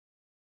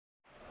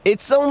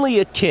It's only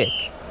a kick,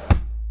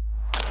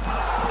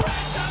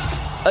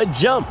 a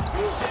jump,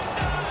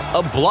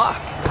 a block.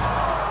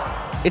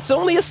 It's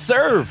only a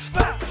serve.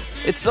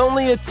 It's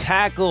only a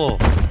tackle,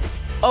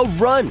 a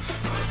run.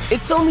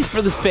 It's only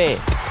for the fans.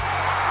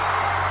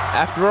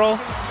 After all,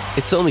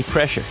 it's only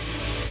pressure.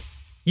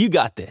 You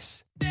got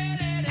this.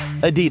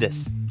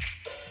 Adidas.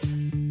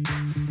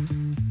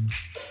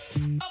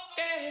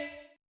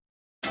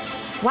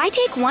 Why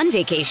take one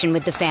vacation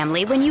with the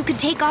family when you could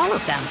take all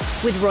of them?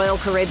 With Royal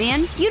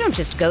Caribbean, you don't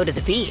just go to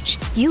the beach.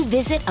 You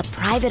visit a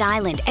private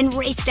island and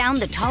race down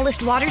the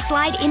tallest water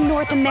slide in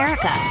North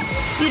America.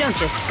 You don't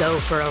just go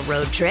for a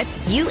road trip.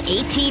 You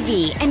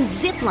ATV and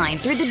zip line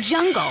through the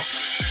jungle.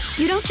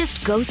 You don't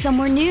just go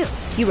somewhere new.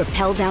 You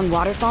rappel down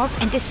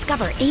waterfalls and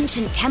discover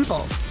ancient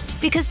temples.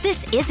 Because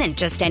this isn't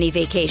just any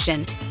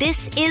vacation.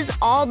 This is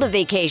all the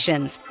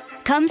vacations.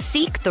 Come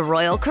seek the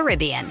Royal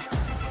Caribbean.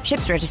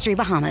 Ships Registry,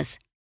 Bahamas.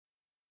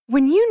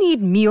 When you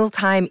need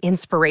mealtime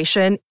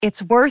inspiration,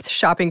 it's worth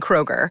shopping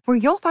Kroger, where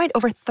you'll find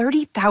over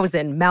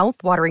 30,000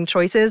 mouth-watering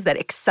choices that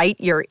excite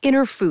your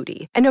inner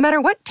foodie. And no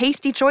matter what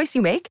tasty choice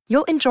you make,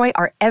 you'll enjoy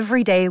our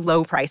everyday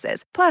low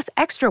prices, plus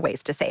extra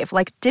ways to save,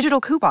 like digital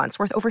coupons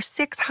worth over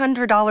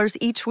 $600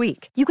 each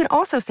week. You can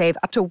also save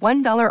up to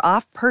 $1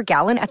 off per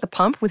gallon at the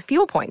pump with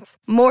fuel points.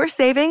 More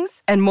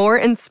savings and more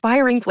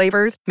inspiring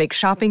flavors make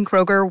shopping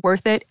Kroger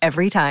worth it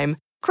every time.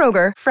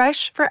 Kroger,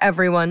 fresh for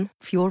everyone.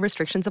 Fuel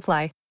restrictions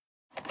apply.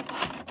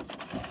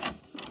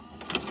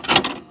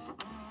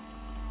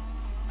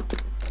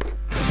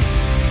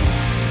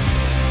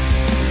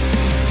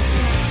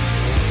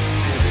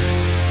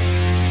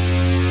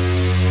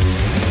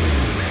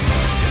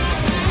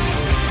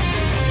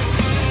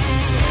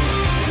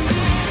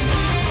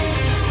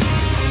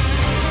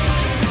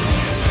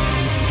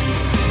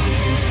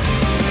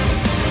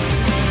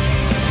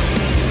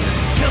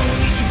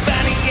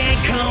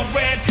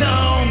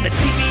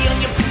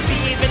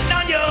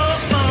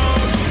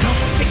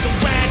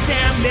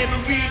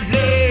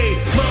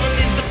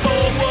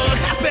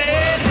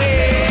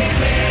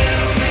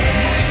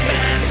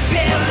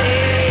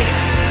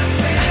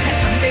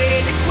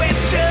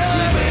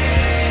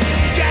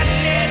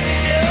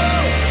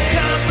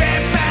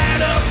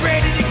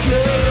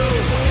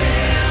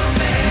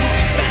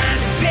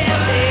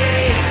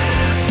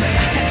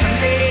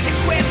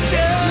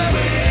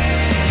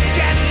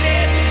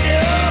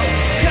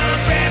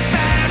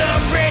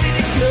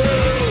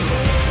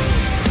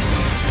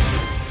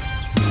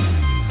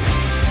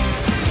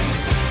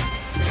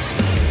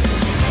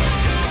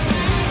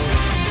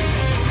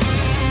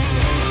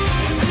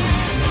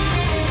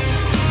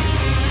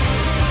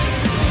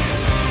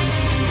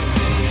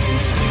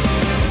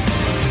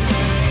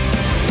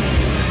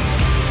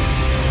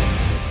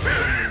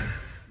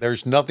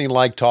 There's nothing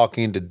like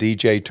talking to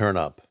DJ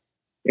Turnup.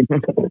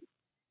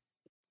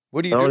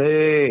 What are you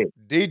doing?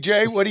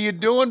 DJ, what are you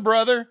doing,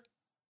 brother?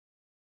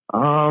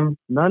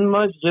 Nothing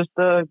much, just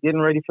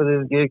getting ready for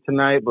this gig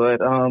tonight, but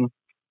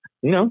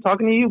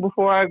talking to you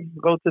before I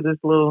go to this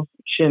little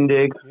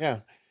shindig.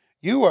 Yeah.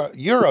 You're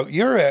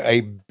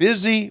a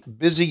busy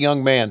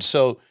young man.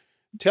 So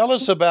tell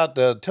us about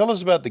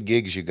the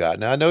gigs you got.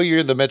 Now I know you're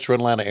in the Metro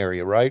Atlanta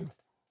area, right?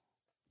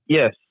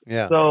 Yes.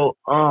 Yeah. So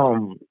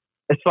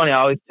it's funny, I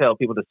always tell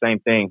people the same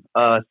thing.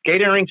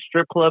 Skating rinks,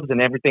 strip clubs, and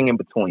everything in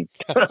between.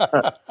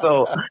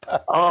 So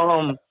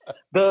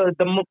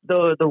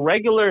the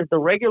regular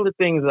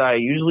things that I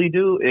usually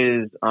do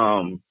is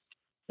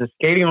the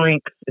skating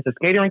rink. It's a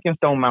skating rink in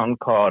Stone Mountain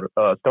called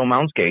Stone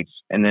Mountain Skates,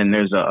 and then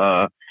there's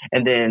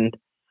and then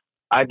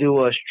I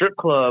do a strip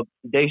club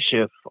day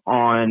shift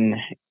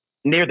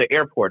near the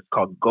airport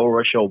called Go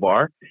Show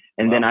Bar,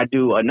 and then I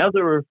do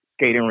another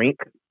skating rink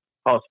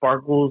called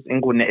Sparkles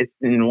in Gwinnett. It's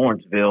in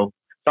Lawrenceville.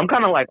 So I'm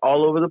kind of like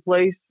all over the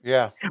place.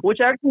 Yeah. Which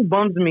actually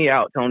bums me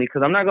out, Tony,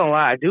 because I'm not going to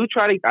lie.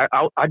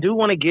 I do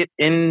want to get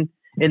in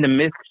the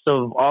midst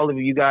of all of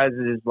you guys'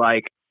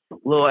 like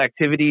little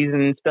activities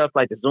and stuff,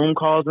 like the Zoom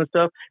calls and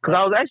stuff. Because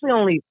I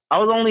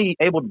was only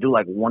able to do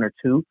like one or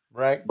two.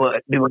 Right.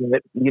 But doing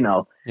it,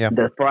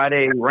 the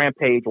Friday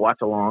Rampage watch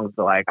alongs,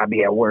 like I'd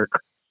be at work.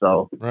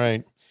 So.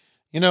 Right.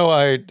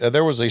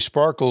 There was a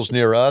Sparkles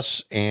near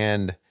us,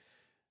 and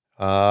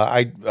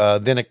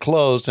then it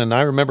closed, and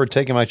I remember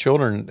taking my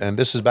children, and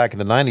this is back in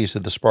the 90s, to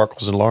the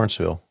Sparkles in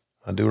Lawrenceville.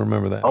 I do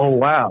remember that. Oh,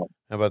 wow.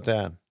 How about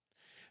that?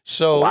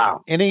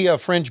 So, any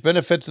fringe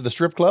benefits of the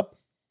strip club?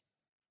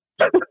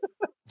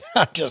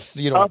 Just,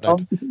 which is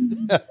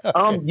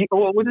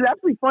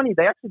actually funny.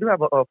 They actually do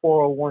have a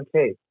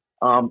 401k.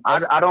 I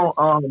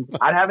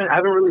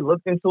haven't really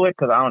looked into it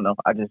because I don't know.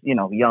 I just,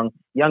 young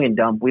and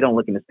dumb. We don't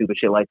look into stupid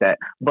shit like that.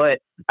 But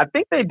I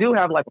think they do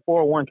have like a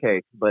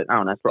 401k, but I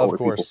don't know. That's for older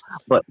people.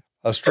 But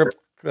a strip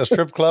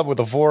club with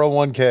a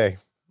 401k,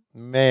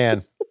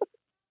 man,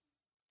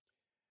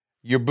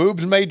 your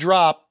boobs may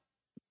drop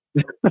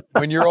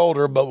when you're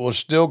older, but we're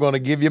still going to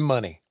give you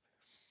money.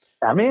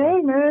 I mean,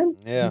 hey, man.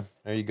 Yeah,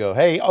 there you go.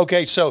 Hey,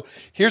 okay. So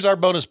here's our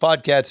bonus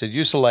podcast that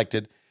you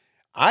selected.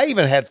 I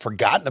even had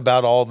forgotten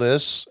about all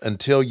this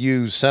until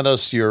you sent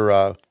us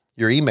your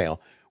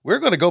email. we're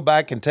going to go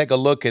back and take a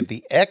look at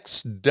the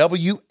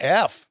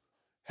XWF.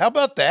 How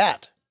about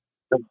that?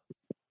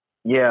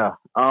 Yeah.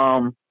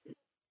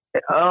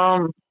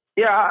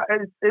 Yeah,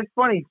 it's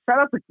funny. Shout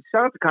out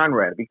to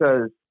Conrad,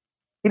 because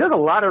he does a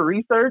lot of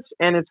research,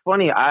 and it's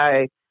funny.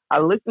 I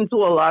listen to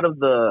a lot of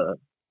the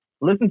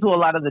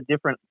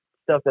different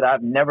stuff that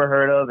I've never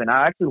heard of, and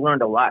I actually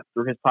learned a lot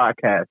through his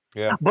podcast.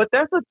 Yeah. But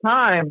that's a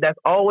time that's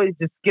always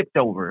just skipped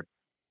over,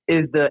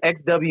 is the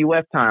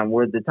XWF time,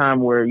 where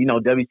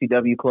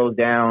WCW closed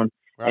down,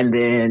 right. And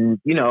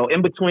then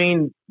in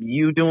between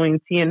you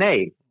doing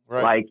TNA,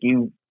 right.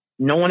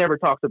 No one ever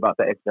talks about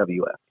the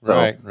XWF. So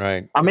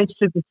right. I'm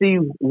interested to see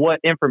what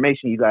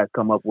information you guys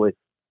come up with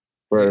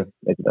for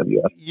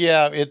XWF.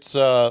 Yeah,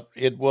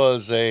 it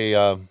was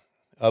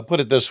I'll put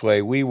it this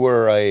way. We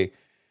were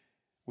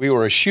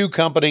a shoe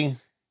company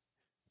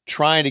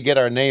trying to get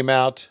our name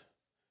out,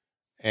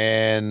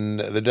 and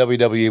the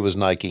WWE was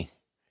Nike.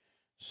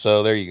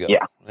 So there you go.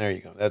 Yeah. There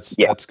you go. That's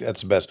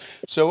the best.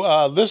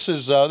 So this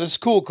is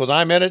cool because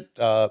I'm in it.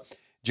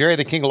 Jerry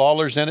the King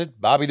Lawler's in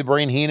it. Bobby the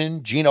Brain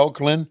Heenan, Gene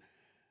Okerlund,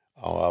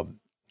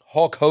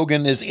 Hulk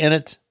Hogan is in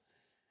it.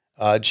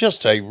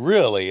 Just a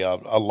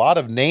lot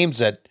of names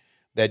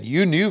that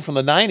you knew from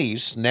the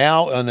 90s,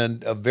 now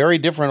in a very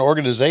different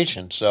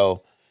organization.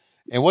 So,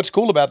 and what's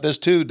cool about this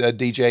too,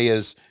 DJ,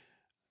 is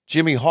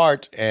Jimmy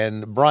Hart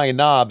and Brian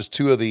Knobbs,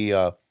 two of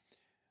the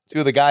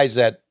guys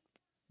that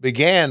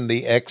began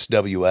the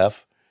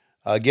XWF,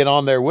 get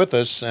on there with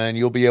us, and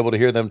you'll be able to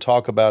hear them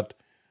talk about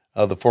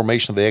the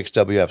formation of the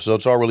XWF. So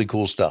it's all really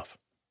cool stuff.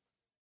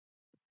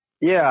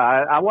 Yeah,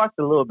 I watched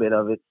a little bit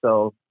of it,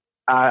 so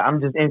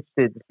I'm just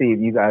interested to see if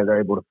you guys are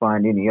able to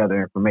find any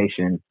other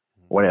information,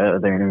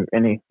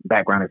 any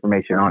background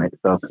information on it.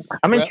 So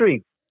I'm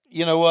intrigued.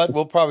 You know what?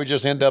 We'll probably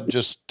just end up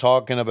just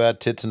talking about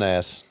tits and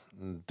ass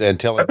and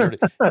telling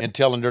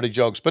dirty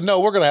jokes. But no,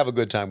 we're going to have a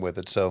good time with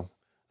it. So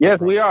yes,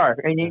 we are,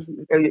 and it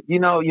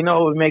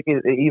would make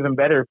it an even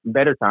better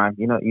time.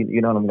 You know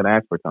what I'm going to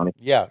ask for, Tony.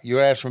 Yeah, you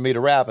asked for me to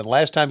rap, and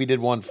last time you did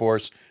one for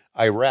us,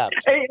 I rapped.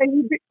 Hey,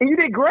 and you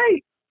did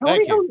great.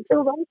 Thank you. It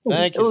was awesome.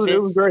 Thank you.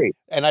 It was great.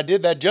 And I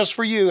did that just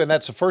for you, and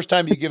that's the first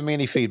time you give me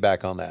any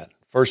feedback on that.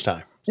 First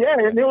time. Yeah,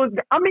 and it was.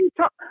 I mean,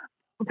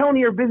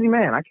 Tony, you're a busy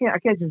man. I can't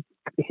just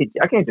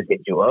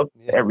hit you up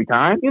every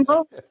time. You're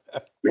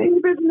a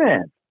busy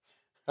man.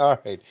 All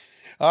right.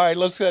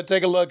 Let's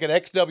take a look at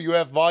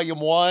XWF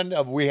Volume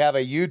 1. We have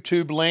a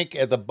YouTube link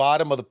at the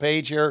bottom of the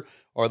page here,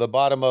 or the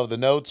bottom of the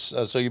notes,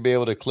 so you'll be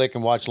able to click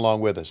and watch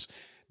along with us.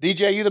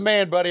 DJ, you the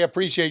man, buddy. I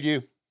appreciate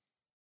you.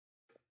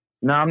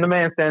 No, I'm the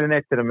man standing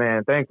next to the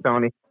man. Thanks,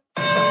 Tony.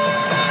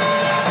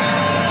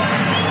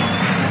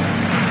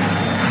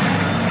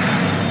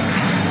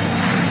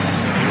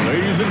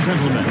 Ladies and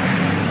gentlemen,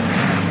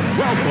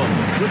 welcome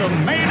to the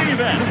main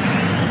event.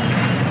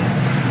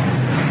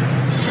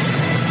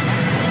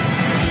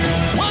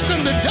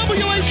 Welcome to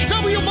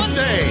WHW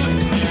Monday.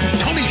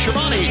 Tony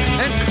Schiavone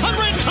and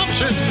Conrad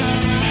Thompson.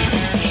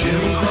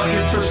 Jim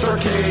Crockett First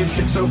Arcade,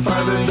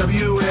 605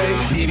 NWA.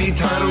 TV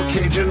title,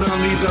 Cajun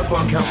Omni, the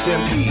Bunkhouse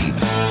Stampede.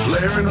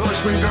 Flair and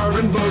Horseman,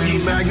 Garvin, Bogey,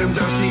 Magnum,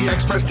 Dusty,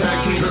 Express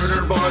Tag Teams.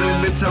 Turner,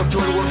 Bond, Mid-South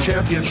Joy World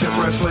Championship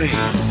Wrestling.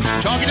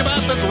 Talking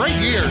about the great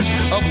years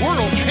of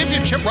World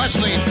Championship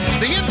Wrestling,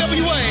 the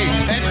NWA,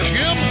 and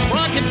Jim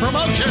Crockett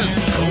Promotions.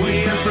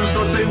 Tony and Friends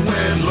North, they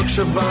win. Look,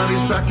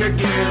 Shivani's back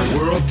again.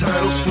 World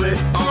title split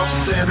off,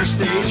 center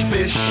stage,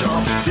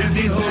 Bischoff.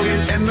 Disney,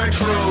 Hogan, and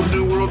Nitro.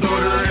 New World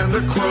Order and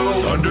The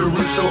Crow. Thunder,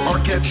 Russo,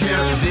 Arquette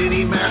Champ,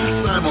 Vinnie Mac,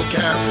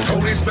 simulcast.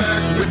 Tony's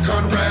back with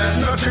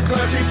Conrad, not your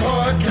classy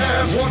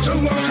podcast. Watch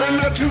along, try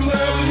not to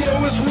laugh.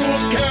 Lowest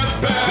rules,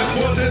 cat back. This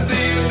wasn't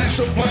the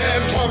initial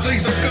plan. Tom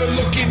Zigg's a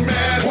good-looking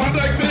man.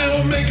 Klondike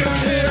Bill, make a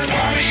chant.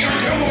 Tommy, you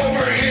come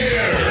over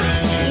here.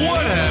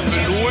 What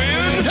happened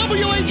when?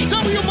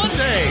 WHW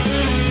Monday.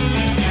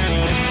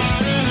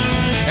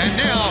 And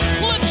now,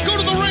 let's go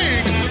to the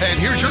ring. And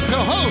here's your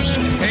co-host.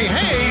 Hey,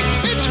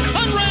 it's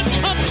Conrad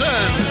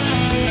Thompson.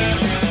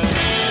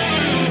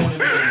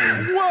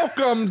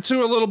 Welcome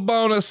to a little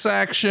bonus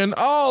action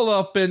all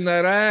up in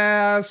that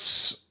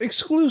ass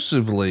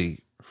exclusively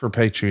for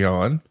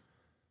Patreon.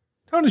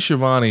 Tony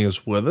Schiavone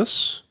is with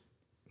us.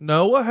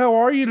 Noah, how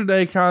are you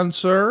today, kind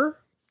sir?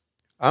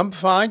 I'm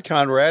fine,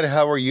 Conrad.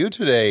 How are you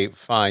today,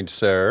 fine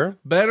sir?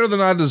 Better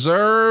than I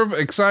deserve.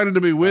 Excited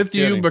to be with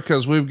you kidding.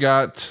 because we've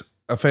got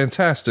a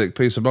fantastic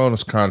piece of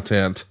bonus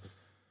content.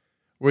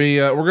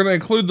 We're going to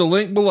include the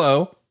link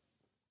below.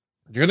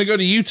 You're going to go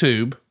to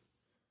YouTube,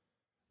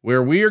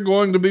 where we are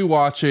going to be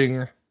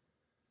watching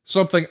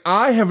something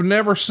I have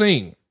never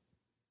seen.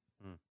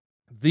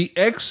 The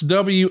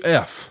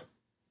XWF.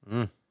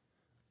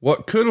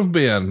 What could have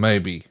been,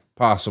 maybe,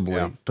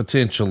 possibly,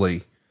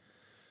 potentially.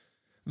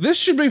 This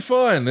should be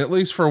fun, at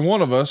least for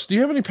one of us. Do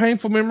you have any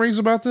painful memories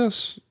about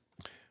this?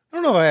 I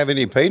don't know if I have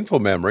any painful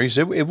memories.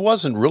 It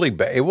wasn't really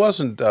bad. It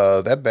wasn't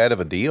that bad of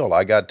a deal.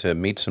 I got to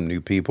meet some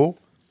new people.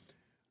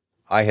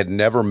 I had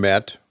never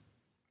met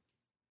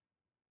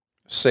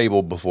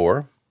Sable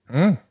before.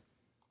 And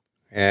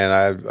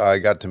I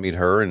got to meet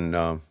her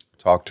and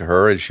talked to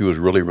her, and she was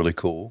really, really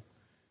cool.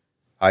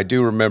 I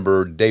do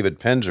remember David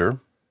Penzer,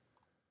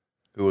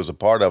 who was a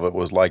part of it,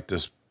 was like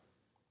this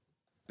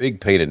big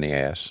pain in the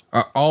ass.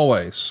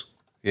 Always.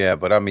 Yeah,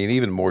 but I mean,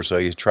 even more so,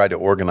 he tried to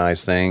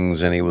organize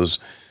things, and he was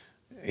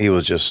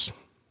just,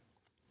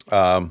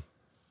 and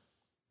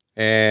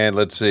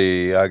let's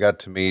see, I got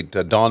to meet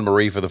Dawn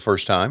Marie for the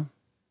first time.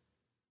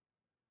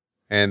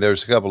 And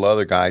there's a couple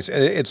other guys.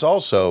 It's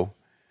also,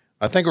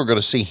 I think we're going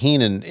to see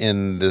Heenan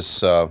in this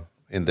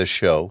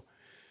show.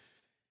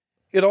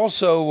 It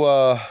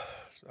also,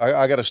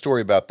 I got a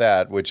story about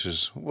that, which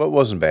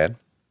wasn't bad.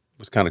 It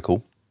was kind of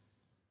cool.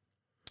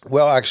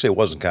 Well, actually, it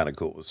wasn't kind of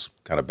cool. It was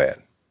kind of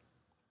bad.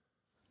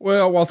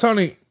 Well, while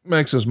Tony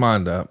makes his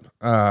mind up,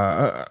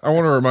 I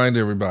want to remind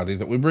everybody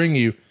that we bring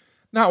you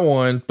not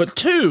one, but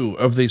two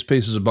of these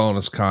pieces of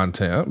bonus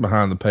content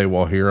behind the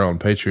paywall here on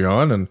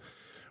Patreon. And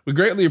we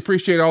greatly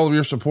appreciate all of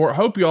your support.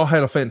 Hope you all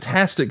had a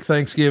fantastic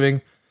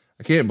Thanksgiving.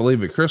 I can't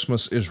believe it.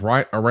 Christmas is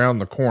right around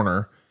the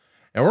corner,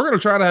 and we're going to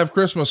try to have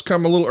Christmas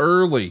come a little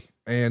early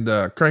and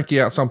crank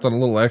you out something a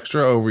little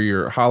extra over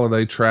your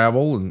holiday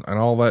travel and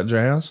all that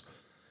jazz.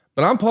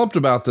 But I'm pumped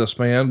about this,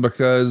 man,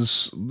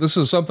 because this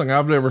is something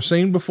I've never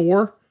seen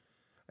before,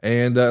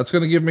 and it's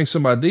going to give me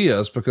some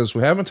ideas because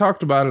we haven't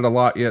talked about it a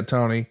lot yet,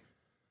 Tony.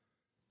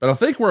 But I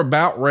think we're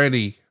about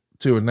ready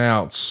to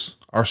announce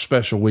our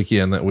special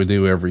weekend that we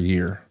do every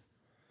year.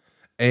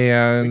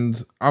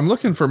 And I'm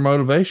looking for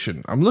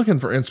motivation. I'm looking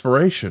for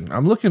inspiration.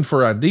 I'm looking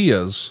for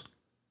ideas.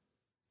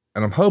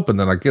 And I'm hoping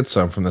that I get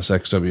some from this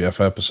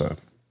XWF episode.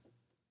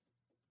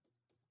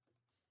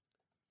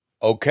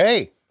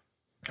 Okay.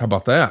 How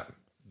about that?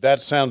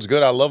 That sounds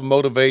good. I love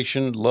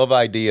motivation, love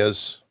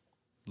ideas,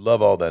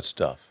 love all that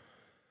stuff.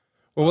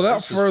 Well,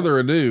 without further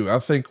ado, I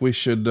think we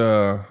should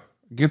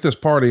get this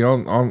party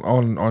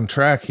on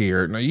track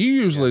here. Now, you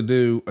usually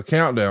do a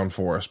countdown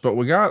for us, but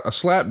we got a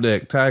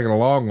slapdick tagging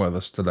along with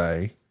us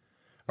today.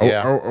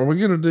 Are we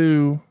going to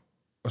do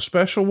a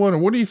special one, or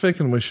what are you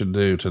thinking we should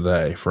do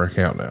today for a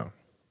countdown?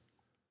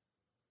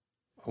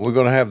 We're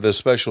going to have this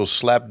special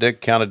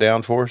slapdick counted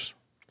down for us.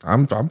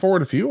 I'm for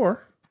it if you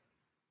are.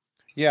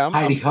 Yeah.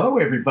 Heidi ho,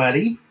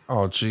 everybody.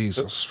 Oh,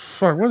 Jesus.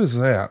 Fuck, what is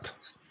that?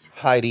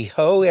 Heidi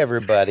ho,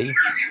 everybody.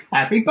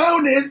 Happy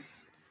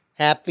bonus.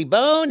 Happy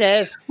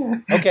bonus.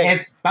 Okay.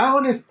 It's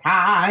bonus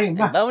time.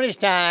 Bonus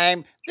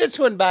time. This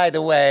one, by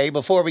the way,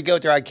 before we go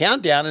through our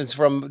countdown, is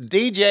from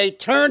DJ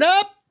Turn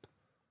Up.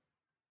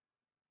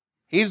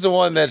 He's the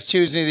one that's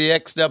choosing the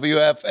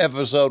XWF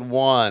episode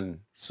 1.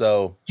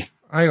 So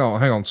hang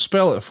on.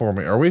 Spell it for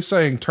me. Are we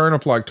saying turn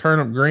up like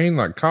turnip green,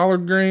 like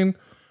collard green,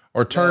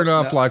 or turn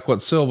up like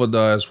what Silva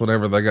does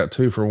whenever they got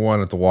 2 for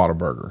 $1 at the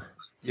Whataburger?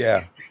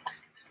 Yeah.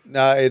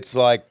 No, it's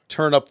like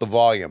turn up the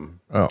volume.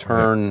 Oh,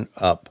 turn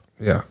up.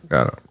 Yeah,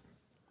 got it.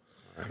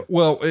 Right.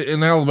 Well,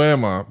 in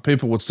Alabama,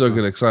 people would still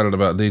get excited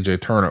about DJ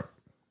Turnip.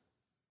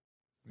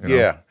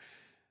 Yeah.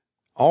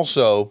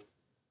 Also,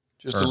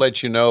 just to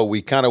let you know,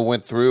 we kind of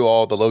went through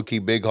all the low-key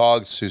big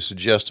hogs who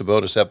suggest a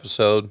bonus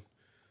episode.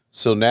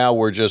 So now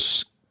we're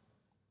just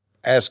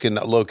asking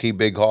low-key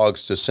big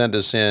hogs to send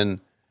us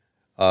in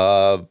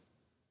a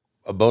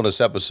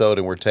bonus episode,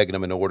 and we're taking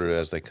them in order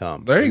as they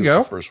come. There you go.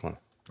 The first one.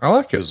 I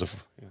like it.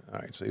 All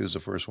right, so he was the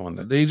first one.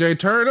 DJ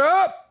Turn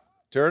Up!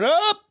 Turn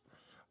up!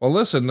 Well,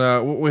 listen,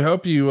 we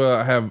hope you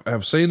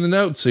have seen the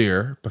notes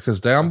here, because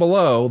down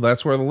below,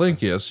 that's where the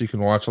link is. So you can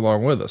watch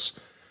along with us.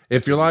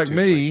 If you're like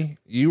me,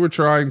 you were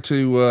trying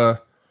to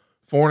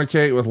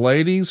fornicate with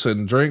ladies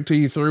and drink till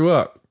you threw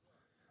up,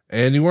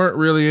 and you weren't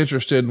really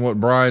interested in what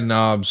Brian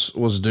Knobs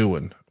was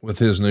doing with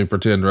his new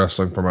Pretend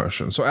Wrestling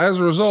promotion. So as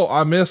a result,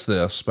 I missed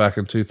this back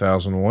in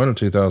 2001 and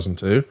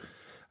 2002.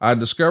 I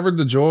discovered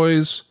the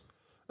joys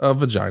of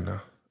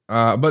vagina.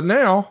 But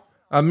now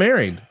I'm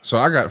married, so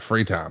I got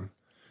free time.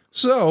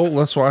 So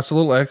let's watch a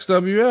little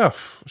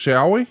XWF,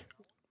 shall we?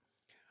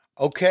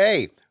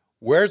 Okay.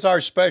 Where's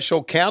our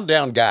special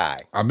countdown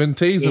guy? I've been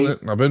teasing it.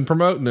 I've been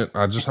promoting it.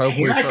 I just hope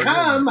Here I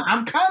come.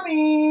 I'm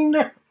coming.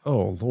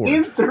 Oh, Lord.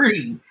 In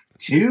 3,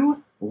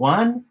 2,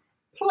 1,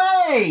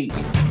 play.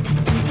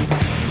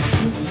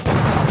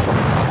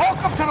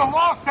 Welcome to the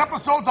lost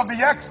episodes of the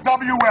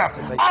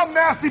XWF. I'm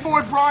Nasty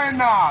Boy Brian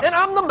Knobbs. And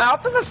I'm the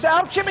mouth of the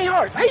South, Jimmy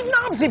Hart. Hey,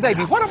 Knobbsy,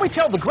 baby, why don't we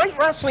tell the great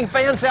wrestling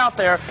fans out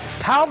there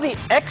how the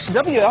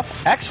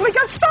XWF actually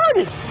got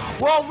started?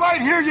 Well, right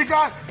here you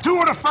got 2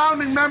 of the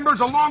founding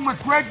members along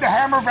with Greg the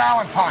Hammer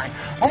Valentine.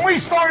 When we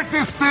started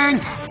this thing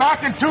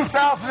back in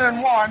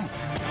 2001,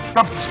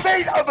 the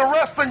state of the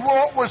wrestling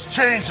world was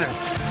changing.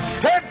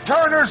 Ted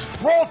Turner's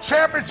World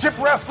Championship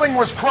Wrestling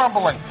was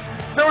crumbling.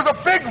 There was a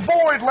big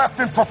void left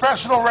in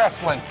professional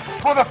wrestling.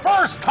 For the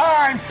first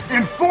time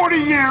in 40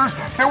 years,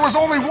 there was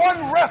only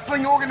one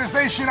wrestling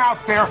organization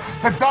out there,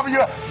 the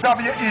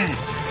WWE.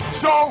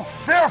 So,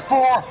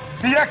 therefore,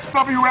 the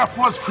XWF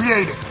was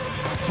created.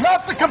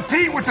 Not to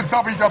compete with the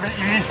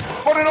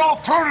WWE, but an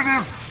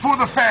alternative for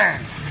the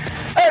fans.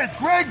 Hey,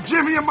 Greg,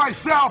 Jimmy, and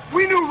myself,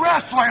 we knew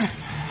wrestling,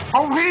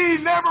 but we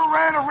never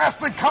ran a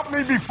wrestling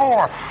company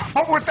before.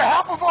 But with the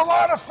help of a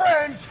lot of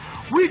friends,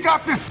 we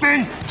got this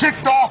thing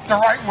kicked off the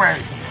right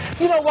way.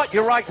 You know what?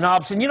 You're right,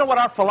 Knobs. And you know what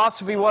our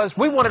philosophy was?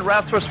 We wanted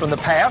wrestlers from the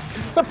past,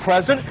 the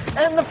present,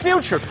 and the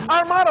future.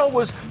 Our motto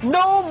was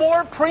no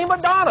more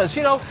prima donnas.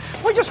 You know,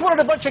 we just wanted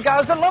a bunch of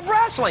guys that love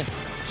wrestling.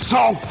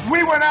 So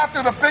we went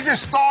after the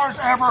biggest stars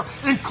ever,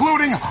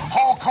 including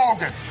Hulk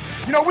Hogan.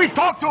 You know, we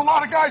talked to a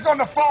lot of guys on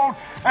the phone,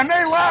 and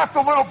they laughed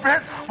a little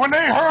bit when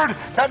they heard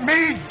that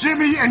me,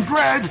 Jimmy, and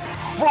Greg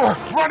were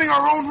running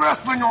our own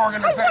wrestling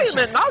organization. Hey, wait a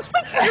minute, now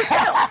speak for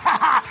yourself.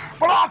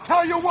 But I'll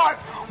tell you what,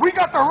 we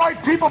got the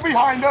right people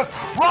behind us.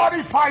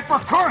 Roddy Piper,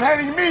 Kurt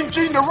Hennig, Mean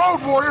Gene, the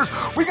Road Warriors.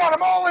 We got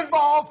them all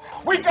involved.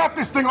 We got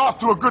this thing off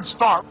to a good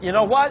start. You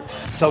know what?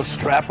 So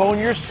strap on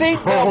your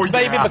seatbelts,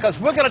 baby, because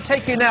we're going to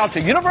take you now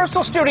to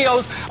Universal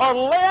Studios,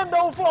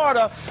 Orlando,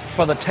 Florida,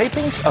 for the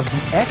tapings of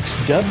the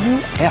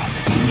XWF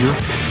in your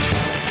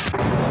face.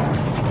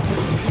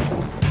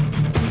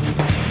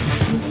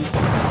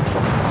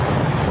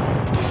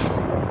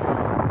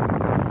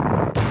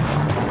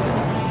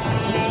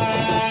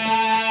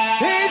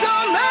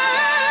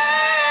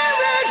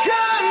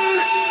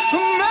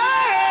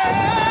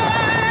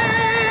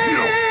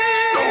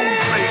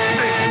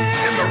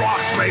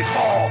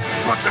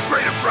 But the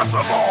greatest wrestler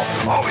of all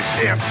always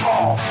stands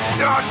tall.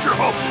 And I sure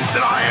hope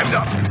that I end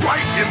up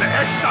right in the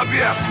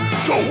XWF.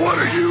 So what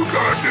are you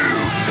gonna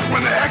do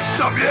when the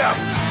XWF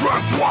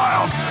runs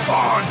wild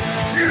on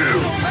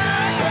you?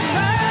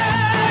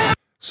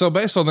 So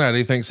based on that,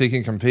 he thinks he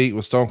can compete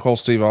with Stone Cold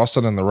Steve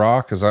Austin and The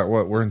Rock. Is that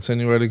what we're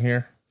insinuating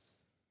here?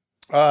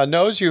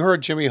 No, as you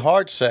heard Jimmy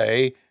Hart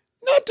say,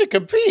 not to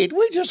compete.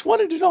 We just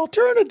wanted an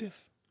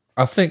alternative.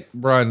 I think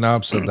Brian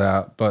Knobbs said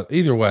that, but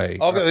either way.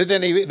 Okay,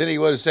 then he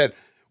would have said,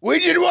 we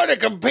didn't want to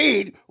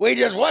compete. We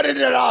just wanted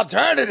an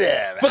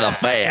alternative. For the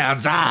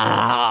fans.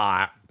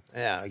 Yeah.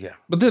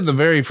 But then the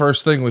very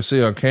first thing we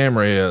see on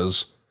camera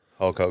is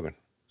Hulk Hogan.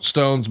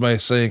 Stones may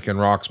sink and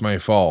rocks may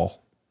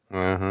fall.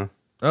 Uh-huh.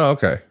 Oh,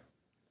 okay.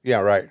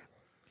 Yeah, right.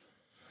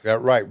 Yeah,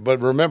 right.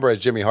 But remember, as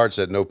Jimmy Hart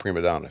said, no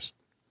prima donnas.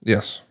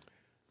 Yes.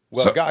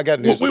 Well, so, I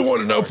got news. We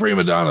want to know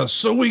prima donnas,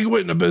 so we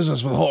went into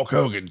business with Hulk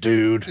Hogan,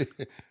 dude.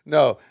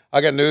 No, I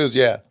got news.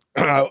 Yeah.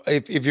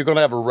 if you're going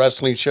to have a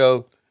wrestling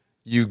show,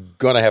 you're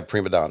going to have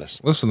prima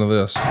donnas. Listen to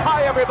this.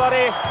 Hi,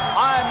 everybody.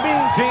 I'm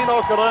Mean Gene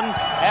Okerlund,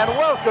 and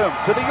welcome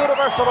to the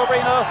Universal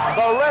Arena,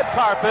 the red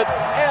carpet,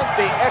 and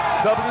the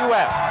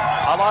XWF.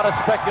 A lot of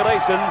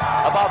speculation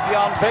about the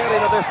unveiling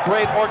of this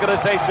great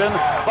organization,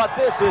 but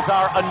this is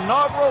our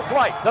inaugural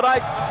flight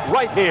tonight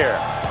right here.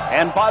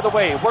 And by the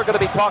way, we're going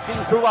to be talking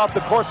throughout the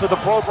course of the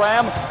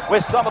program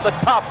with some of the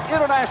top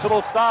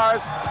international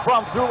stars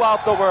from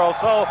throughout the world.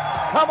 So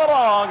come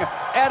along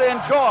and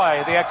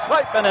enjoy the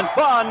excitement and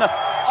fun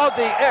of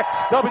the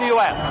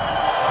XWF.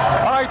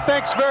 All right,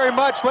 thanks very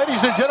much.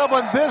 Ladies and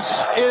gentlemen,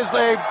 this is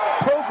a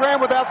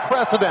program without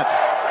precedent.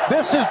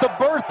 This is the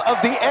birth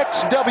of the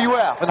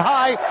XWF. And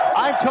hi,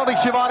 I'm Tony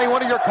Schiavone,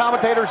 one of your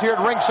commentators here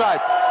at ringside.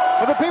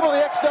 When the people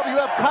of the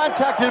XWF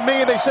contacted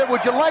me and they said,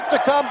 would you like to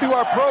come to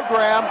our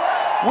program?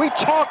 We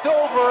talked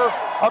over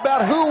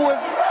about who would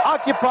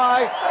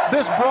occupy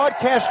this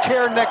broadcast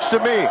chair next to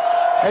me.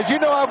 As you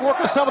know, I've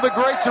worked with some of the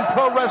greats in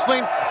pro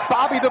wrestling,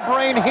 Bobby the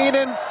Brain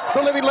Heenan,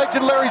 the living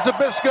legend Larry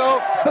Zbyszko,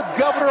 the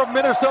governor of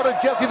Minnesota,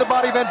 Jesse the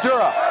Body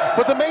Ventura.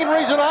 But the main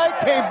reason I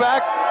came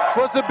back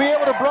was to be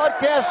able to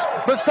broadcast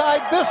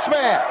beside this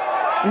man.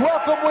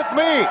 Welcome with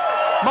me,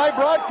 my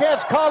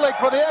broadcast colleague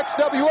for the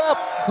XWF,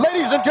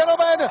 ladies and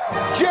gentlemen,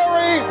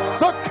 Jerry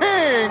the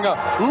King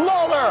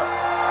Lawler.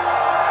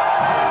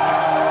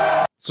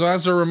 So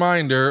as a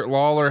reminder,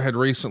 Lawler had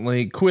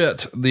recently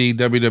quit the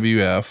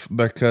WWF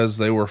because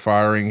they were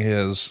firing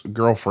his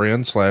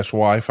girlfriend /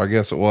 wife, I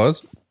guess it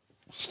was,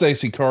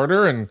 Stacy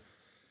Carter. And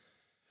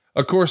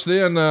of course,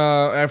 then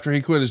after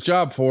he quit his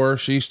job for her,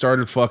 she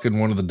started fucking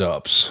one of the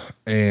Dupps.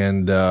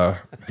 And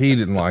he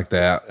didn't like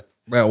that.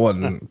 That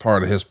wasn't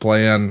part of his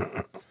plan.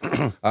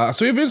 So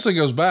he eventually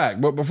goes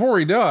back. But before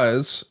he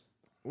does,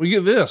 we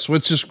get this,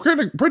 which is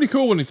pretty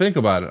cool when you think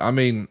about it. I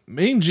mean,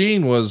 Mean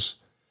Gene was,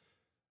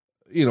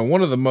 you know,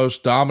 one of the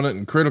most dominant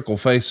and critical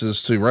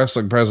faces to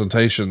wrestling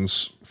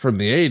presentations from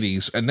the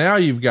 80s. And now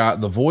you've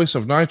got the voice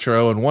of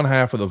Nitro and one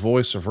half of the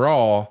voice of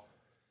Raw.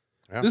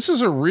 Yeah. This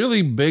is a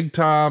really big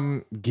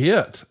time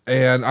get.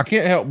 And I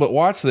can't help but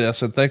watch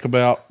this and think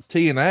about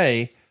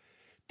TNA.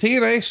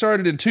 TNA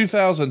started in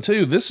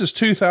 2002. This is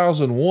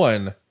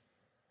 2001.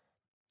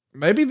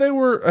 Maybe they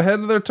were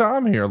ahead of their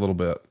time here a little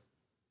bit.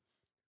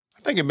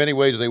 I think in many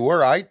ways they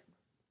were.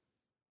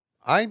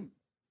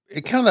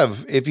 It kind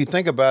of, if you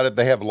think about it,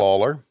 they have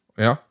Lawler.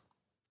 Yeah.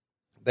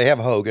 They have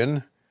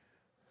Hogan.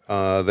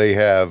 They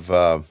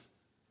have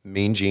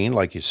Mean Gene,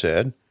 like you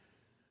said.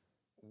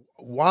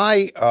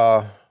 Why?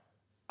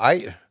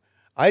 I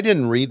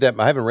didn't read that.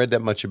 I haven't read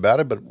that much about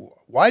it, but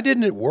why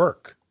didn't it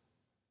work?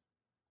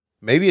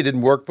 Maybe it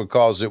didn't work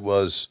because it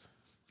was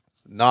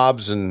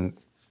Knobbs and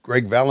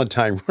Greg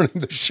Valentine running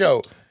the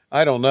show.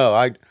 I don't know.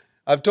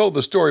 I've told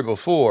the story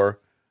before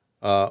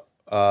well,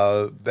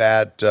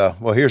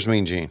 here's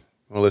Mean Gene.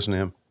 We'll listen to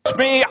him. It's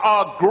me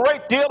a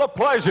great deal of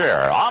pleasure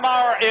on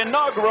our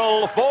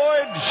inaugural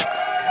voyage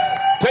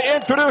to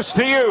introduce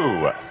to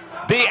you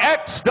the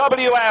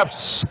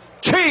XWF's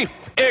Chief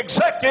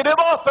Executive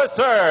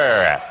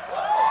Officer,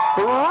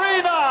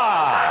 Rena.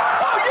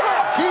 Oh,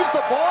 yeah, she's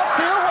the boss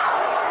here.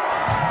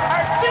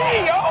 Our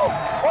CEO.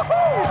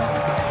 Woohoo!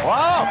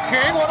 Wow,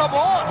 King, what a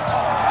boss.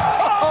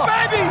 Oh,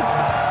 baby!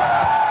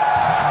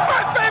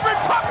 My favorite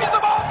puppies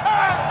of all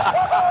time!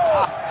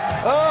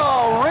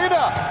 Oh,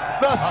 Rena,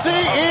 the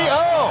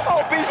CEO.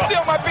 Oh, be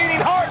still my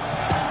beating heart!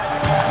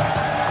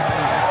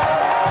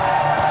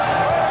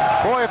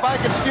 Boy, if I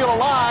could steal a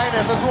line,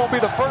 and this won't be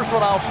the first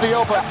one I'll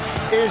steal, but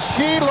is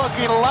she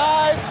looking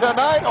live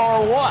tonight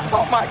or what?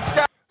 Oh, my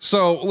God.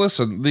 So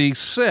listen, the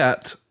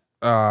set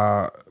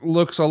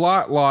looks a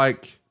lot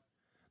like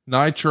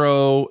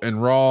Nitro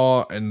and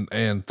Raw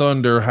and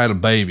Thunder had a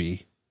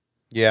baby.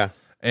 Yeah.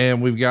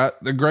 And we've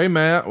got the gray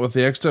mat with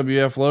the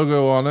XWF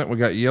logo on it. We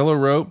got yellow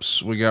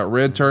ropes. We got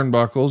red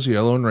turnbuckles,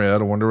 yellow and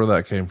red. I wonder where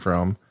that came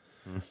from.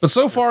 But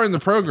so far in the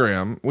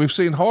program, we've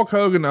seen Hulk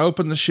Hogan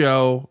open the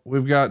show.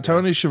 We've got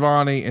Tony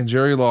Schiavone and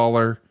Jerry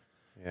Lawler.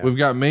 Yeah. We've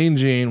got Mean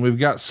Gene. We've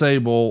got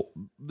Sable.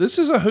 This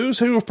is a who's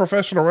who of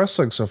professional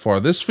wrestling so far.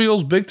 This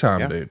feels big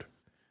time, dude.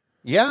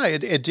 Yeah,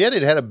 it did.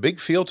 It had a big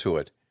feel to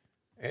it.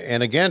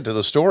 And again, to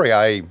the story,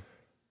 I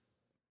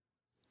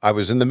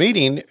was in the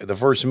meeting, the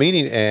first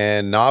meeting,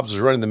 and Knobs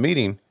was running the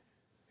meeting.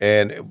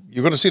 And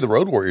you're going to see the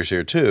Road Warriors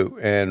here too.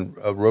 And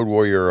Road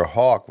Warrior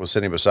Hawk was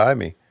sitting beside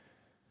me.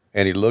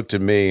 And he looked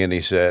at me and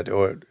he said,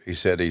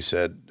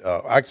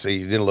 actually,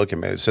 he didn't look at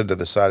me. He said to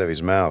the side of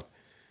his mouth,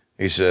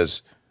 he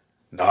says,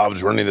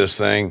 Knobs running this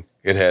thing,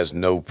 it has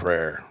no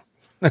prayer.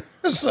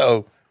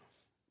 So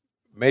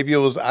maybe it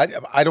was, I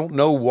don't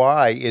know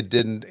why it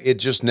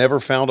just never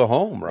found a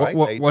home, right?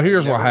 Well,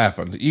 here's what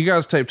happened. You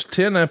guys taped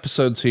 10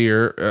 episodes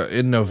here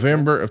in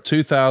November of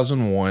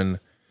 2001.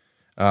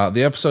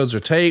 The episodes are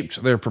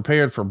taped. They're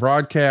prepared for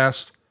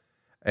broadcast.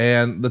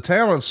 And the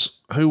talents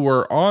who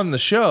were on the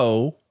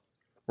show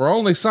were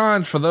only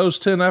signed for those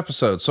 10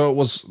 episodes. So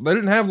they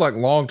didn't have like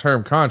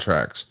long-term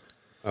contracts.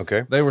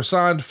 Okay. They were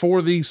signed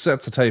for these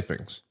sets of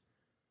tapings.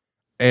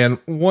 And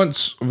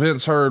once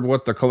Vince heard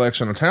what the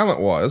collection of talent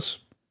was,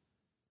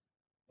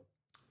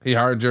 he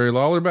hired Jerry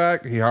Lawler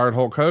back. He hired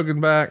Hulk Hogan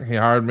back. He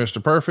hired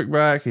Mr. Perfect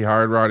back. He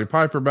hired Roddy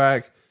Piper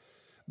back.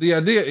 The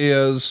idea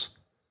is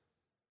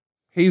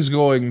he's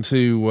going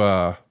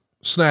to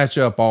snatch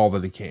up all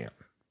that he can.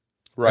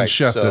 Right. And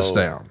shut this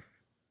down.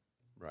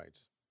 Right.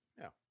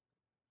 Yeah.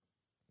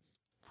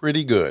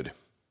 Pretty good.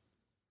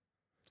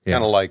 Yeah.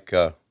 Kind of like,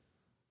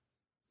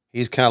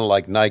 he's kind of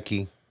like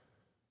Nike.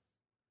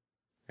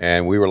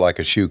 And we were like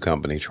a shoe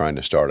company trying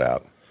to start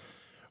out.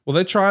 Well,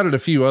 they tried it a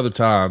few other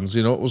times.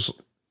 You know, it was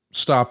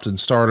stopped and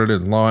started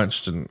and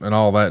launched and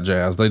all that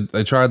jazz.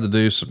 They tried to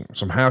do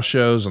some house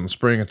shows in the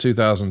spring of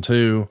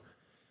 2002.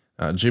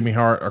 Jimmy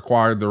Hart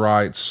acquired the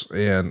rights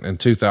in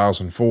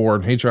 2004,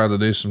 and he tried to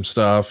do some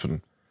stuff. And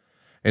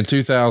in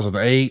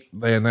 2008,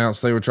 they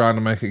announced they were trying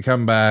to make it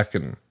come back,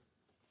 and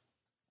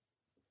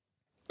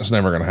it's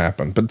never going to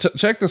happen. But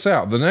check this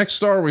out. The next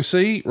star we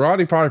see,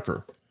 Roddy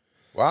Piper.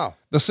 Wow.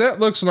 The set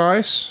looks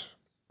nice.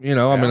 You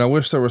know, I mean, I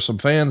wish there were some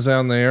fans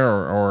down there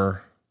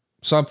or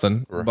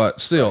something,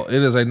 but still,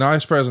 it is a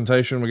nice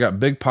presentation. We got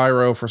big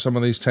pyro for some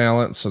of these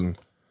talents, and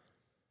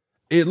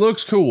it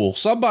looks cool.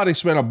 Somebody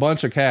spent a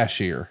bunch of cash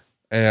here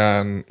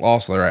and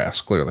lost their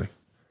ass, clearly.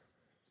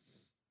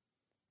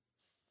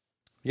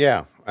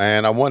 Yeah.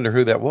 And I wonder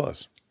who that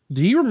was.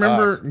 Do you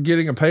remember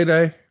getting a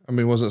payday? I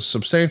mean, was it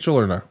substantial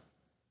or no?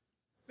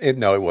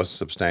 No, it wasn't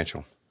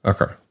substantial.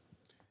 Okay.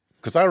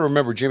 Because I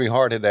remember Jimmy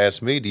Hart had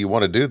asked me, do you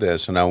want to do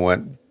this? And I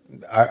went,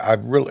 I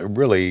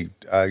really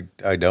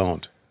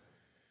don't.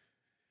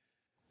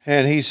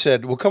 And he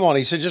said, well, come on.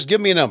 He said, just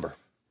give me a number.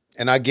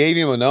 And I gave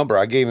him a number.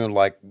 I gave him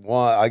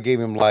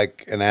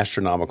like an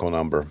astronomical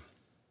number.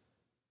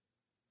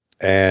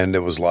 And it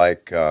was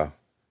like,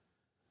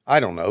 I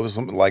don't know. It was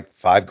something like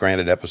 $5,000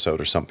 an episode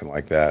or something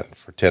like that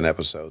for 10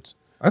 episodes.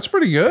 That's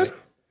pretty good.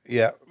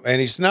 Yeah. And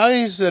he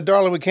said,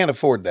 darling, we can't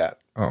afford that.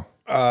 Oh.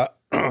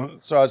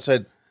 So I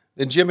said,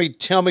 then Jimmy,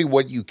 tell me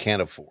what you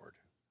can afford.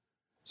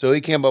 So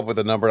he came up with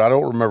a number. I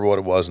don't remember what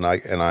it was, and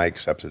I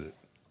accepted it.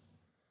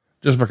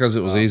 Just because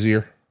it was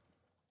easier?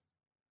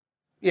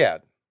 Yeah.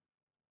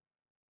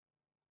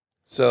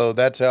 So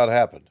that's how it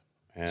happened.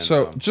 And,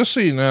 so just so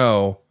you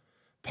know,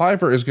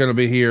 Piper is going to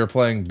be here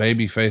playing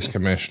Babyface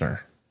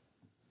Commissioner.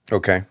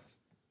 Okay.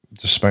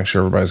 Just make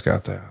sure everybody's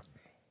got that.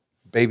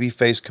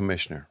 Babyface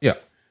Commissioner. Yeah.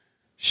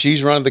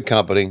 She's running the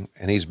company,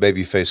 and he's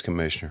Babyface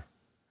Commissioner.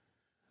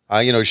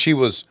 She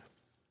was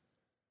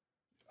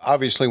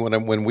obviously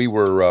when we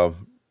were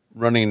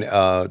running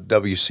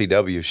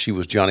WCW, she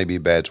was Johnny B.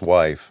 Bad's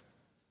wife,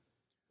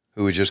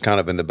 who was just kind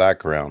of in the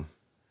background.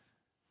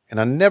 And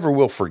I never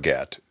will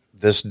forget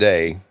this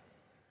day,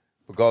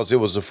 because it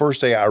was the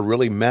first day I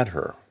really met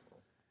her.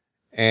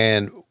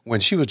 And when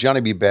she was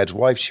Johnny B. Bad's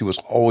wife, she was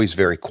always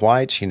very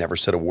quiet. She never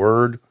said a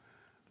word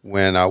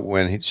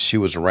when she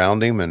was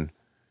around him. And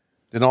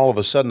then all of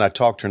a sudden I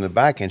talked to her in the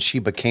back, and she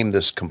became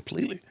this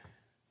completely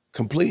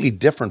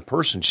different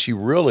person. She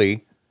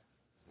really,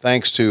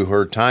 thanks to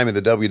her time in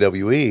the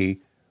WWE,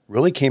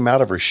 really came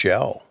out of her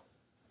shell.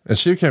 And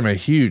she became a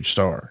huge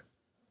star.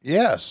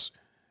 Yes.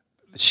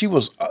 She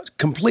was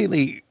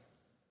completely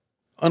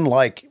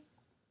unlike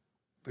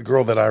the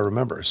girl that I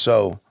remember.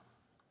 So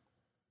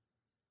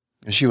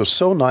she was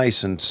so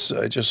nice and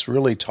just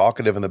really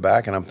talkative in the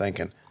back. And I'm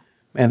thinking,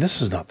 man,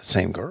 this is not the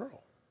same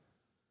girl.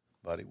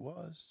 But it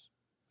was.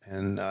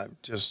 And I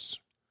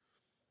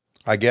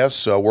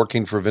guess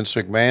working for Vince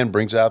McMahon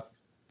brings out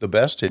the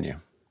best in you.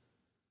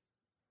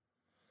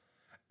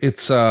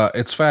 It's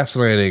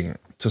fascinating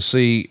to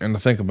see and to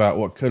think about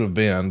what could have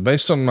been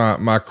based on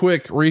my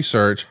quick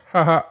research,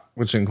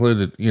 which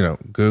included,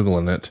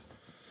 Googling it.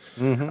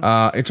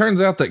 Mm-hmm. It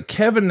turns out that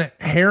Kevin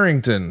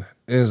Harrington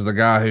is the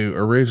guy who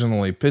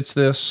originally pitched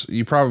this.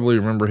 You probably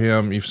remember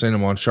him. You've seen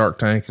him on Shark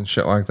Tank and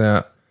shit like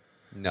that.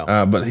 No,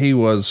 but he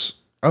was,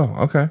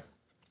 okay.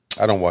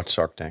 I don't watch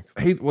Shark Tank.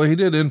 He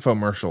did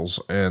infomercials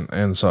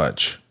and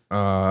such.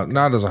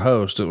 Not as a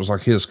host. It was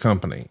like his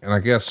company. And I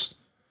guess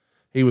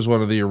he was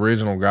one of the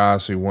original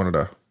guys who wanted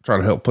to try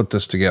to help put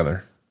this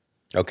together.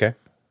 Okay.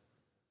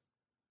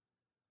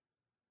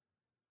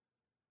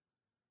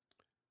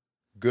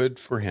 Good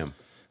for him.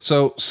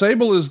 So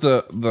Sable is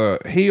the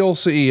heel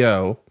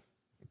CEO.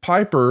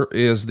 Piper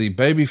is the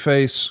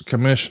babyface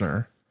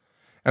commissioner.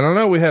 And I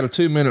know we had a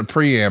 2-minute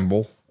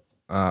preamble,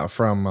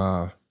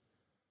 from,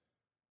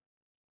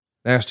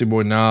 Nasty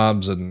Boy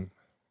Knobs and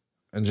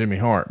Jimmy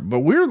Hart,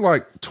 but we're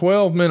like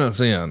 12 minutes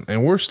in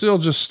and we're still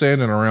just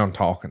standing around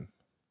talking.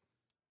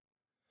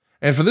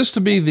 And for this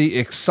to be the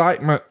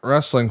X-citement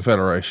Wrestling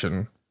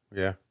Federation.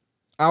 Yeah.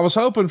 I was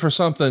hoping for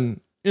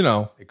something,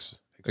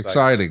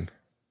 exciting.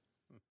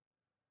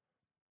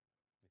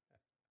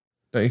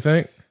 Don't you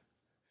think?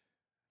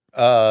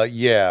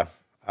 Yeah,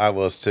 I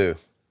was too.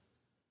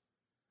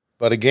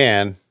 But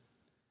again,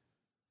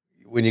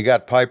 when you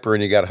got Piper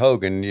and you got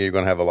Hogan, you're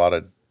going to have a lot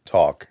of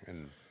talk.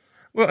 And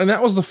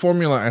that was the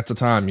formula at the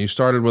time. You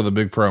started with a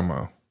big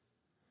promo.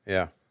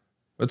 Yeah.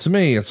 But to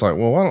me, it's like,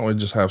 well, why don't we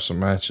just have some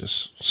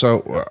matches?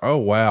 So, oh,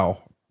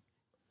 wow.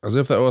 As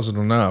if that wasn't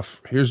enough.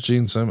 Here's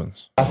Gene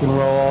Simmons. Rock and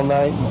roll all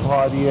night and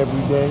party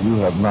every day. You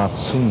have not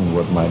seen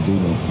what my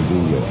demons can do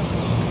yet.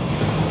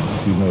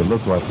 You may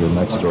look like your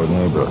next door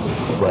neighbor,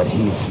 but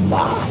he's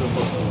not.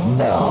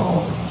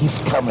 No, he's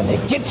coming to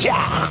get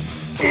ya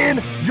in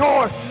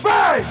your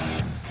face.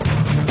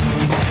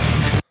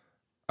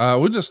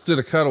 We just did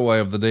a cutaway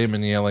of the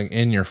demon yelling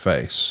in your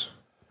face.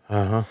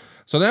 Uh-huh.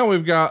 So now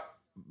we've got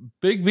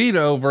Big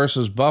Vito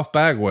versus Buff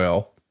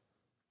Bagwell.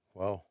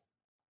 Wow.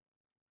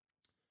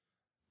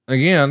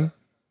 Again,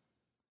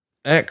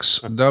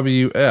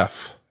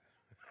 XWF.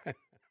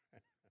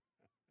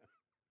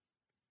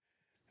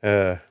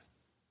 As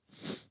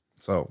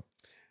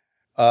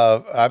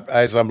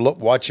I'm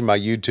watching my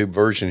YouTube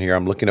version here,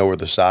 I'm looking over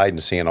the side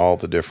and seeing all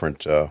the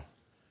different other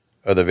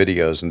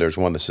videos, and there's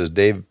one that says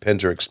Dave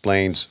Penzer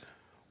explains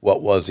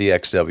what was the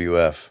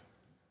XWF.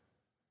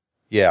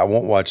 Yeah, I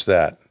won't watch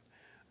that.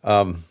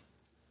 I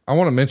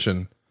want to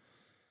mention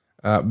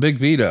Big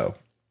Vito,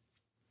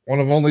 one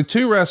of only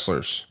 2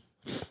 wrestlers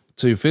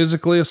to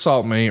physically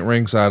assault me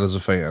ringside as a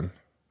fan,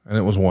 and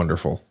it was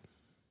wonderful.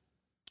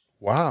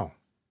 Wow.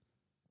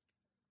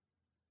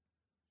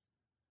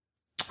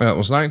 It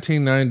was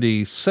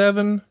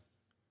 1997.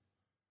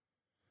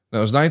 That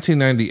was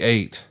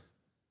 1998.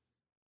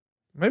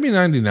 Maybe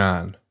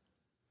 99.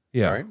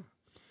 Yeah. All right.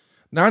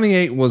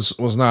 98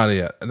 was not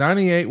it.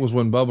 98 was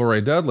when Bubba Ray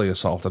Dudley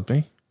assaulted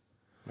me.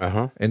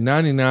 Uh-huh. And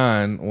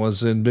 99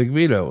 was in Big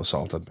Vito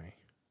assaulted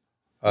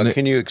me.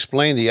 Can you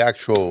explain the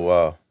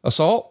actual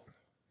assault?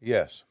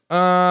 Yes.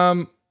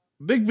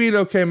 Big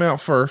Vito came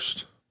out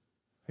first.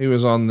 He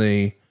was on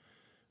the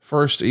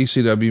first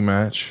ECW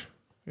match.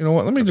 You know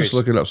what? Let me just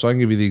look it up so I can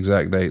give you the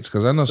exact dates,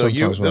 because I know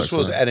sometimes this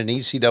was at an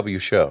ECW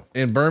show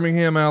in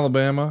Birmingham,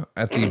 Alabama,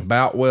 at the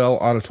Boutwell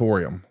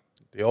Auditorium.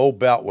 The old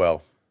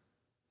Boutwell.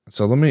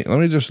 So let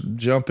me just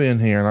jump in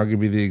here and I'll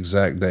give you the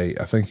exact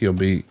date. I think you'll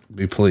be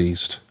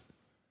pleased.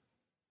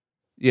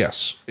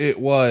 Yes, it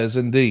was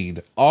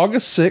indeed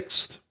August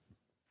 6th,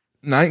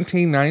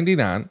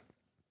 1999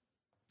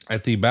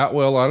 at the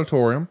Boutwell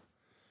Auditorium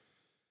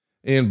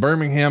in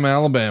Birmingham,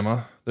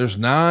 Alabama. There's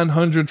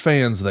 900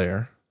 fans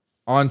there.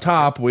 On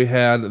top, we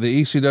had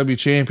the ECW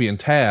champion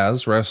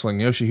Taz wrestling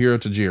Yoshihiro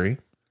Tajiri.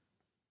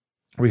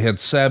 We had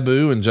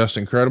Sabu and Just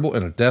Incredible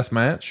in a death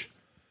match.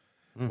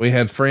 We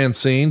had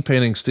Francine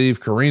pinning Steve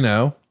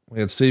Corino. We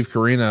had Steve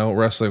Corino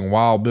wrestling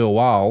Wild Bill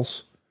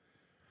Wiles.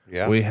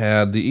 Yeah. We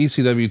had the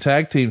ECW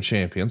tag team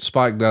champions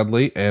Spike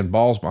Dudley and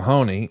Balls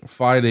Mahoney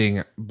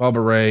fighting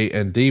Bubba Ray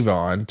and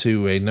Devon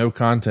to a no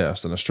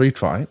contest in a street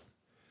fight.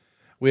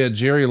 We had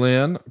Jerry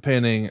Lynn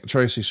pinning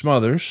Tracy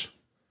Smothers.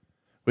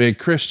 We had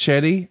Chris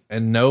Chetty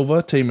and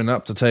Nova teaming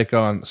up to take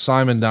on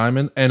Simon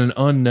Diamond and an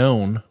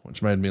unknown,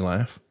 which made me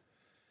laugh.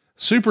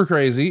 Super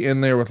Crazy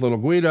in there with Little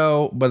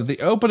Guido, but the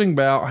opening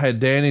bout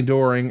had Danny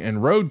Doring and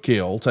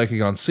Roadkill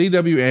taking on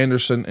C.W.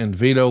 Anderson and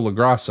Vito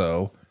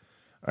LaGrasso.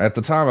 At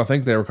the time, I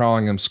think they were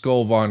calling him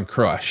Skull Von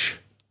Crush.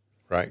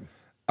 Right.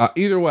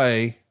 Either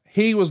way,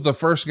 he was the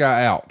first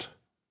guy out.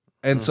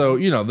 And so,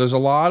 you know, there's a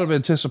lot of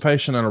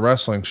anticipation on a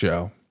wrestling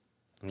show.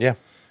 Yeah.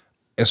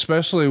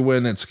 Especially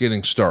when it's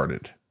getting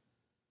started.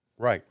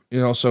 Right. You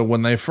know, so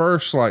when they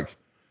first like,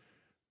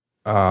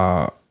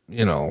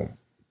 you know,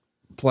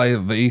 play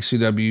the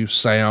ECW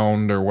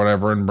sound or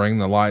whatever and bring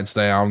the lights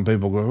down,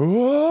 people go,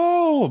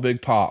 whoa, a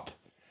big pop.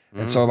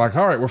 And so like,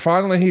 all right, we're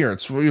finally here.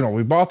 It's, you know,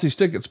 we bought these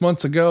tickets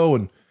months ago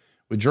and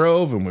we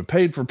drove and we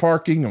paid for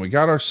parking and we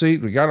got our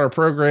seat, we got our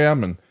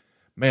program, and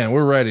man,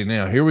 we're ready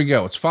now. Here we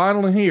go. It's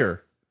finally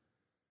here.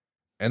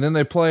 And then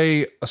they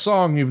play a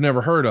song you've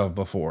never heard of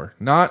before.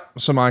 Not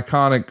some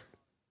iconic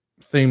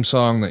theme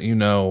song that you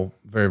know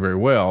very, very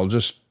well.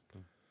 Just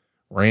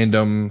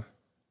random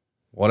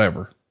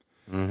whatever.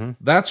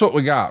 That's what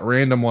we got.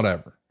 Random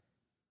whatever.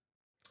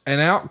 And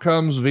out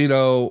comes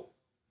Vito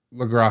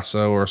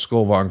LaGrasso or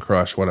Skull Von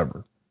Crush,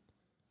 whatever.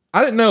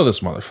 I didn't know this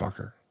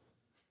motherfucker,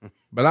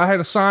 but I had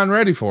a sign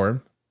ready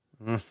for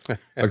him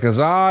because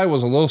I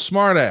was a little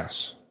smart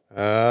ass.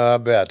 I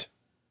bet.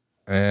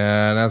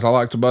 And as I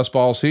like to bust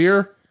balls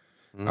here,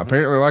 I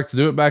apparently like to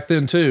do it back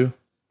then too.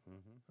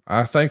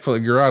 I thankfully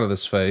grew out of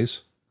this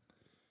phase,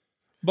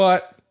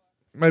 but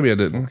maybe I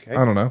didn't. Okay.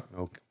 I don't know.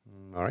 Okay.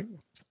 All right.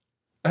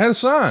 I had a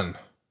sign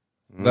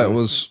that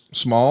was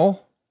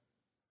small,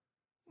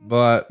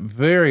 but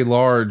very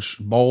large,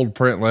 bold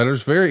print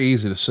letters, very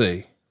easy to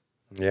see.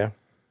 Yeah.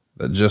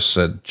 That just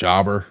said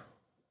jobber.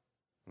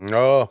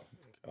 Oh.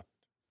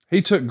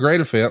 He took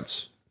great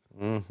offense.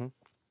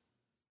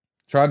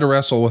 Tried to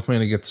wrestle with me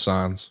to get the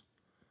signs.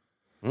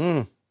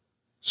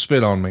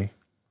 Spit on me.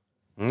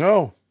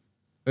 No.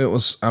 It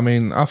was, I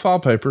mean, I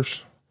filed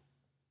papers.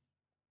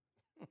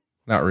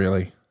 Not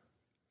really.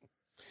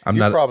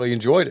 You probably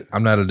enjoyed it.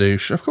 I'm not a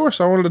douche. Of course,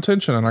 I wanted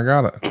attention and I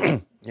got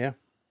it. Yeah.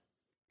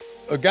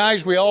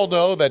 Guys, we all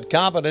know that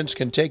confidence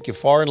can take you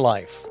far in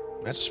life.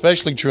 That's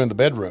especially true in the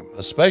bedroom,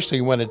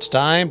 especially when it's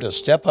time to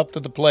step up to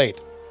the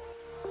plate.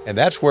 And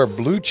that's where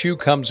Blue Chew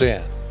comes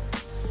in.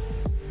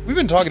 We've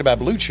been talking about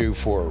Blue Chew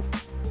for,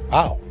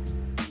 wow,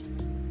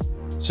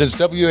 since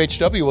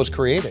WHW was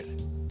created.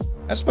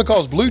 That's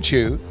because Blue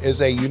Chew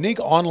is a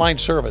unique online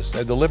service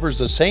that delivers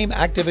the same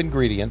active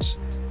ingredients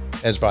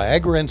as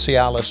Viagra and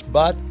Cialis,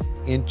 but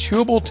in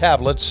chewable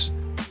tablets.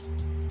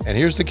 And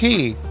here's the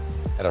key,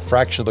 at a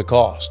fraction of the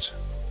cost.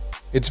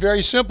 It's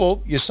very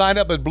simple. You sign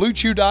up at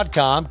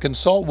BlueChew.com,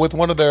 consult with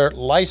one of their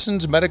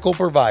licensed medical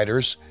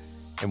providers,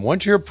 and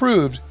once you're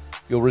approved,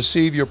 you'll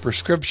receive your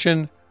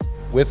prescription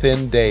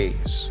within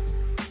days.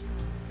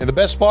 And the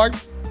best part,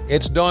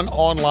 it's done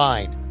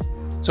online.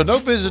 So no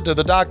visit to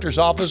the doctor's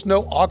office,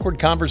 no awkward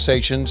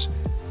conversations,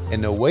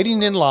 and no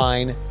waiting in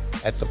line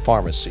at the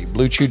pharmacy.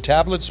 Blue Chew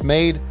tablets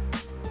made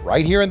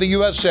right here in the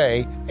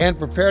USA and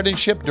prepared and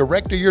shipped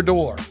direct to your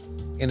door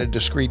in a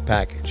discreet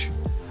package.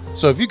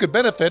 So if you could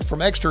benefit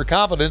from extra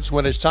confidence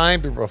when it's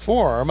time to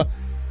perform,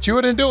 chew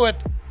it and do it.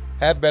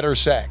 Have better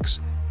sex.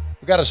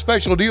 We've got a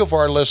special deal for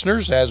our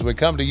listeners as we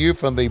come to you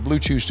from the Blue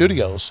Chew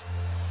studios.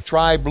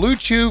 Try Blue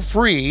Chew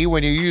free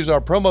when you use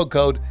our promo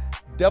code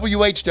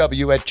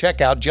WHW at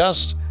checkout.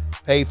 Just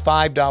pay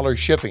 $5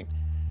 shipping.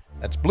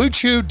 That's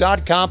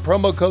BlueChew.com,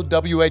 promo code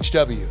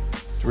WHW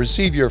to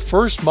receive your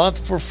first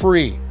month for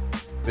free.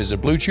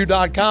 Visit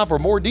BlueChew.com for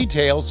more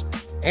details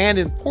and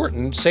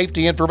important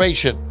safety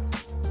information.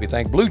 We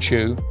thank Blue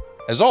Chew,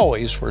 as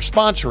always, for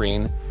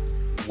sponsoring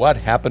What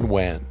Happened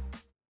When.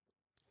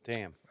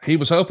 Damn. He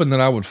was hoping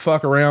that I would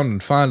fuck around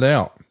and find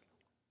out.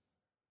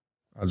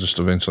 I just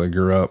eventually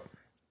grew up.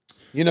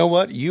 You know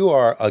what? You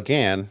are,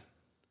 again,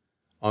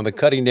 on the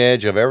cutting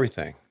edge of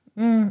everything.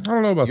 I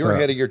don't know about that. You're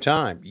ahead of your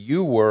time.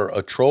 You were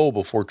a troll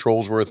before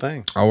trolls were a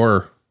thing. I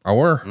were.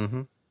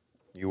 Mm-hmm.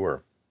 You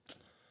were.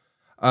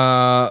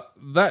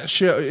 That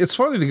show, it's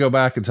funny to go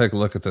back and take a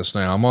look at this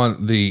now. I'm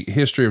on the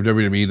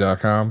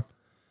historyofwwe.com,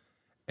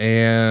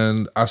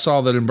 and I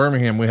saw that in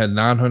Birmingham we had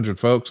 900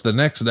 folks. The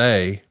next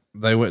day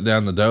they went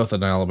down to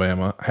Dothan,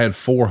 Alabama, had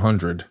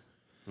 400.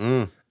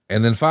 And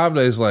then 5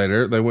 days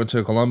later they went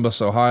to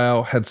Columbus,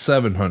 Ohio, had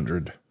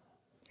 700.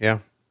 Yeah.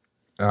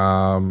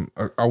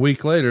 A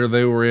week later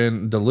they were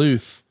in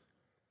Duluth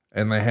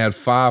and they had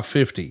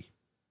 550.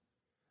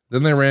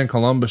 Then they ran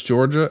Columbus,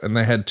 Georgia, and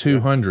they had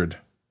 200.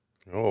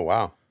 Oh,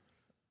 wow.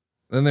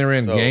 Then they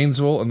ran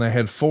Gainesville and they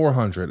had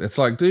 400. It's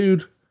like,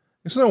 dude,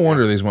 it's no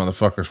wonder these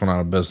motherfuckers went out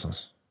of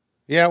business.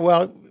 Yeah.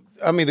 Well,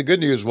 I mean, the good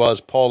news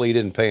was Paulie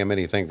didn't pay him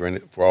anything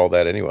for all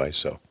that anyway.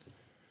 So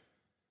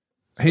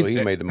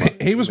he made the money.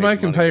 He was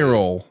making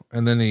payroll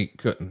and then he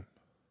couldn't,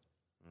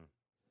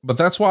 but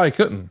that's why he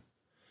couldn't.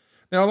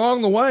 Now,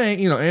 along the way,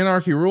 you know,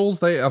 Anarchy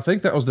Rules, I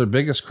think that was their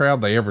biggest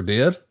crowd they ever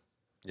did.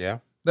 Yeah.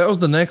 That was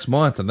the next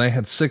month and they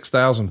had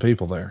 6,000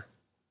 people there.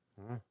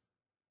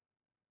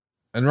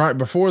 And right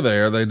before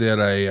there, they did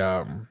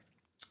a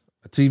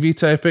TV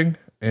taping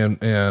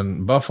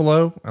in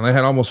Buffalo, and they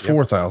had almost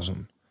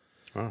 4,000.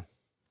 Wow.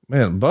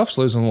 Man, Buff's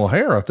losing a little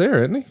hair out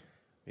there, isn't he?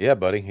 Yeah,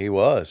 buddy, he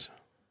was.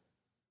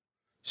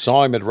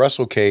 Saw him at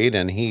WrestleCade,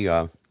 and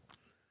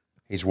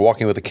he's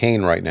walking with a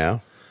cane right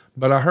now.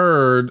 But I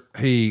heard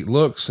he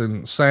looks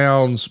and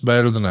sounds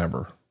better than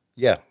ever.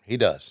 Yeah, he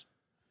does.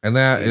 And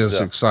that is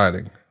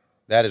exciting.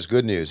 That is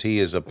good news. He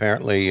is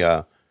apparently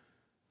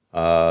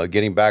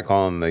getting back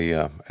on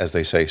the, as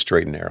they say,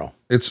 straight and narrow.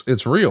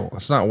 It's real.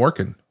 It's not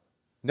working.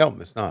 No,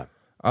 it's not.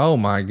 Oh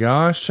my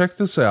gosh. Check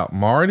this out.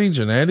 Marty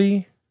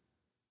Jannetty.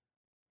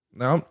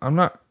 Now I'm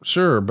not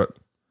sure, but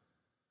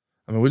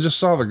I mean, we just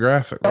saw the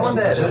graphic.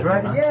 It's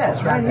right. Yeah,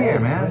 it's right here,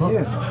 man.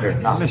 Here,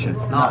 I'll miss you.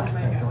 Knock.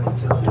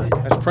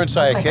 That's Prince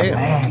Iakea.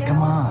 Man,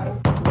 come on.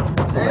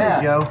 There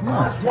you go.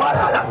 What?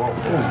 All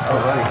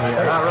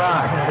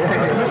right.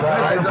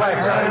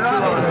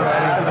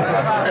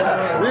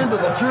 These are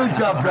the true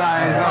tough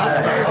guys.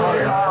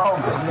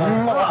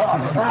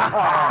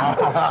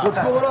 What's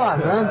going on,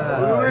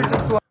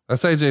 man?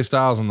 That's AJ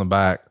Styles in the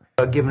back.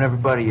 Giving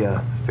everybody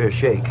a fair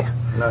shake.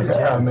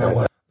 Yeah,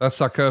 man. That's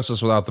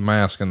Psychosis without the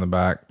mask in the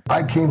back.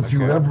 I came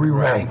through every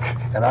rank,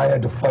 and I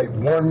had to fight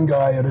one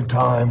guy at a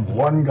time.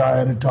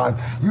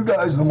 You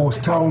guys are the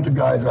most talented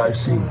guys I've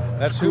seen.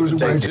 That's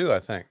Cruiserweight too, I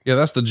think. Yeah,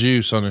 that's the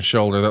juice on his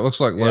shoulder. That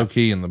looks like Low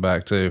Key in the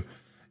back too.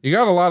 You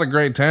got a lot of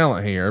great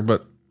talent here,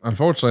 but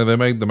unfortunately they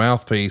made the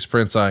mouthpiece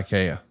Prince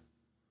Ikea.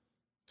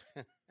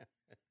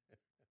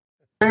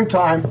 Same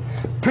time,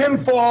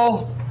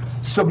 pinfall,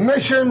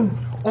 submission,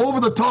 over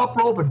the top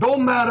rope, it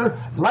don't matter.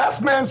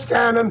 Last man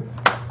standing,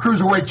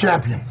 Cruiserweight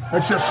champion.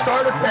 Let's just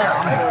start it there.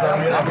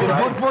 Is it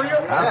good for you?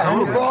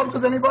 Any problems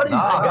with anybody?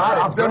 I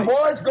got it. Then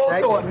boys, go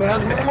do it,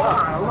 man. Come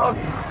on. I love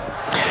you.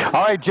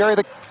 All right,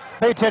 Jerry,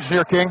 pay attention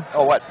here, King.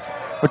 Oh, what?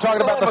 We're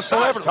talking about the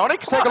celebrities. Tony,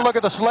 let's take a look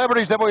at the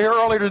celebrities that we heard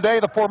earlier today,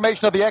 the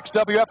formation of the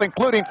XWF,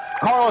 including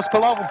Carlos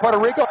Colon from Puerto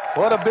Rico.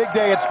 What a big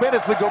day it's been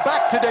as we go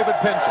back to David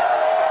Pinson.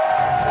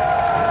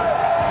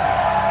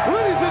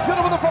 Ladies and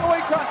gentlemen, the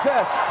following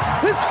contest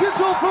is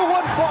scheduled for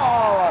one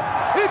fall.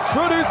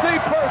 Introducing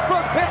first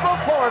from Tampa,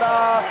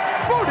 Florida,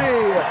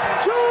 Marty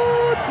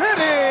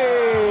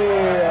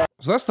Jannetty.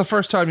 So that's the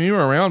first time you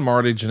were around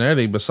Marty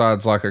Jannetty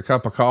besides like a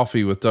cup of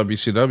coffee with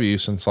WCW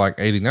since like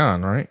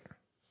 89, right?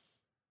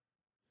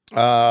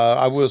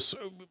 I was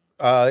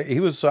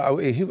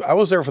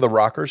there for the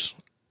Rockers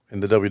in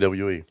the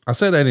WWE. I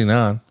said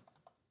 89.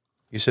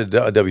 You said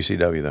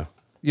WCW though.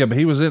 Yeah, but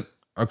he was in,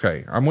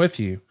 okay, I'm with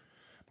you.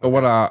 But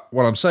what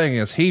I'm saying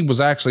is he was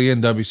actually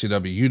in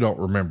WCW. You don't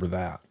remember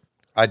that.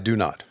 I do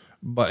not.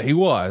 But he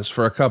was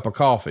for a cup of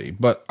coffee.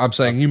 But I'm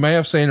saying you may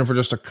have seen him for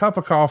just a cup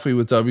of coffee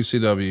with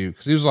WCW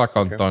because he was like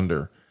on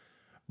Thunder.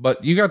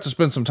 But you got to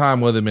spend some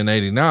time with him in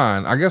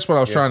 89. I guess what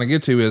I was trying to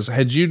get to is,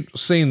 had you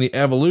seen the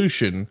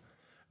evolution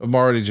of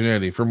Marty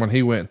Jannetty from when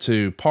he went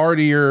to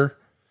partier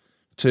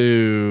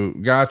to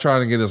guy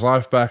trying to get his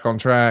life back on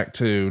track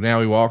to now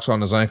he walks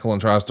on his ankle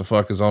and tries to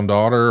fuck his own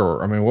daughter?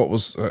 Or, I mean, what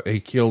was, he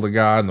killed a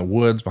guy in the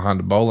woods behind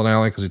a bowling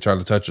alley because he tried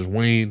to touch his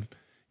weed.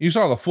 You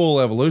saw the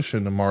full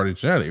evolution of Marty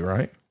Jannetty,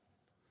 right?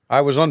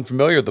 I was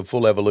unfamiliar with the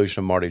full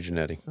evolution of Marty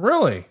Jannetty.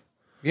 Really?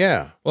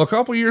 Yeah. Well, a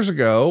couple years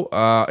ago,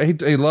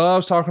 he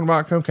loves talking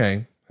about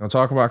cocaine. He'll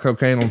talk about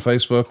cocaine on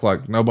Facebook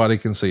like nobody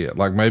can see it.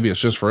 Like maybe it's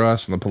just for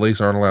us and the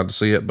police aren't allowed to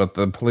see it, but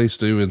the police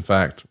do in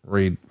fact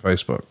read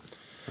Facebook.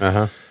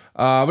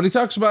 But he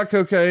talks about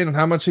cocaine and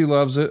how much he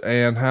loves it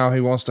and how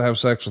he wants to have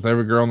sex with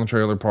every girl in the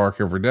trailer park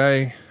every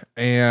day.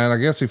 And I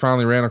guess he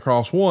finally ran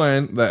across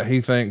one that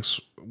he thinks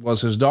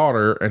was his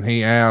daughter. And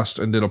he asked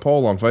and did a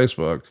poll on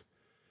Facebook.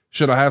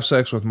 Should I have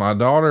sex with my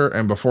daughter?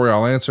 And before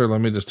y'all answer,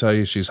 let me just tell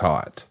you, she's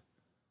hot.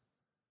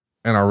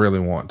 And I really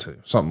want to.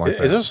 Something like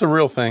that. Is this a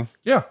real thing?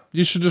 Yeah.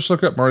 You should just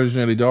look up Marty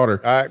Jannetty daughter.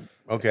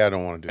 Okay. I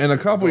don't want to do And a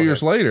couple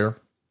years later,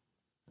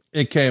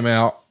 it came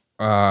out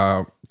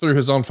through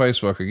his own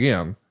Facebook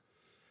again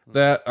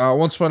that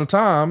once upon a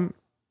time,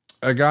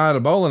 a guy at a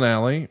bowling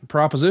alley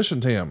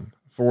propositioned him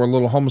for a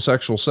little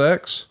homosexual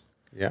sex.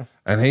 Yeah.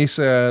 And he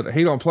said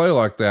he don't play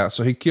like that.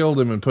 So he killed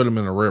him and put him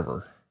in a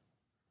river.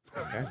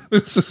 Okay.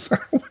 This is, I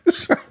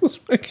wish I was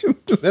making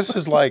this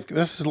is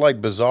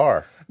like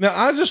bizarre. Now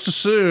I just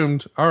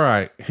assumed, all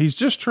right, he's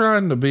just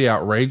trying to be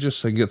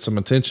outrageous and get some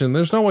attention.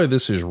 There's no way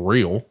this is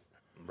real.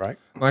 Right.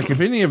 Like if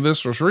any of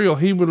this was real,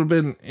 he would have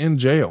been in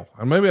jail.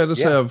 And maybe I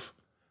just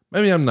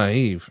maybe I'm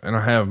naive and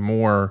I have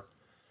more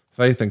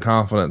faith and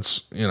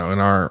confidence, in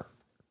our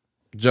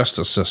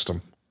justice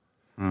system.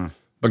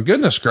 But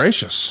goodness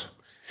gracious.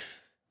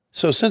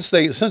 So since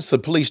the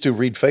police do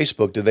read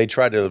Facebook, did they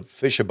try to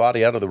fish a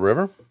body out of the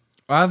river?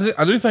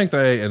 I do think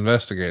they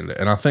investigated it.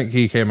 And I think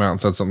he came out and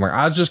said something like,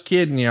 I was just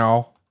kidding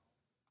y'all.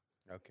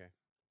 Okay.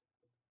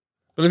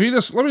 But if you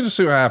let me just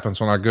see what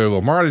happens when I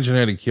Google Marty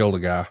Jannetty killed a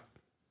guy.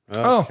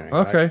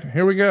 Okay.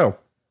 Here we go.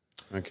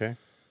 Okay.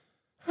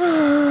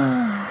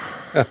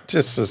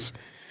 This is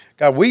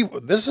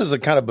a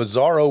kind of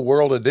bizarro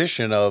world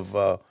edition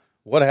of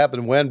what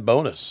happened when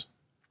bonus.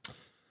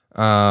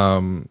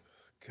 God.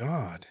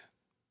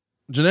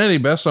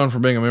 Jannetty, best known for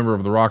being a member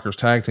of the Rockers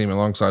tag team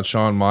alongside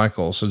Shawn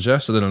Michaels,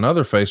 suggested in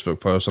another Facebook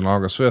post on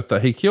August 5th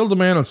that he killed a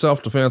man in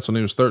self-defense when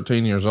he was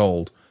 13 years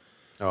old,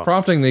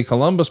 prompting the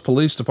Columbus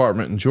Police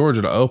Department in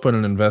Georgia to open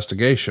an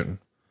investigation.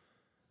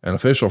 An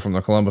official from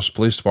the Columbus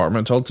Police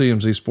Department told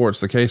TMZ Sports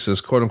the case is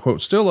quote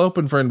unquote still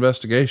open for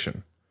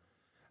investigation.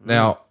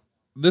 Now,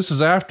 this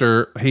is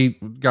after he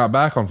got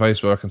back on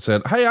Facebook and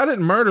said, "Hey, I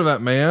didn't murder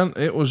that man.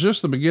 It was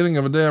just the beginning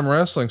of a damn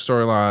wrestling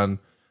storyline.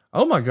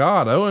 Oh my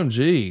God.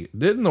 OMG.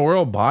 Didn't the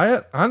world buy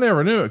it? I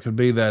never knew it could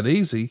be that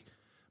easy,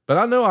 but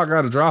I know I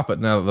got to drop it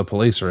now that the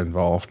police are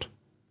involved."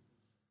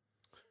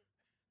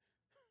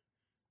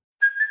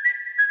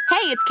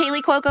 Hey, it's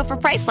Kaylee Cuoco for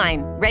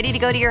Priceline. Ready to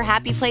go to your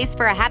happy place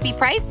for a happy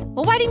price?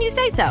 Well, why didn't you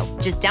say so?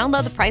 Just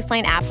download the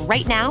Priceline app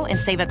right now and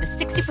save up to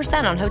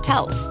 60% on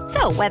hotels.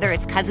 So whether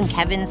it's Cousin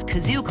Kevin's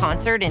Kazoo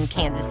Concert in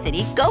Kansas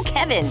City, go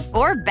Kevin,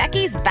 or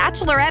Becky's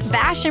Bachelorette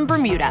Bash in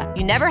Bermuda,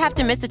 you never have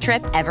to miss a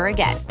trip ever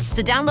again.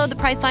 So download the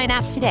Priceline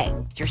app today.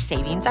 Your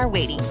savings are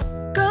waiting.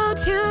 Go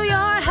to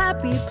your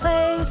happy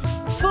place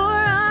for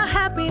a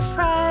happy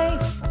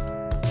price.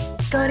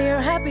 Go to your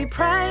happy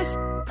price,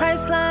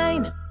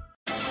 Priceline.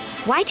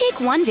 Why take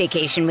one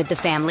vacation with the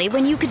family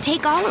when you could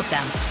take all of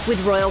them?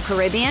 With Royal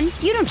Caribbean,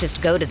 you don't just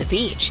go to the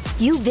beach.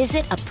 You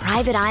visit a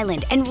private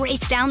island and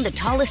race down the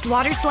tallest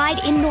water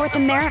slide in North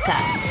America.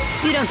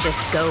 You don't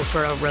just go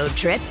for a road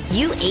trip.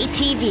 You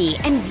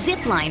ATV and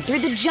zip line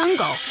through the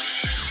jungle.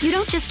 You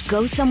don't just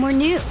go somewhere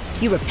new.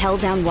 You rappel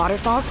down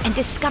waterfalls and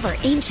discover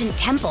ancient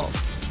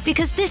temples.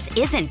 Because this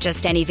isn't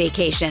just any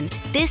vacation.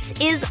 This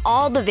is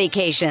all the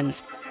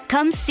vacations.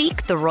 Come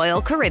seek the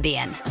Royal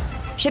Caribbean.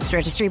 Ships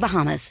Registry,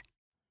 Bahamas.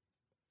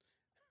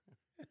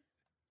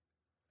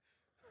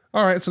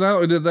 All right. So now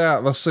that we did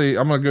that, let's see.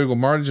 I'm going to Google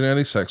Marty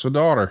Jannetty sex with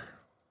daughter.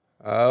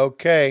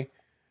 Okay.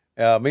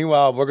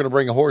 Meanwhile, we're going to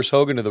bring Horace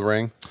Hogan to the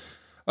ring.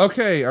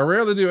 Okay. I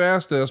rarely do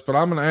ask this, but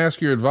I'm going to ask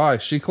your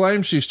advice. She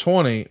claims she's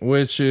 20,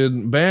 which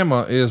in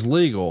Bama is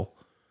legal,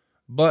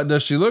 but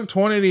does she look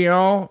 20 to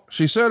y'all?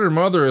 She said her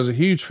mother is a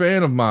huge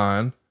fan of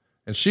mine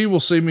and she will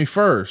see me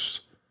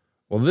first.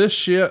 Well, this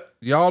shit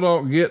y'all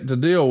don't get to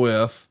deal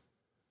with.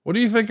 What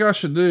do you think I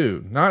should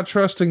do? Not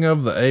trusting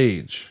of the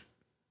age.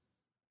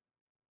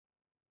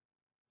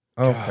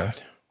 Okay.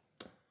 God.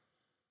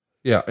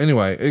 Yeah.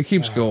 Anyway, it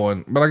keeps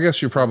going, but I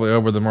guess you're probably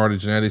over the Marty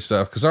Jannetty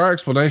stuff because our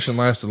explanation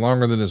lasted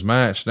longer than his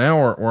match.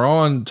 Now we're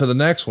on to the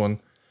next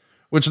one,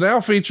 which now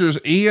features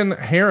Ian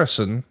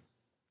Harrison.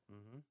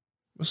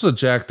 This is a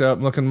jacked up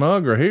looking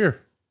mug right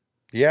here.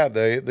 Yeah.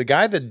 The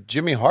guy that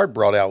Jimmy Hart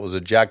brought out was a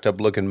jacked up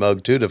looking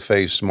mug too, to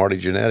face Marty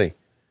Jannetty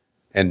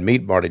and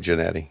meet Marty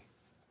Jannetty.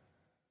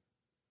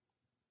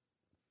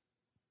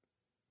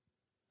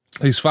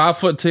 He's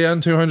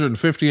 5'10",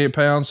 258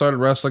 pounds, started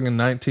wrestling in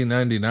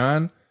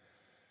 1999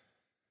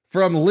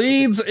 from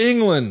Leeds,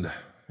 England.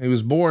 He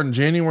was born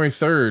January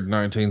 3rd,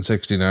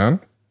 1969.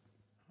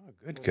 Oh,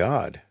 good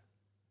God.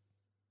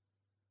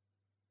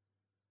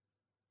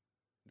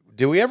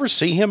 Did we ever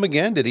see him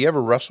again? Did he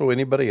ever wrestle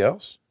anybody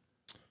else?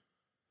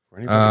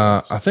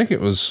 I think he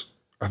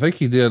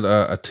did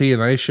a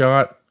TNA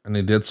shot and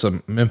he did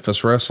some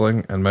Memphis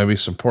wrestling and maybe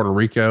some Puerto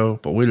Rico,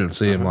 but we didn't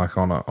see him like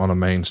on a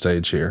main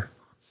stage here.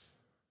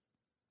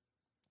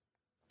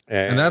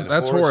 And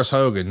that's Horace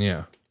Hogan.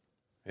 Yeah.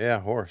 Yeah.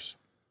 Horace.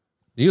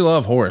 You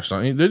love Horace,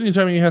 don't you? Didn't you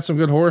tell me you had some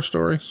good horror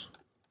stories?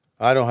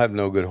 I don't have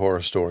no good horror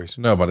stories.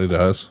 Nobody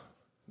does.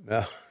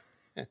 No,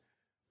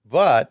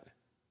 but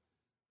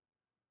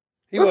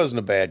he wasn't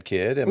a bad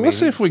kid. Let's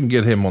see if we can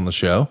get him on the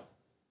show.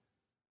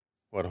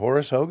 What,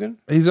 Horace Hogan?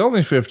 He's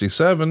only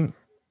 57.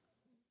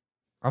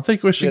 I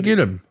think we should get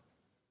him.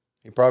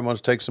 He probably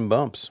wants to take some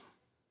bumps.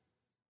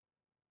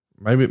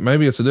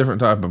 Maybe it's a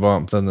different type of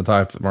bump than the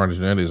type that Marty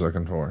Jannetty's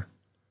looking for.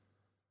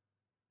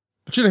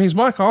 But he's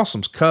Mike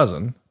Awesome's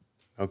cousin.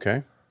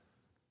 Okay.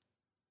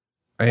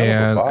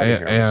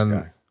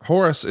 And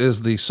Horace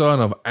is the son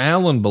of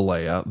Alan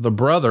Balea, the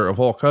brother of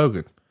Hulk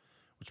Hogan,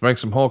 which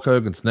makes him Hulk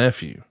Hogan's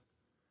nephew.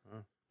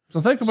 So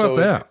think about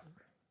that.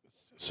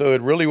 So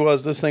it really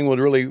was, this thing was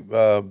really,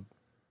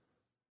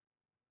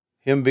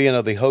 him being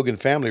of the Hogan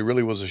family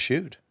really was a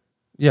shoot.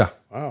 Yeah.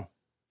 Wow.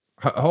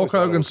 Hulk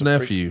Hogan's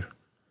nephew.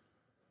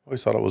 I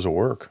always thought it was a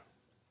work.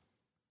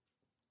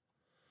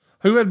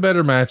 Who had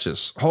better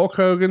matches? Hulk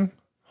Hogan,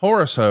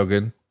 Horace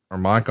Hogan, or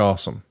Mike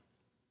Awesome?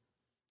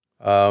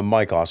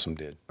 Mike Awesome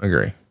did.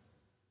 Agree.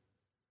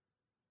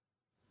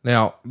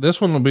 Now,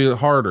 this one will be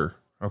harder.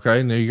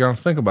 Okay. Now you got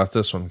to think about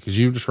this one because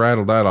you just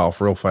rattled that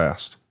off real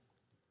fast.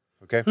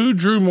 Okay. Who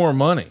drew more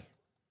money?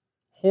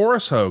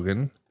 Horace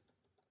Hogan,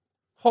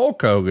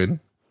 Hulk Hogan,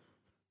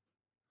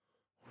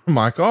 or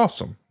Mike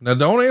Awesome? Now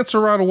don't answer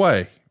right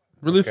away.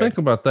 Really think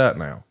about that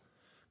now.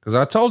 Because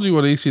I told you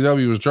what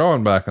ECW was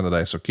drawing back in the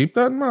day. So keep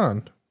that in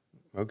mind.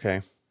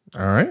 Okay.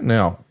 All right.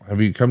 Now, have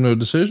you come to a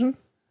decision?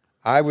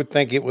 I would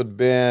think it would have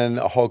been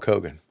a Hulk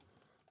Hogan.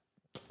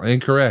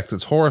 Incorrect.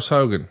 It's Horace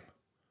Hogan.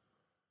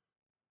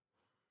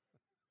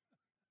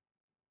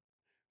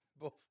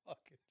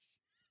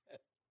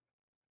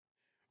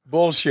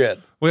 Bullshit.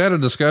 We had a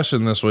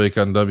discussion this week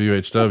on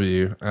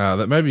WHW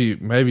that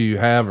maybe you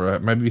have or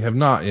maybe you have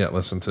not yet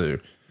listened to,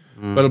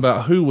 but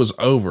about who was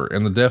over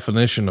and the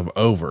definition of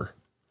over.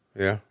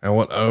 Yeah. And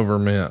what over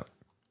meant.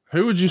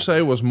 Who would you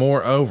say was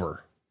more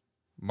over?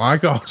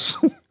 Mike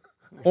Awesome,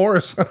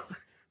 Horace Hogan?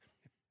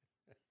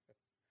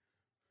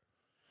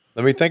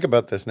 Let me think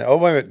about this now. Oh,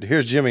 wait a minute.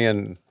 Here's Jimmy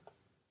and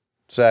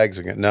Sags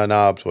again. No,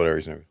 Knobs, whatever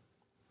his name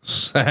is.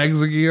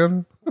 Sags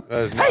again?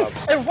 Hey,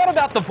 and what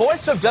about the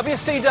voice of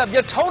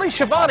WCW, Tony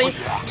Schiavone,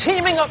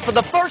 teaming up for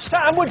the first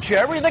time with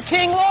Jerry the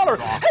King Lawler?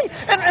 Hey,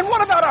 and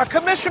what about our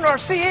commissioner, our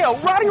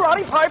CEO,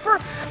 Roddy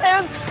Piper,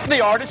 and the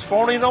artist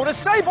formerly known as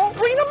Sable,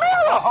 Rena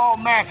Mera? Oh,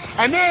 man.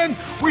 And then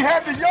we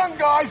had the young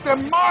guys, the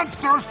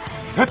monsters,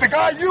 that the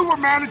guy you were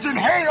managing,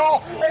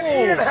 Hale, and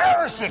Ian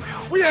Harrison.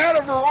 We had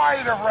a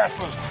variety of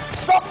wrestlers.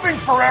 Something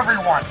for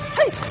everyone.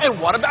 Hey, and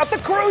what about the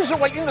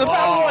cruiserweight in the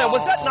Battle Royal?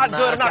 Was that not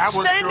good enough?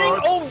 Standing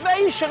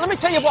ovation. Let me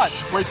tell you what.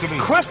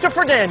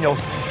 Christopher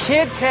Daniels,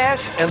 Kid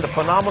Cash, and the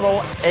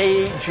phenomenal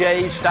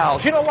AJ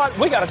Styles. You know what?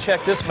 We got to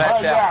check this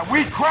match out. Yeah,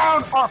 we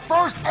crowned our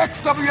first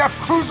XWF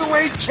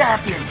Cruiserweight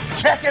champion.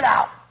 Check it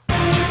out.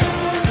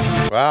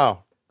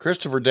 Wow.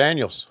 Christopher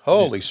Daniels.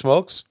 Holy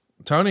smokes.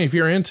 Tony, if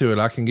you're into it,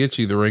 I can get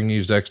you the ring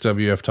used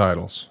XWF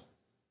titles.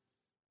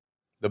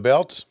 The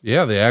belts?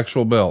 Yeah, the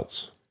actual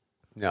belts.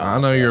 No,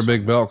 I know you're a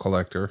big belt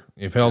collector.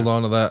 You've held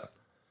on to that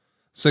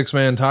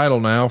 6-man title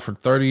now for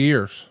 30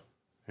 years.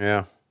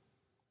 Yeah.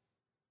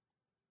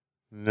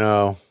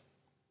 No.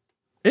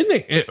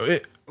 Isn't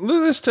it,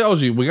 this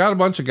tells you we got a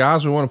bunch of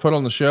guys we want to put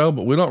on the show,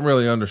 but we don't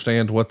really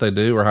understand what they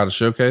do or how to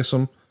showcase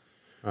them.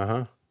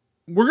 Uh-huh.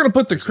 We're going to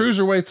put the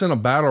cruiserweights in a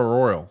battle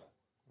royal.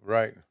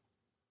 Right.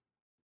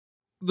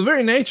 The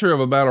very nature of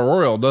a battle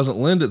royal doesn't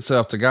lend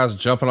itself to guys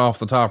jumping off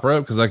the top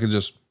rope because they could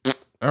just,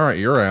 all right,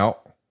 you're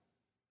out.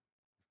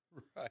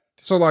 Right.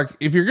 So like,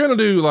 if you're going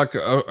to do like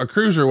a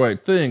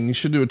cruiserweight thing, you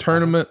should do a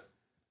tournament.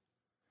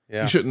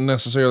 Yeah. You shouldn't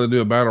necessarily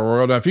do a battle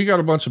royal. Now, if you got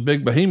a bunch of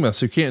big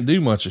behemoths who can't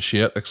do much of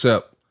shit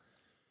except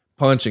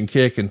punch and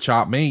kick and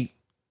chop meat,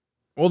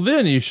 well,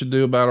 then you should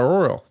do a battle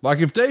royal. Like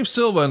if Dave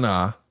Silva and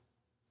I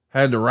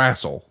had to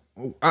wrestle,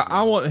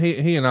 I want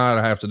he and I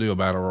to have to do a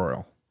battle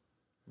royal.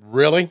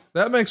 Really?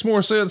 That makes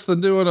more sense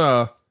than doing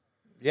a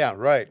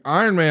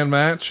Iron Man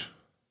match.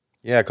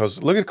 Yeah,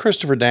 because look at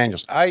Christopher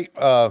Daniels.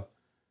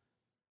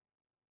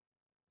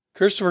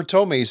 Christopher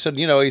told me, he said,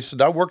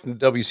 I worked in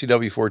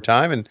WCW for a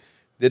time and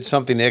did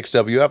something to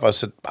XWF. I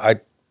said, I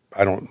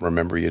don't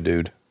remember you,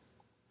 dude.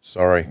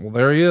 Sorry. Well,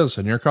 there he is,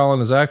 and you're calling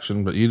his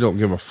action, but you don't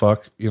give a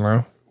fuck,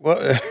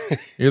 Well,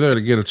 you're there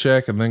to get a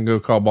check and then go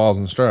call balls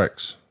and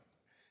strikes.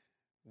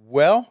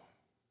 Well,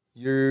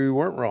 you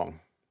weren't wrong.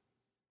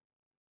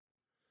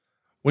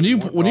 When you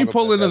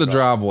pull into the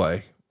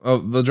driveway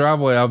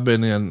I've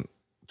been in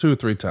 2 or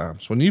 3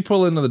 times. When you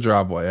pull into the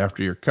driveway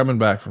after you're coming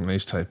back from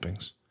these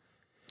tapings,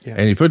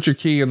 and you put your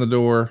key in the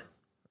door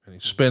and you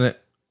spin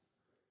it,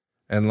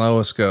 and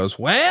Lois goes,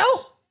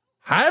 "Well,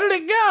 how did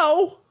it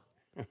go?"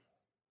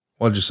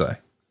 What'd you say?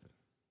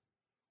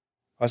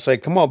 I say,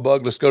 "Come on,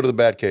 Bug, let's go to the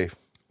Batcave."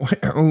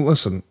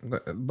 Listen,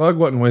 Bug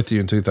wasn't with you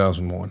in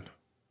 2001.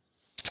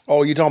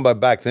 Oh, you talking about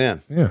back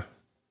then? Yeah.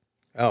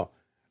 Oh,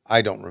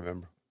 I don't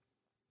remember.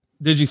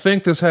 Did you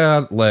think this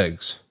had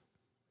legs?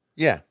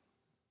 Yeah.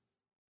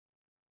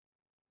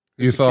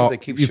 You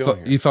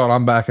thought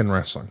I'm back in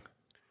wrestling.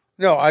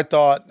 No, I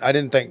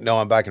didn't think, no,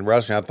 I'm back in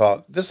wrestling. I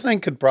thought this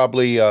thing could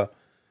probably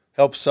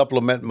help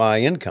supplement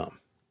my income.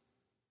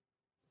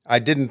 I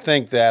didn't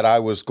think that I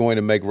was going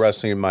to make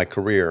wrestling my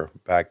career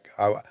back.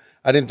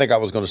 I didn't think I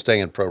was going to stay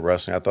in pro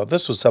wrestling. I thought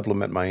this would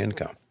supplement my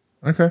income.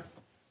 Okay.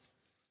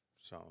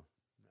 So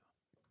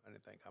I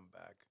didn't think I'm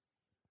back.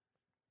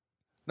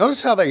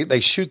 Notice how they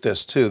shoot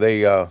this too.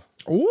 They,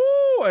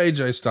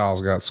 AJ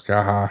Styles got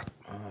sky high.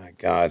 Oh my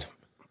God.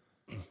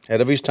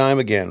 Ahead of his time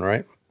again,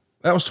 right?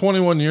 That was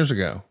 21 years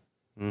ago.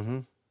 Mm-hmm.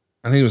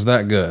 And he was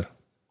that good.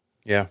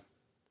 Yeah.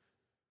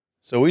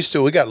 So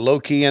we got Low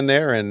Key in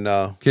there and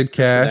Kid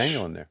Cash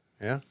Daniel in there.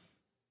 Yeah.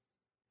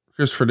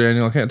 Christopher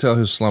Daniel. I can't tell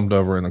who's slumped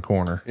over in the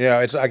corner. Yeah,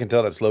 I can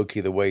tell that's Low Key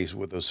the way he's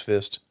with those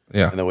fists.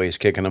 Yeah. And the way he's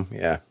kicking them.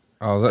 Yeah.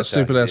 Oh, that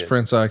stupid ass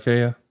Prince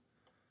Ikea.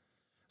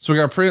 So we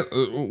got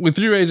we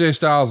threw AJ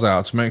Styles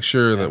out to make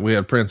sure that we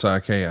had Prince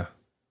Ikea.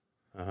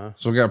 Uh-huh.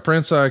 So we got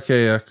Prince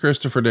Ikea,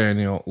 Christopher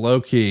Daniel, Low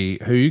Key,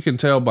 who you can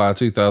tell by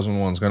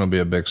 2001 is going to be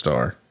a big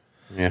star.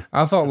 Yeah.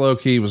 I thought Low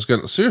Key was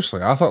good.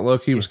 Seriously, I thought Low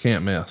Key was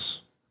can't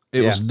miss.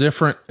 It was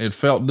different. It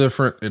felt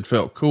different. It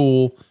felt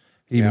cool.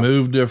 He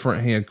moved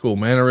different. He had cool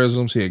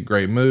mannerisms. He had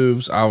great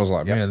moves. I was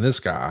like, man, this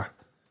guy.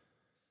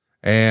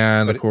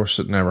 And of course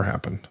it never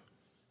happened.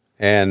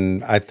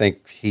 And I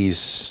think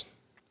he's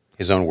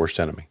his own worst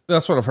enemy.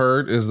 That's what I've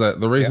heard, is that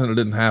the reason it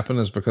didn't happen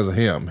is because of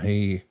him.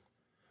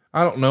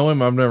 I don't know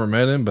him. I've never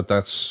met him, but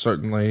that's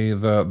certainly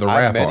the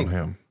rap on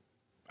him.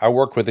 I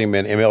worked with him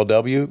in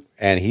MLW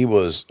and he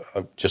was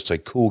just a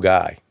cool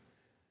guy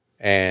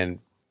and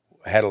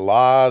had a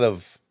lot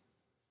of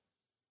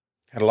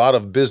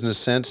business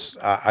sense,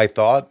 I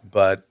thought,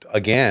 but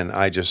again,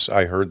 I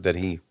heard that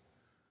he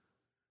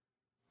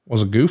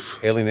was a goof,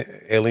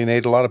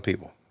 alienated a lot of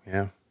people.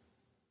 Yeah.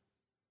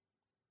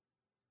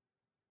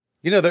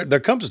 There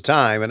comes a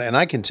time, and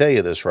I can tell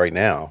you this right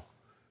now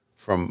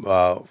from,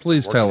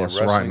 please tell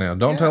us right now.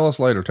 Don't tell us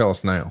later. Tell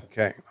us now.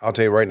 Okay. I'll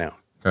tell you right now.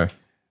 Okay.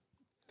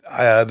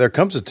 There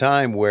comes a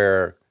time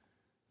where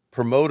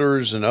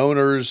promoters and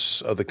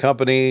owners of the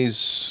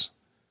companies,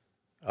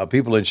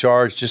 people in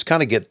charge just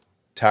kind of get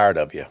tired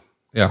of you.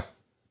 Yeah.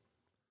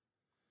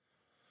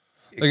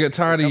 They get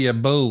tired of your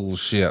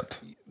bullshit.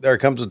 There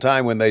comes a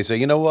time when they say,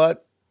 you know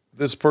what?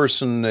 This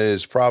person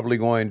is probably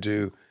going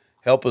to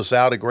help us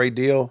out a great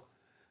deal,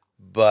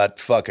 but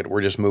fuck it.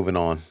 We're just moving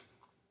on.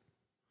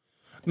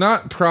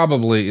 Not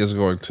probably is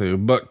going to,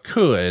 but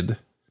could.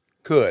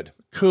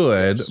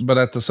 Yes. But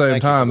at the same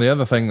time, the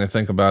other thing they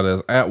think about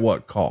is at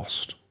what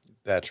cost?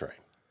 That's right.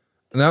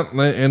 Now,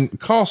 and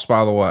cost,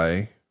 by the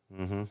way,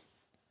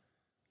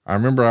 I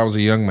remember I was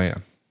a young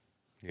man.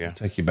 Yeah.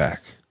 Take you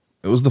back.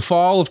 It was the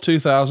fall of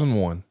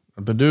 2001.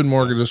 I've been doing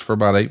mortgages for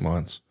about 8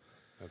 months.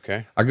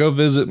 Okay. I go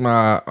visit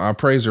my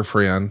appraiser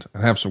friend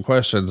and have some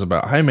questions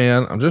about, hey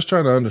man, I'm just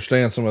trying to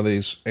understand some of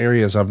these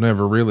areas I've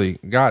never really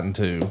gotten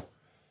to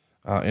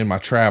in my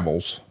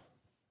travels.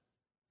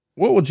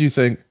 What would you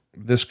think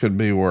this could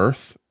be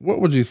worth? What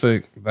would you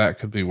think that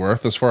could be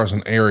worth as far as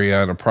an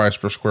area and a price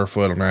per square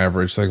foot on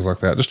average, things like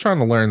that? Just trying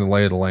to learn the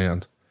lay of the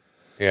land.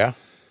 Yeah.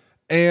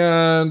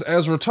 And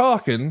as we're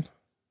talking,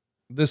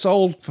 this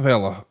old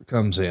fella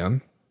comes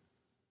in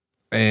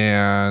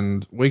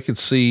and we could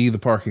see the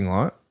parking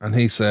lot. And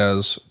he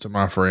says to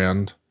my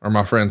friend, or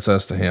my friend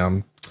says to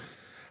him,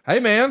 hey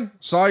man,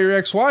 saw your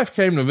ex-wife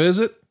came to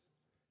visit.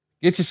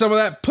 Get you some of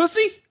that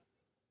pussy?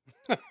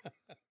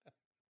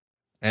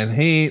 And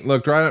he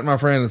looked right at my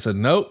friend and said,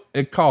 nope,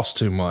 it costs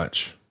too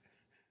much.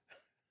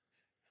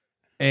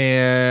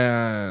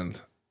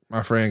 And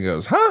my friend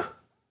goes, huh?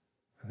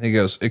 And he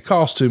goes, it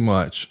costs too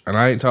much. And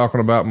I ain't talking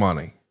about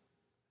money.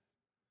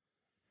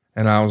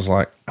 And I was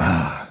like,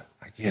 I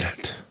get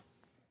it.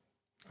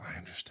 I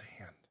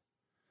understand.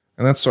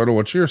 And that's sort of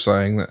what you're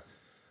saying, that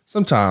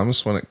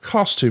sometimes when it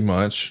costs too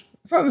much,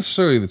 it's not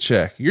necessarily the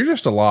check. You're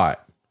just a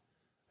lot.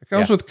 It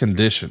comes with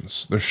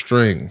conditions. There's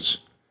strings.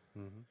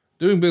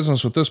 Doing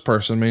business with this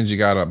person means you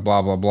got to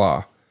blah, blah,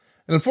 blah.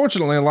 And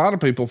unfortunately, a lot of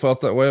people felt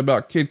that way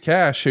about Kid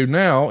Cash, who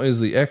now is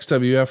the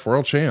XWF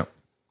world champ.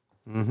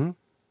 The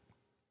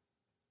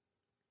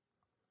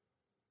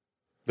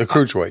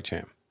cruiserweight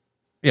champ.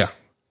 Yeah.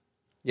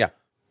 Yeah.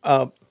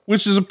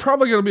 Which is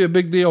probably going to be a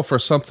big deal for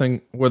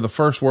something where the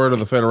first word of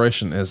the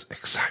federation is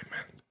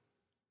excitement.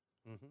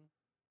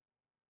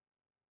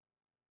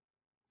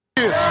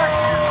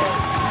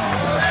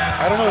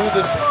 I don't know who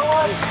this is.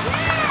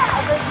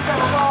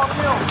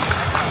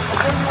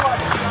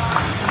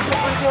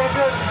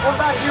 What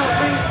about you and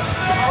me?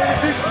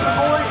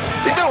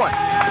 What's he doing?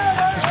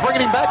 He's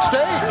bringing him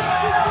backstage.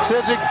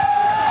 Says he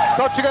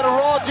thought you got a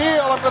raw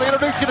deal. I'm going to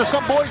introduce you to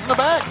some boys in the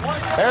back.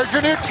 There's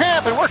your new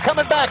champ, and we're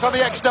coming back on the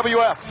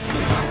XWF.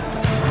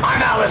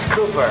 I'm Alice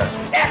Cooper,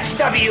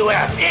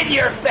 XWF, in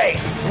your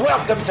face.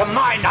 Welcome to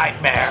my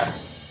nightmare.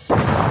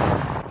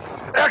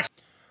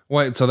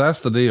 Wait, so that's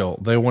the deal.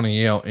 They want to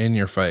yell in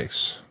your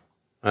face.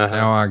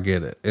 Now I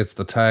get it. It's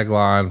the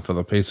tagline for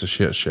the piece of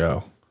shit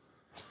show.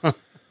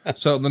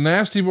 So the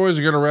Nasty Boys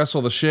are going to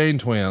wrestle the Shane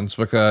twins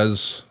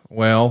because,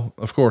 well,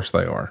 of course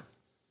they are.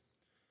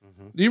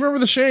 Do you remember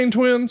the Shane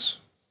twins?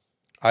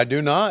 I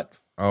do not.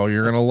 Oh,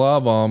 you're going to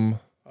love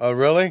them. Oh,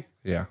 really?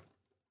 Yeah.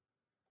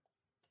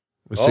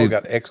 We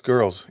got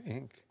X-Girls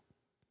Inc.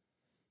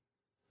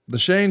 The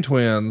Shane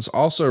twins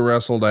also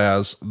wrestled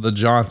as the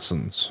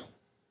Johnsons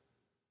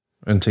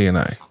in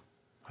TNA.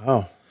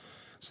 Oh.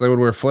 So they would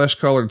wear flesh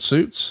colored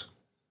suits,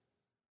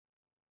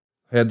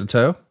 head to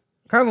toe,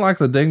 kind of like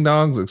the Ding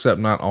Dongs, except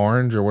not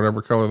orange or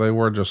whatever color they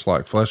were, just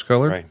like flesh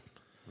colored. Right.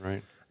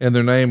 Right. And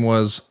their name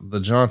was the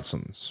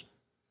Johnsons.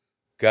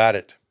 Got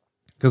it.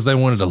 Because they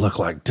wanted to look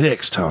like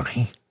dicks,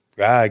 Tony.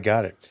 I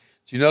got it.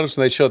 Did you notice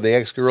when they showed the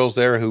X-Girls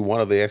there, who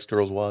one of the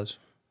X-Girls was?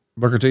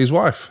 Booker T's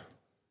wife.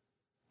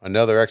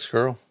 Another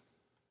X-Girl?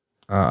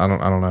 I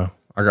don't know.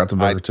 I got to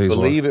Booker T's wife.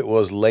 I believe it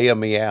was Leia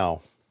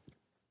Meow.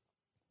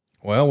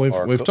 Well, we've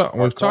talked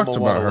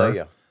about her.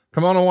 Leia.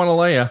 Come on, I want to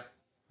Leia.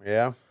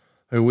 Yeah.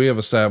 Who we have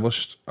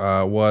established,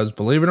 was,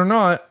 believe it or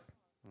not,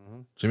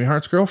 Jimmy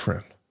Hart's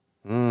girlfriend.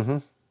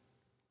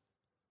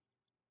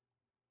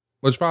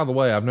 Which, by the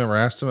way, I've never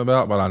asked him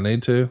about, but I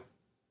need to,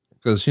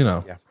 because,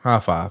 high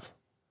five.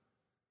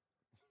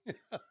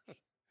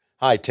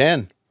 High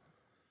 10.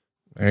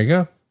 There you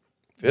go.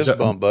 Fist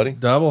bump, buddy.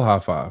 Double high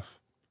five.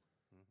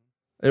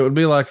 It would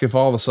be like if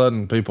all of a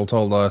sudden people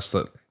told us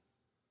that,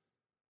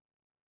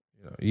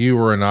 you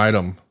were an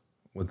item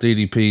with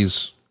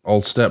DDP's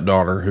old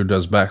stepdaughter who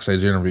does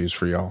backstage interviews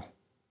for y'all.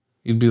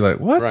 You'd be like,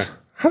 what? Right.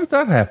 How did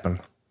that happen?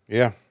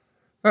 Yeah.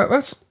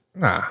 That's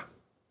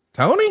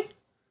Tony.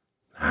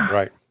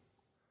 Right.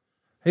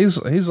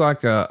 He's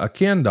like a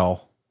Ken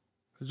doll.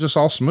 It's just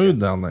all smooth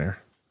down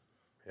there.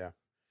 Yeah.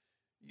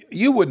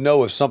 You would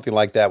know if something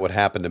like that would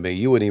happen to me.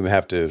 You wouldn't even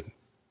have to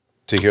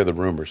hear the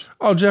rumors.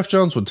 Oh, Jeff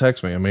Jones would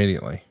text me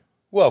immediately.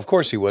 Well, of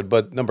course he would.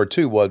 But number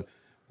two would,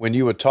 when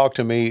you would talk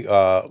to me,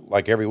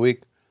 like every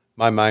week,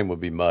 my mind would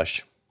be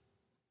mush.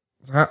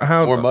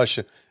 How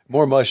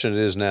more mush than it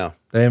is now.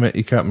 Damn it.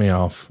 You cut me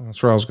off.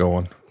 That's where I was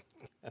going.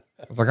 I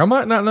was like, I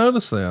might not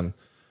notice then,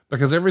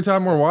 because every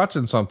time we're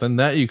watching something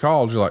that you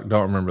called, you're like,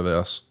 don't remember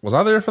this. Was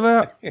I there for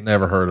that?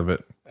 Never heard of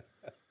it.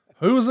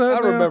 Who was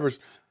that?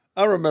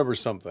 I remember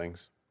some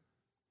things.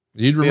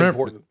 You'd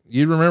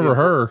remember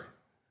her.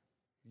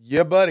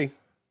 Yeah, buddy.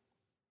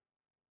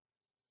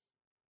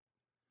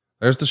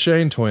 There's the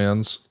Shane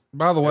twins.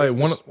 By the way,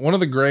 one of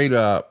the great,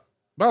 by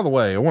the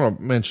way, I want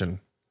to mention,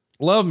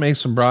 love me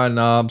some Brian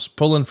Knobs,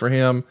 pulling for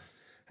him,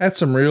 had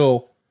some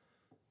real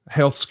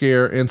health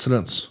scare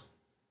incidents,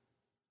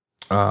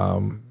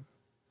 and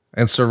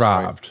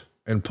survived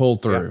and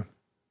pulled through. Yeah.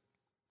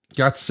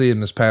 Got to see him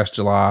this past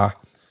July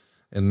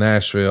in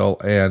Nashville.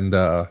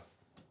 And,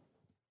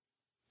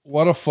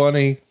 what a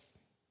funny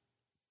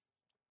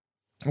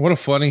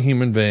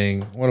human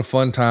being. What a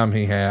fun time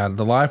he had.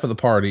 The life of the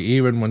party,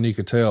 even when you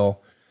could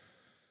tell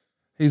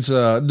he's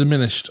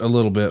diminished a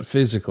little bit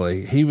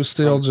physically. He was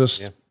still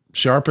just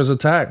sharp as a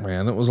tack,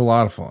 man. It was a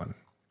lot of fun.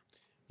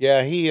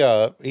 Yeah, he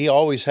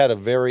always had a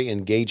very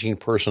engaging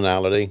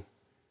personality.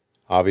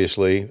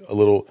 Obviously, a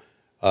little.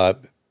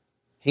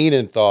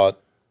 Heenan thought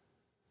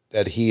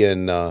that he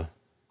and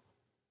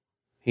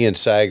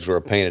Sags were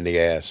a pain in the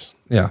ass.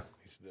 Yeah,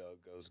 he said,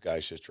 "Those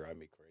guys just drive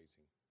me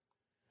crazy."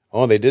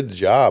 Oh, they did the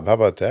job. How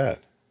about that?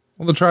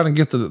 Well, they're trying to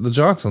get the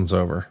Johnsons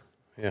over.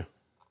 Yeah.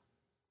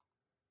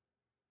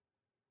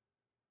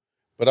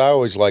 But I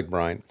always like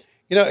Brian.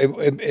 You know,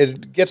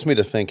 it gets me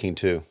to thinking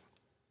too.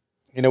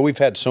 You know, we've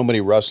had so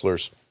many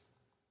wrestlers.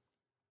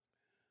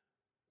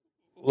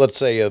 Let's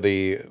say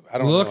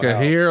look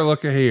at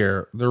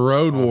here. The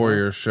Road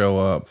Warriors show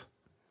up.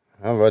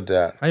 How about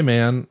that? Hey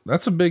man,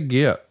 that's a big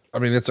get. I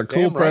mean, it's a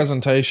cool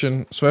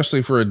presentation,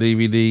 especially for a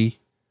DVD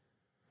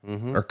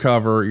or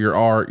cover, your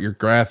art, your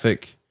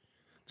graphic,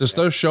 just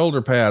those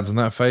shoulder pads and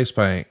that face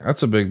paint.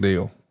 That's a big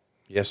deal.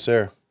 Yes,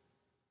 sir.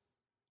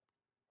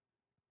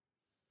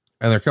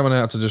 And they're coming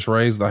out to just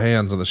raise the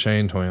hands of the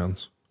Shane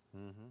twins.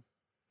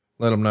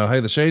 Let them know, hey,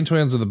 the Shane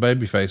twins are the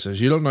baby faces.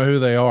 You don't know who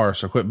they are,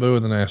 so quit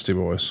booing the Nasty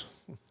Boys.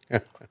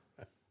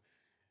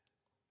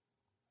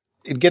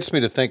 It gets me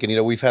to thinking, you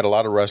know, we've had a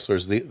lot of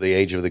wrestlers, the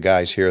age of the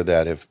guys here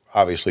that have,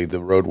 obviously the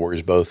Road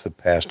Warriors both have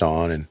passed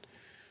on. And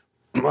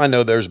I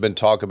know there's been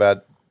talk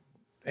about,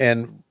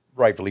 and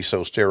rightfully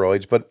so,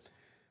 steroids, but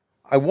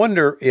I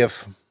wonder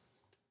if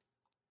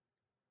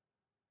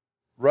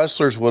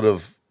wrestlers would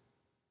have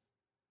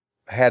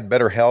had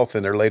better health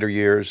in their later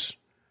years.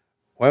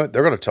 Well,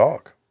 they're going to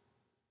talk.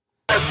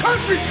 This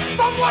country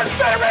from one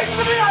federation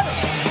to the other.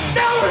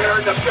 Now we're here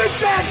in the big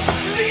dance,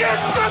 the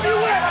SWF,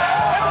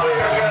 and we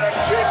are going to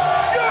kick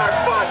your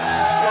butt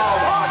so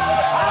hard.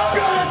 I'm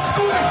going to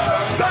squish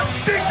the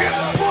stinking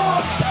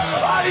balls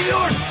out of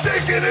your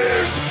stinking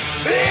ears.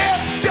 The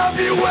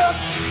SWF.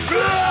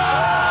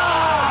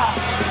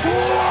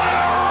 What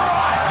a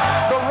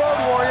ride. The Road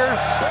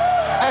Warriors,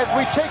 as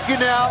we take you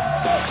now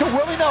to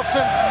Willie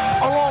Nelson,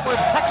 along with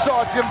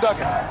Hacksaw Jim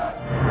Duggan.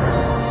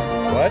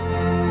 What?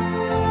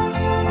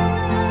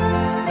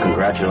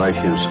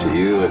 Congratulations to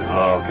you and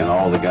Hulk and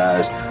all the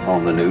guys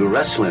on the new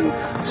Wrestling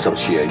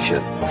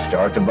Association.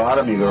 Start at the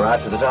bottom, you go right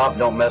to the top,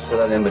 don't mess with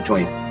that in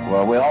between.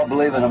 Well, we all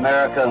believe in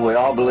America, and we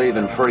all believe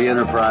in free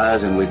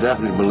enterprise, and we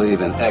definitely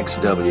believe in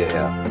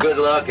XWF. Good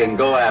luck and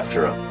go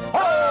after them.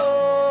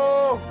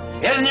 Oh!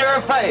 In your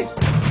face!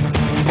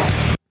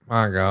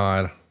 My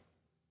God.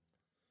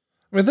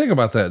 I mean, think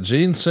about that.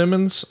 Gene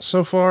Simmons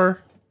so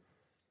far.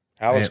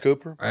 Alice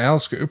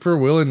Cooper,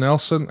 Willie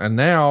Nelson, and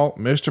now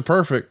Mr.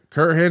 Perfect,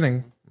 Kurt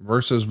Hennig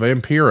versus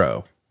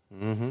Vampiro.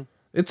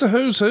 It's a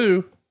who's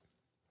who.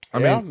 I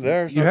mean,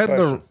 you had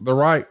the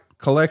right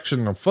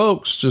collection of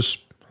folks. Just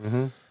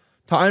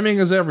timing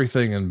is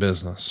everything in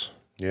business.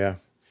 Yeah.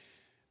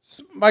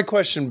 So my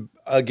question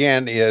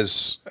again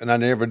is, and I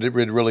never did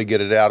really get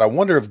it out. I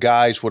wonder if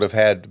guys would have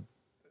had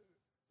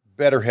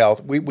better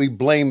health. We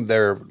blame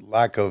their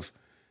lack of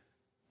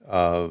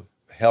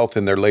health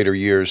in their later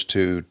years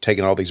to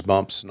taking all these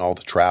bumps and all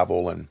the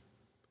travel,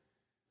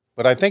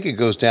 but I think it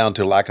goes down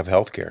to lack of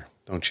health care,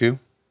 don't you?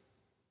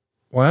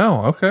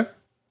 Wow. Okay.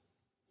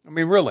 I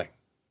mean, really,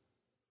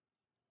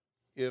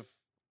 if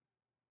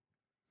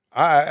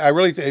I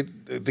really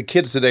think the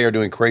kids today are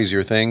doing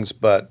crazier things,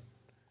 but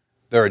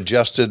they're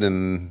adjusted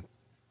and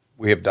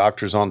we have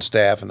doctors on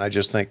staff. And I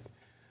just think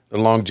the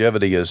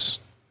longevity it's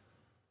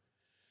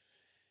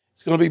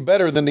going to be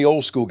better than the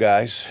old school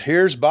guys.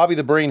 Here's Bobby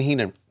the Brain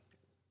Heenan.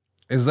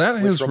 Is that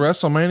his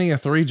WrestleMania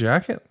 3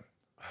 jacket?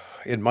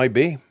 It might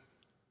be.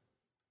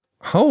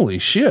 Holy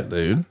shit,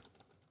 dude.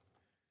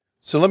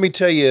 So let me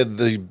tell you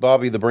the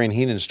Bobby the Brain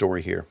Heenan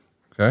story here.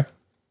 Okay.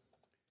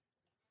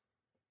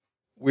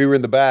 We were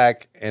in the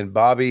back and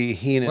Bobby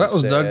Heenan that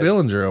was Doug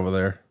Dillinger over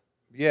there.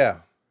 Yeah.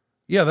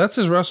 Yeah, that's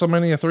his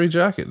WrestleMania 3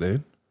 jacket,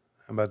 dude.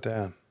 How about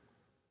that?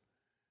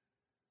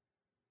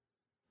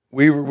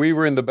 We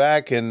were in the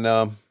back and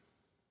let's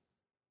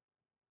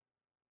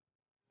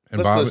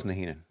listen to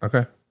Heenan.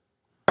 Okay.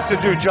 To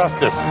do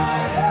justice.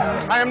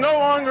 I am no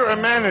longer a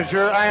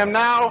manager. I am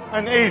now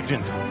an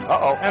agent.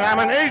 And I'm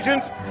an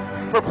agent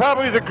for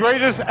probably the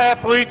greatest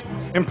athlete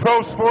in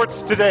pro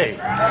sports today. He's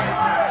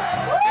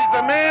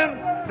the man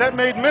that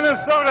made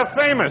Minnesota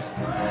famous.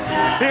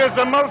 He is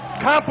the most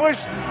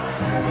accomplished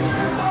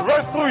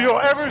wrestler you'll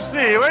ever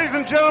see. Ladies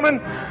and gentlemen,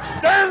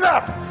 stand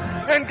up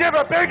and give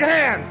a big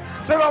hand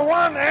to the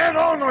one and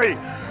only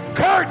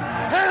Kurt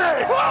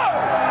Hennig.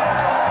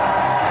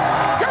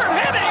 Kurt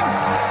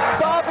Hennig!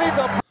 Bobby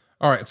the...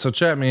 All right, so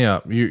chat me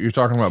up. You're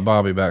talking about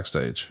Bobby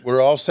backstage.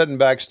 We're all sitting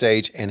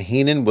backstage, and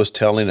Heenan was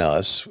telling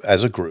us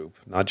as a group,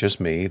 not just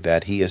me,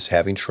 that he is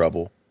having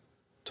trouble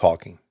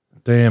talking.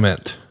 Damn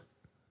it.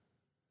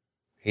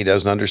 He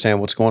doesn't understand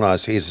what's going on.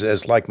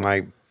 It's like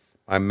my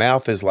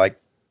mouth is like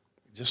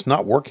just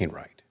not working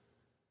right.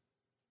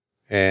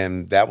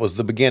 And that was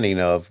the beginning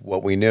of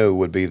what we knew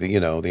would be the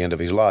end of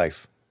his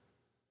life.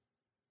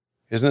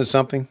 Isn't it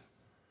something?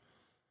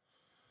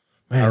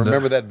 Man, I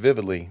remember that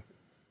vividly,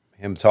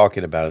 him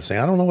talking about it,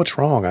 saying, I don't know what's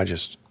wrong.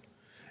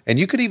 And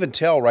you could even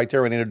tell right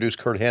there when he introduced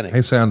Kurt Hennig.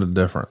 He sounded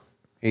different.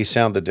 He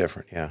sounded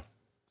different. Yeah.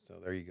 So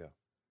there you go.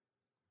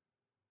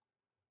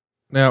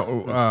 Now,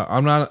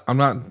 I'm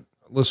not,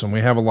 listen, we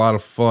have a lot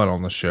of fun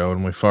on the show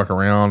and we fuck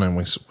around and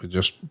we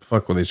just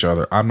fuck with each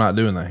other. I'm not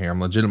doing that here.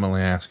 I'm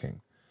legitimately asking.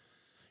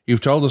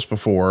 You've told us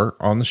before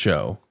on the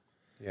show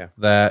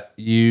that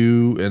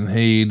you and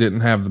he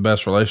didn't have the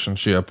best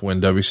relationship when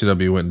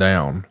WCW went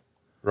down.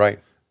 Right.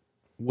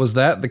 Was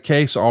that the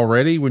case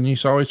already when you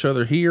saw each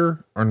other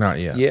here or not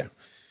yet? Yeah.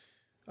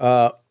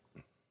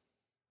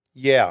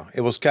 Yeah,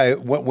 it was kind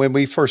of, when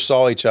we first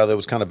saw each other, it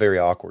was kind of very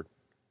awkward.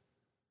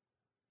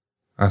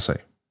 I see.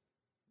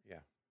 Yeah.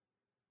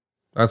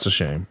 That's a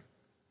shame.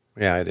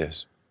 Yeah, it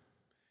is.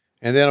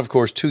 And then of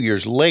course, 2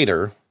 years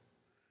later,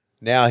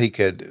 now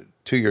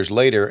 2 years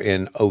later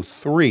in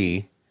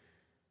 2003,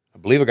 I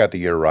believe I got the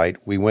year right.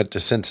 We went to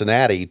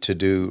Cincinnati to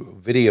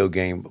do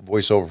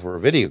voiceover for a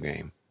video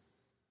game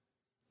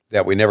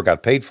that we never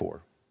got paid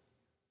for.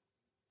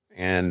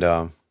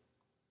 And,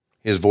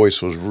 his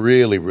voice was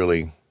really,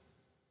 really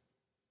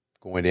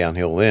going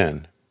downhill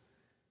then.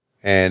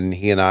 And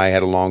he and I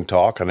had a long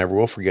talk. I never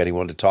will forget. He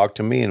wanted to talk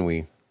to me, and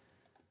we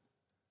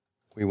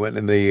went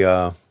in they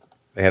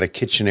had a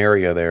kitchen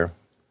area there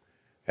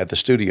at the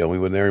studio. We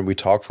went there and we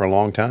talked for a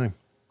long time.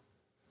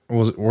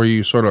 Were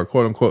you sort of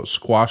quote unquote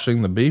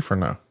squashing the beef or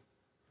no?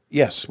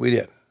 Yes, we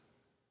did.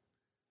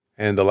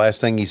 And the last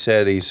thing he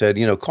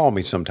said, call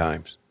me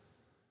sometimes.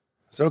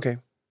 I said, okay.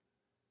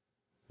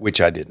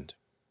 Which I didn't.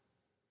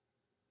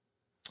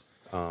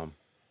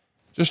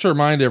 Just to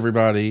remind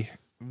everybody,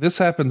 this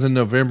happens in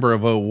November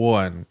of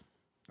 2001.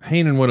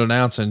 Heenan would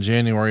announce in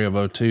January of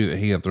 2002 that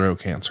he had throat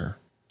cancer.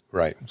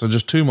 Right. So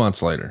just 2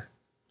 months later.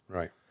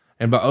 Right.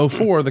 And by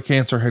 2004, the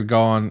cancer had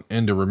gone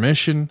into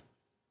remission,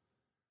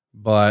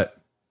 but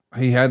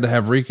he had to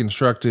have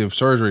reconstructive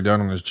surgery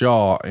done on his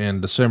jaw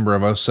in December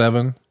of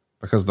 2007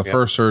 because the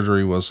first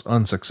surgery was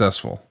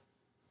unsuccessful.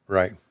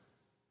 Right.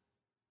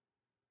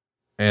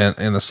 And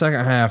in the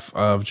second half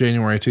of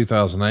January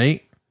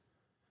 2008,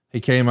 he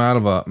came out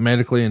of a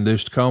medically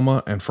induced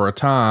coma, and for a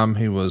time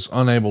he was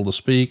unable to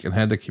speak and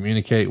had to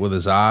communicate with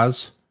his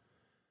eyes.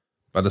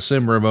 By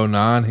December of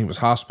 2009, he was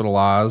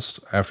hospitalized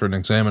after an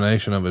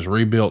examination of his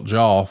rebuilt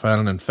jaw found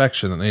an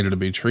infection that needed to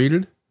be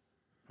treated.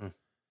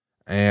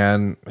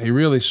 And he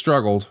really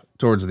struggled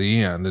towards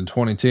the end. In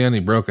 2010, he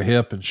broke a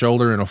hip and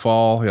shoulder in a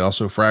fall. He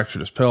also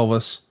fractured his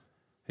pelvis.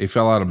 He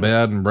fell out of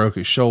bed and broke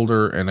his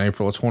shoulder in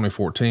April of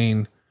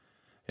 2014.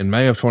 In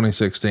May of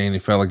 2016, he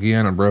fell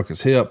again and broke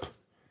his hip.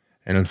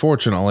 And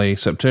unfortunately,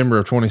 September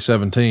of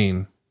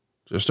 2017,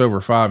 just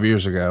over 5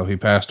 years ago, he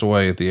passed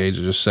away at the age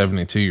of just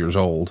 72 years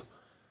old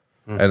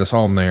at his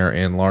home there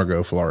in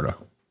Largo, Florida.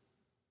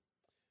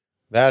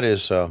 That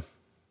is,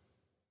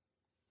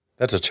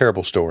 that's a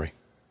terrible story.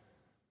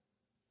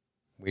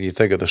 When you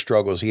think of the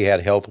struggles he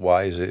had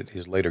health-wise in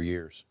his later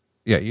years.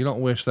 Yeah. You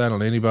don't wish that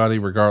on anybody,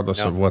 regardless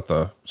of what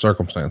the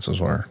circumstances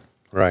were.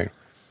 Right.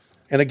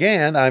 And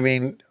again, I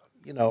mean,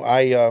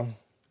 I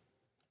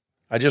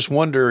just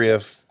wonder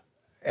if,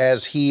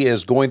 as he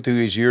is going through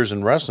his years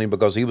in wrestling,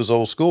 because he was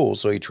old school,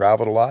 so he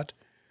traveled a lot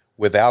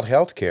without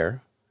health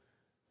care.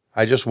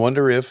 I just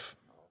wonder if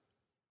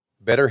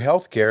better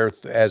health care,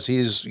 as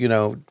he's,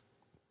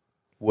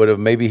 would have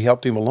maybe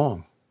helped him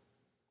along.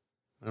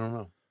 I don't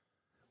know.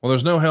 Well,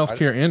 there's no health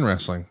care in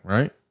wrestling,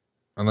 right?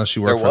 Unless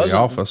you work for the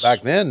office. Back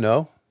then,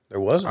 no,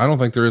 there wasn't. I don't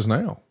think there is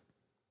now.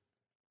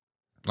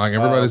 Like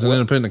everybody's an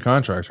independent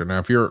contractor. Now,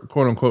 if you're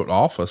quote unquote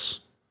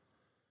office,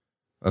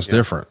 that's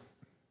different.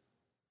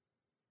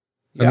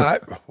 Yeah.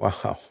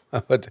 Wow.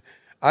 But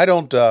I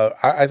don't,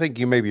 I think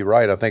you may be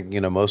right. I think,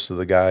 most of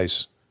the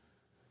guys,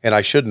 and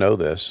I should know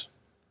this.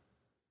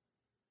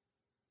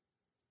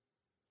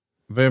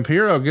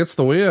 Vampiro gets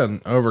the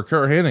win over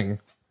Kurt Hennig.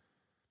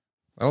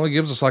 That only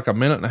gives us like a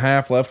minute and a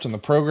half left in the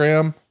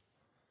program.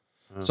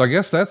 So I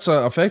guess that's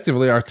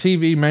effectively our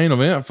TV main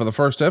event for the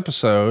first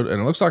episode.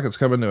 And it looks like it's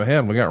coming to a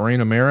head. We got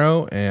Rena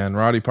Mero and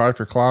Roddy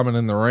Piper climbing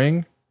in the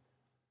ring.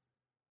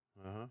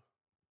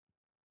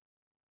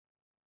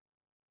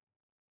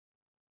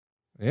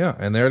 Yeah,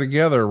 and they're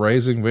together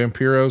raising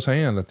Vampiro's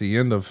hand at the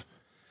end of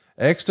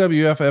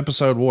XWF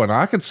episode 1.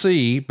 I could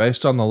see,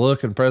 based on the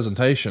look and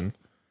presentation,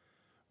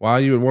 why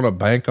you would want to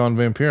bank on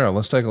Vampiro.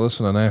 Let's take a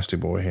listen to Nasty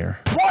Boy here.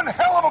 One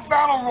hell of a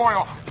battle Battle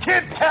Royal.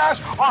 Kid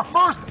Cash, our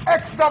first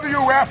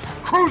XWF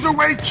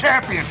Cruiserweight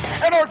champion.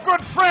 And our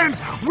good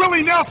friends,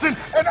 Willie Nelson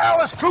and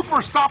Alice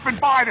Cooper, stopping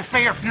by to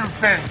say a few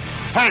things.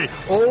 Hey,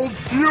 old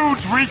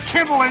feuds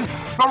rekindling,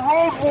 the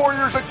Road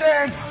Warriors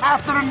again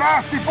after the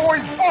Nasty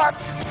Boys'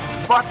 butts.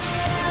 But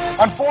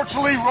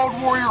unfortunately, Road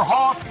Warrior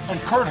Hawk and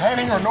Kurt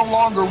Hennig are no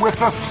longer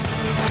with us.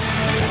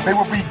 They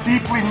will be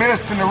deeply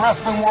missed in the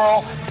wrestling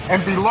world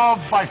and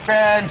beloved by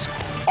fans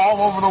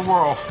all over the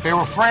world. They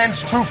were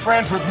friends, true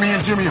friends with me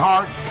and Jimmy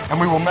Hart, and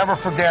we will never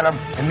forget them,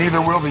 and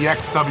neither will the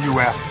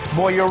XWF.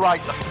 Boy, you're right.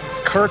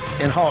 Kurt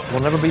and Hawk will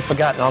never be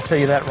forgotten. I'll tell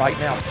you that right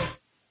now.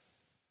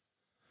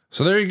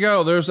 So there you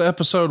go. There's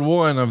episode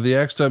 1 of the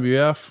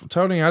XWF.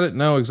 Tony, I didn't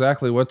know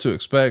exactly what to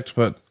expect,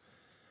 but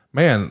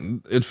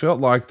man, it felt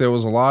like there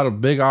was a lot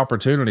of big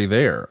opportunity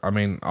there. I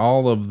mean,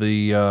 all of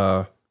the,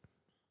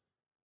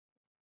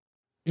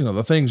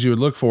 the things you would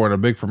look for in a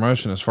big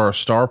promotion as far as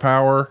star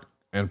power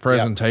and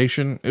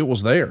presentation, it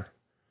was there.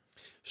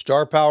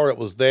 Star power, it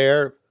was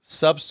there.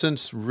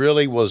 Substance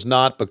really was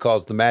not,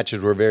 because the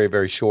matches were very,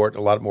 very short,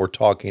 a lot more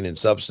talking and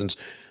substance.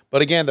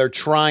 But again, they're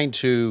trying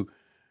to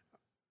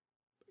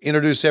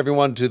introduce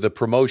everyone to the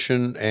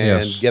promotion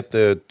and get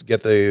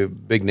the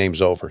big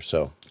names over.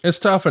 So it's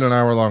tough in an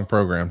hour-long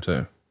program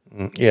too.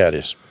 Yeah, it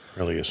is. It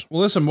really is.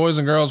 Well, listen, boys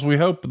and girls, we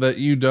hope that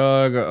you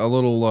dug a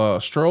little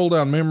stroll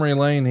down memory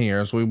lane here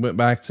as we went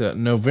back to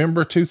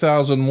November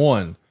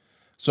 2001.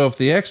 So if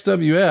the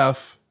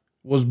XWF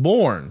was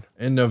born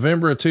in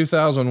November of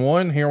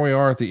 2001, here we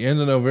are at the end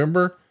of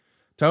November.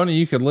 Tony,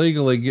 you could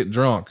legally get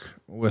drunk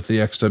with the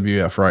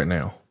XWF right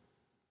now.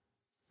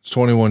 It's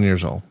 21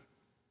 years old.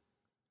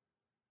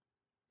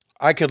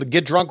 I could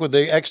get drunk with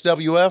the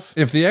XWF?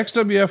 If the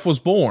XWF was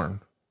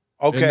born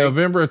in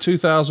November of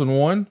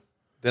 2001,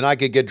 then I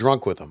could get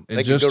drunk with them.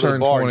 They could go to the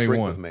bar and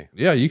drink with me.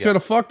 Yeah, you could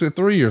have fucked it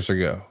 3 years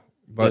ago.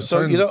 But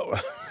so,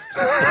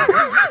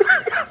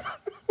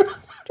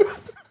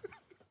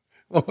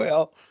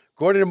 well,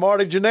 according to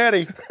Marty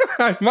Jannetty,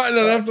 I might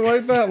not have to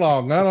wait that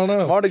long. I don't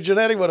know. Marty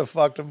Jannetty would have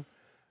fucked him.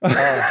 What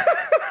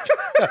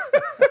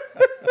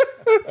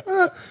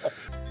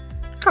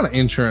kind of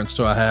insurance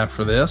do I have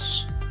for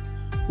this?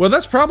 Well,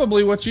 that's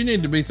probably what you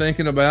need to be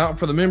thinking about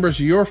for the members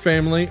of your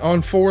family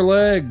on 4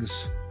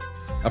 legs.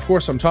 Of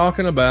course, I'm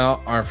talking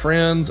about our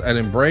friends at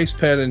Embrace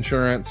Pet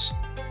Insurance.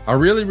 I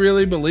really,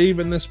 really believe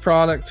in this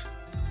product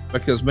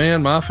because,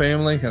 man, my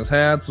family has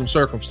had some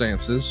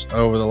circumstances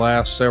over the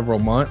last several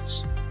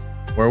months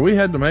where we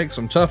had to make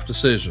some tough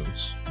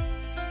decisions,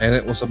 and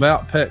it was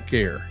about pet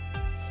care.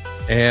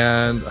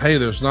 And hey,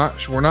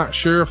 we're not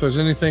sure if there's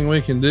anything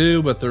we can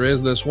do, but there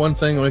is this one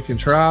thing we can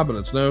try, but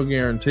it's no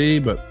guarantee.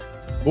 But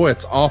boy,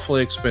 it's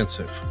awfully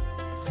expensive.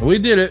 We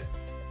did it,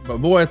 but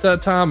boy, at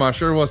that time, I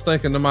sure was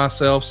thinking to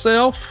myself,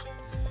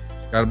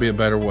 gotta be a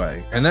better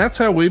way. And that's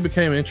how we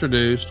became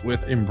introduced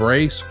with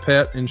Embrace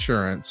Pet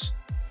Insurance.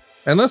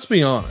 And let's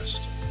be honest,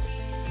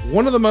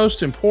 one of the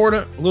most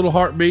important little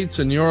heartbeats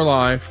in your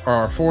life are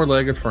our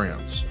 4-legged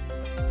friends.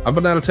 I've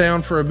been out of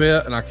town for a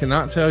bit, and I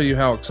cannot tell you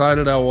how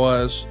excited I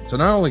was to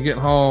not only get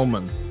home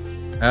and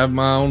have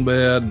my own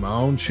bed, my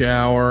own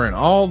shower, and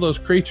all those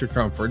creature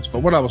comforts, but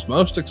what I was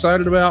most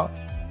excited about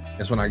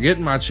is when I get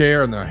in my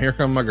chair and then here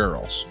come my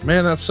girls.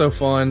 Man, that's so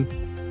fun.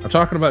 I'm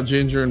talking about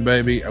Ginger and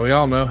Baby. We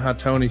all know how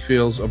Tony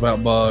feels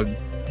about Bug.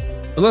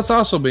 But let's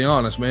also be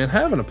honest, man,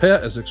 having a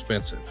pet is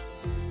expensive.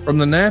 From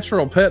the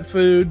natural pet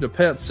food to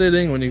pet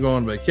sitting when you go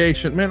on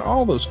vacation, man,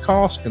 all those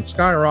costs can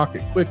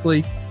skyrocket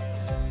quickly.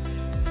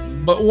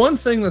 But one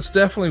thing that's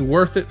definitely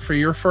worth it for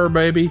your fur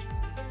baby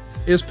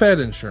is pet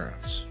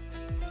insurance.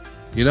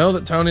 You know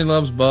that Tony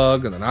loves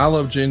Bug and that I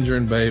love Ginger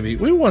and Baby.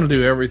 We want to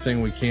do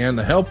everything we can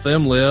to help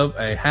them live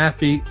a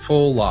happy,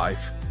 full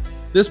life.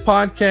 This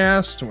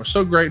podcast, and we're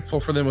so grateful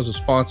for them as a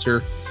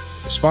sponsor,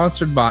 is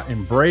sponsored by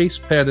Embrace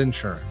Pet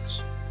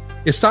Insurance.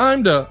 It's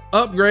time to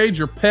upgrade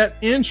your pet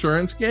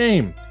insurance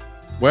game.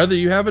 Whether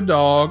you have a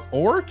dog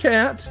or a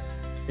cat,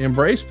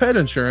 Embrace Pet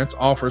Insurance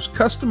offers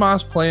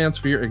customized plans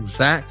for your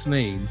exact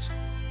needs.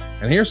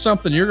 And here's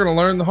something you're going to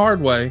learn the hard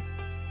way.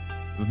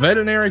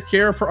 Veterinary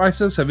care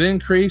prices have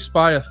increased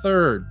by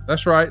 1/3.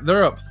 That's right.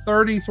 They're up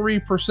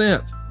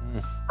 33%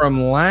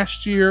 from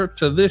last year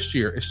to this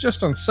year. It's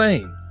just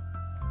insane.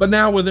 But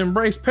now with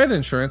Embrace Pet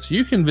Insurance,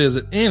 you can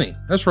visit any,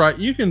 that's right,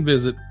 you can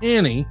visit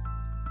any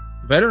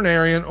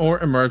veterinarian or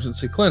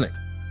emergency clinic.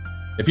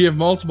 If you have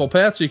multiple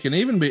pets, you can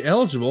even be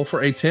eligible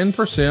for a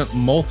 10%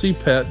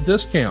 multi-pet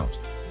discount.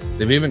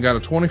 They've even got a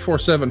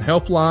 24/7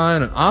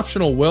 helpline and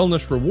optional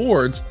wellness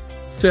rewards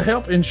to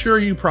help ensure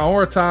you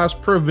prioritize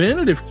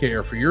preventative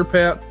care for your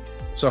pet.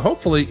 So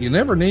hopefully you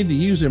never need to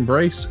use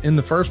Embrace in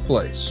the first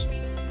place.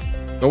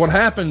 But what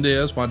happened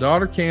is my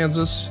daughter,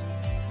 Kansas,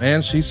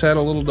 man, she's had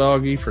a little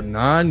doggy for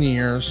 9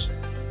 years,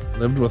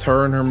 lived with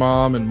her and her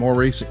mom in more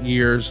recent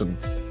years. And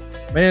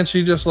man,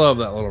 she just loved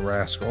that little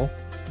rascal.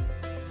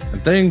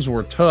 And things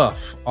were tough.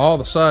 All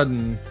of a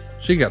sudden,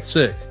 she got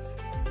sick,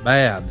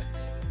 bad.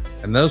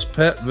 And those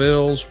pet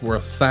bills were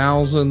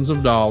thousands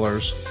of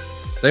dollars.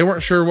 They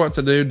weren't sure what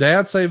to do.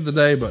 Dad saved the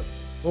day, but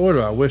boy, do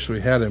I wish we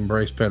had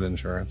Embrace Pet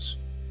Insurance.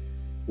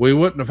 We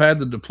wouldn't have had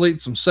to deplete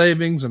some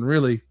savings and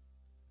really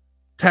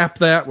tap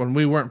that when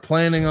we weren't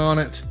planning on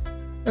it.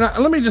 And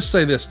let me just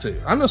say this too.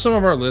 I know some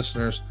of our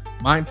listeners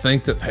might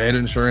think that pet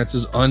insurance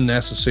is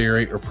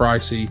unnecessary or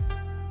pricey,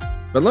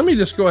 but let me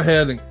just go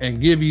ahead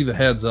and give you the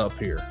heads up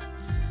here.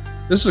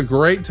 This is a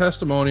great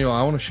testimonial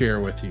I want to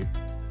share with you.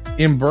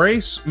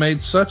 Embrace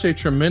made such a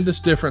tremendous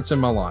difference in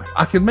my life.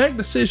 I could make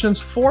decisions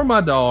for my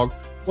dog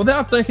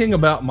without thinking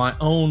about my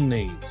own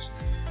needs.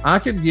 I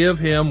could give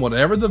him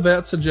whatever the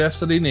vet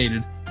suggested he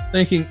needed,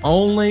 thinking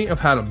only of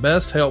how to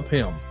best help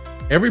him.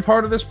 Every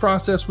part of this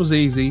process was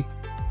easy,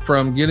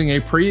 from getting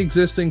a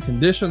pre-existing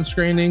condition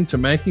screening to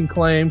making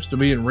claims to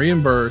being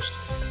reimbursed,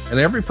 and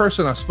every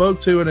person I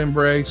spoke to at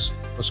Embrace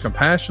was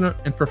compassionate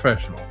and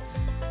professional.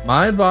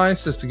 My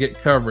advice is to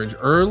get coverage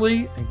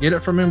early and get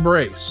it from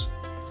Embrace.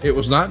 It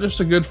was not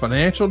just a good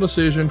financial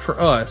decision for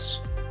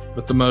us,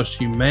 but the most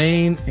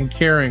humane and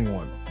caring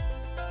one.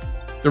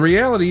 The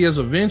reality is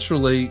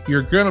eventually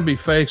you're going to be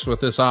faced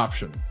with this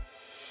option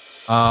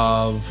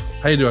of,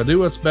 hey, do I do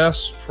what's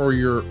best for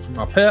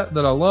my pet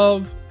that I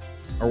love,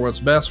 or what's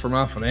best for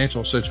my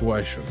financial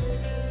situation?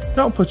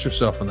 Don't put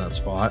yourself in that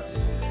spot.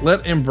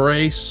 Let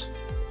Embrace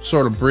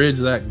sort of bridge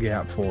that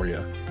gap for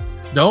you.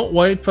 Don't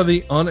wait for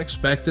the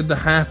unexpected to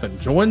happen.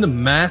 Join the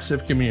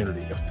massive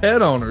community of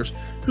pet owners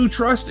who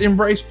trust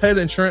Embrace Pet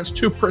Insurance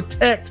to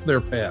protect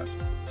their pet.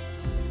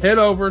 Head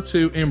over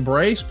to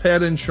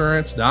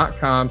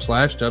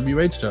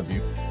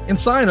embracepetinsurance.com/WHW and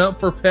sign up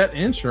for pet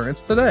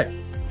insurance today.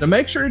 Now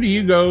make sure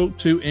you go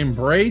to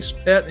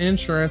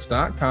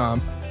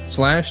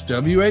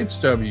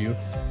embracepetinsurance.com/WHW,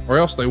 or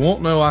else they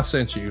won't know I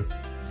sent you.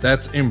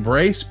 That's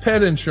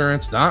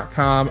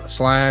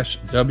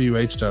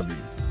embracepetinsurance.com/WHW.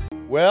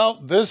 Well,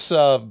 this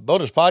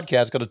bonus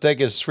podcast is going to take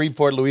us to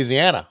Shreveport,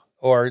 Louisiana,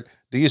 or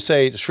do you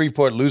say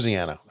Shreveport,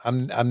 Louisiana?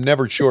 I'm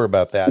never sure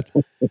about that.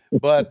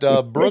 But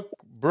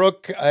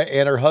Brooke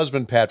and her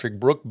husband, Patrick,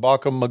 Brooke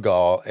Baucom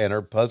McGaw, and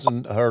her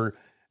husband,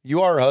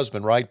 you are her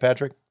husband, right,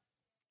 Patrick?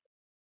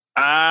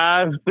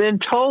 I've been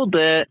told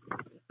that.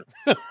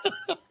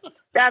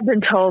 I've been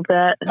told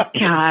that.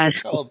 God.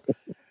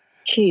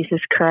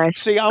 Jesus Christ.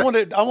 See, I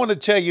want to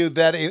tell you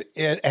that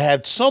it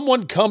had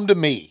someone come to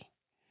me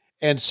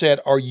and said,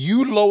 "Are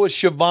you Lois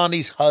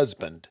Shivani's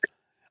husband?"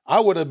 I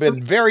would have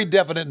been very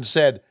definite and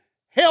said,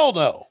 "Hell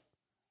no."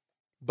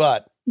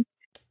 But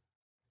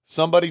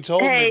somebody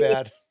told me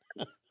that.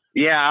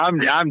 Yeah,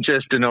 I'm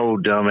just an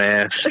old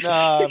dumbass.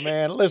 Nah,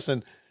 man,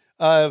 listen.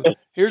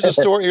 Here's a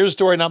story. Here's a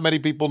story not many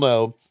people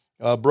know.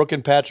 Brooke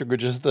and Patrick were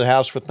just at the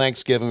house for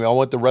Thanksgiving. We all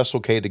went to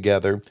WrestleCade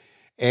together.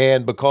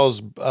 And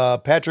because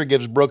Patrick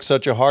gives Brooke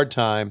such a hard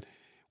time,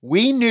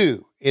 we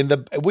knew in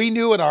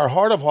our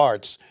heart of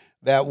hearts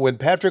that when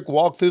Patrick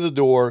walked through the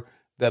door,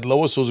 that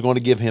Lois was going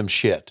to give him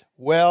shit.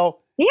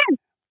 Well, yeah,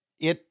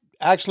 it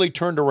actually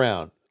turned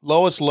around.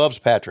 Lois loves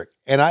Patrick,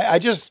 and I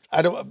don't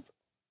know.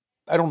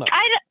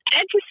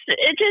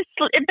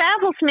 It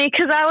baffles me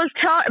because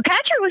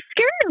Patrick was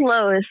scared of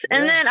Lois,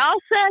 and then all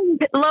of a sudden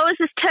Lois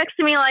is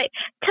texting me like,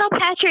 "Tell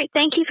Patrick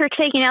thank you for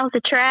taking out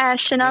the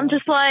trash," and I'm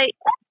just like,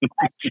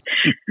 what is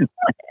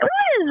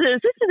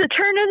this? This is the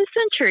turn of the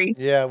century.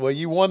 Yeah, well,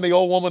 you won the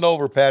old woman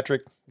over,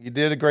 Patrick. You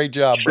did a great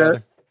job,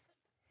 brother.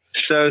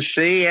 So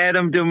see,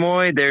 Adam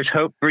DeMoy, there's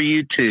hope for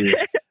you too.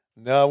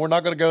 No, we're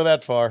not going to go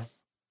that far.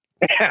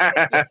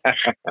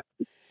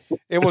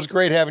 It was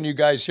great having you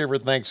guys here for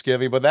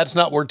Thanksgiving, but that's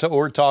not what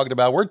we're talking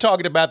about. We're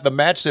talking about the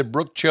match that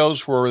Brooke chose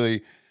for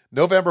the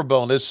November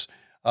bonus,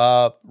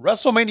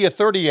 WrestleMania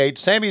 38,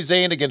 Sami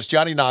Zayn against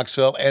Johnny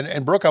Knoxville.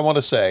 And Brooke, I want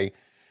to say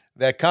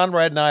that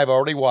Conrad and I have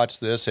already watched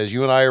this as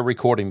you and I are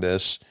recording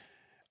this.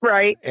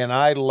 Right. And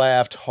I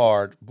laughed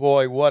hard.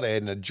 Boy, what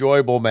an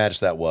enjoyable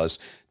match that was.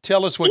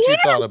 Tell us what you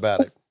thought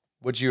about it.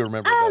 What you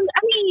remember about it. I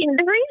mean,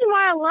 the reason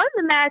why I love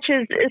the match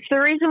is it's the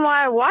reason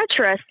why I watch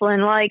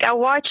wrestling. Like, I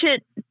watch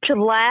it to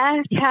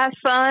laugh, have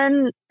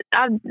fun.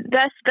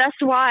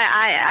 That's why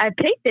I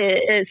picked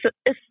it.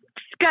 It's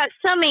got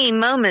so many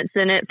moments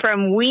in it,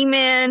 from Wee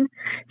Man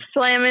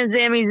slamming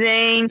Sami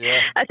Zayn.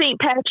 Yeah. I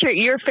think, Patrick,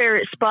 your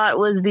favorite spot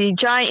was the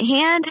giant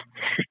hand.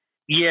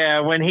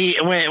 Yeah, when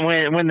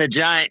the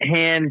giant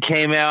hand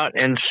came out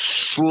and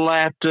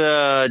slapped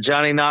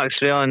Johnny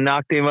Knoxville and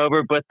knocked him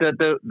over, but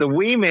the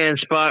Wee Man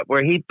spot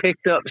where he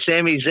picked up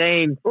Sami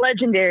Zayn,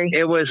 legendary.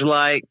 It was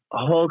like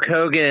Hulk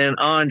Hogan and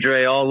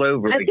Andre all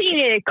over. I think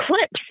it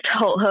eclipsed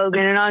Hulk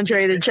Hogan and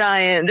Andre the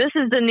Giant. This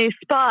is the new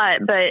spot,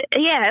 but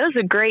yeah, it was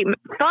a great,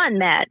 fun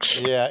match.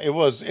 Yeah, it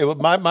was.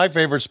 My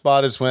favorite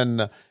spot is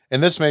when,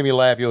 and this made me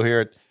laugh. You'll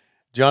hear it.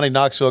 Johnny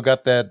Knoxville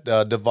got that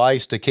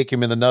device to kick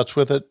him in the nuts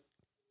with it.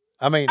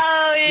 I mean,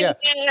 yeah.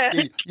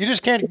 You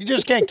just can't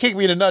kick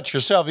me in the nuts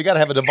yourself. You got to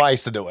have a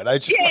device to do it.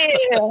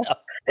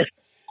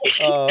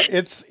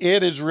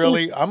 It is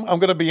really. I'm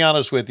going to be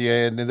honest with you,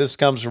 and this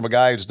comes from a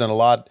guy who's done a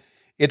lot.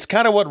 It's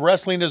kind of what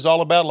wrestling is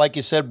all about. Like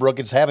you said, Brooke,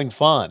 it's having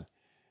fun,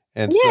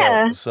 and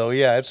so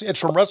it's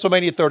from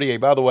WrestleMania 38.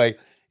 By the way,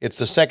 it's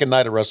the second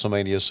night of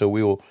WrestleMania, so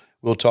we'll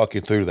talk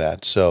you through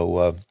that.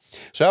 So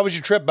how was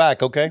your trip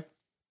back? Okay.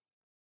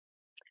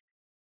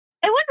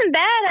 It wasn't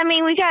bad. I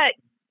mean, we got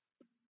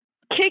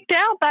kicked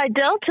out by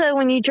Delta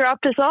when you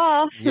dropped us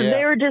off. Yeah.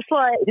 They were just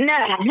like, no,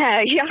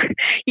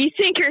 you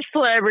think you're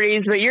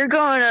celebrities, but you're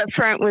going up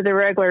front with the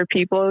regular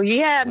people.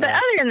 Yeah, but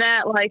other than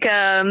that, like,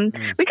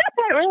 we got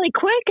back really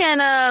quick,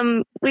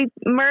 and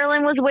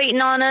Merlin was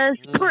waiting on us.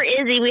 Poor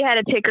Izzy, we had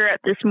to pick her up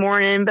this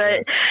morning,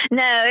 but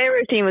no,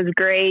 everything was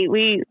great.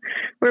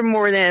 We're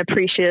more than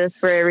appreciative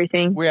for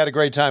everything. We had a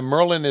great time.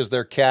 Merlin is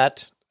their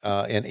cat,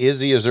 and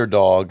Izzy is their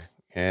dog.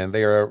 And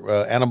they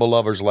are animal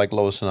lovers like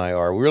Lois and I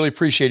are. We really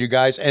appreciate you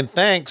guys. And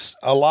thanks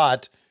a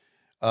lot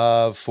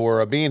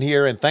for being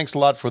here. And thanks a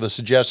lot for the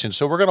suggestions.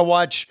 So we're going to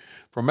watch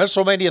from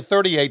WrestleMania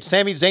 38,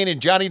 Sami Zayn and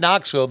Johnny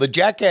Knoxville, the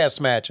Jackass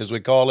match, as we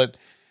call it.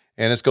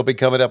 And it's going to be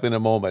coming up in a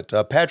moment.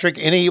 Patrick,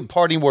 any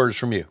parting words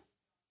from you?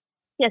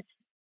 Yes.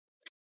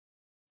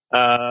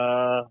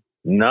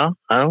 No,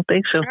 I don't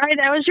think so. All right,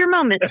 that was your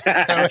moment.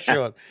 That was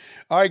your one.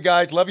 All right,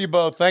 guys. Love you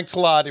both. Thanks a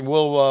lot. And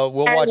we'll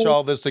watch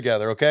all this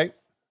together, okay?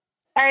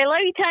 All right, love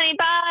you, Tony.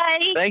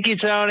 Bye. Thank you,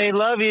 Tony.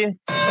 Love you.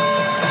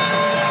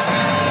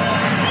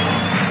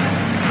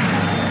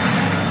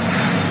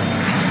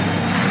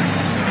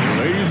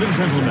 Ladies and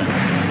gentlemen,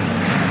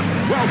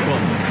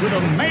 welcome to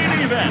the main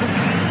event.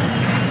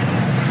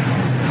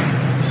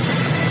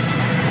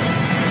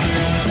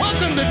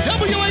 Welcome to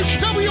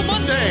WHW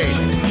Monday.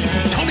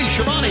 Tony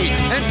Schiavone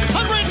and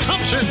Conrad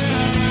Thompson.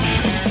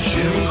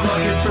 Jim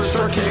Crockett First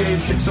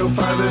Arcade,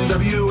 605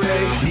 NWA.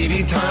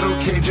 TV title,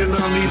 Cajun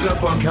Omni, the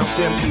Bunkhouse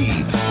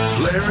Stampede.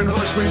 Flair and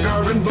Horseman,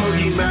 Garvin,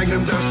 Bogey,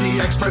 Magnum, Dusty,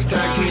 Express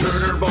Tag Teams.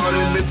 Turner, Bond,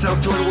 and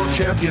Mid-South Joint World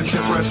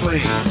Championship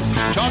Wrestling.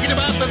 Talking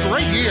about the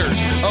great years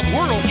of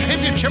World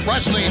Championship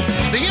Wrestling,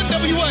 the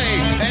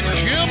NWA, and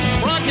Jim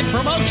Crockett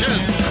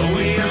Promotions.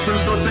 Tony and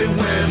First North, they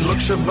win. Look,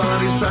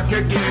 Shivani's back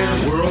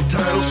again. World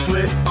title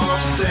split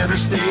off center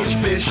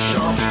stage.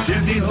 Bischoff,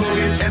 Disney,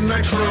 Hogan, and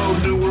Nitro.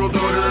 New World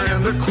Order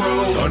and the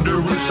Crow. Thunder,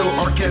 Russo,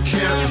 Arquette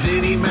Champ,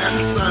 Vinnie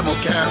Mac,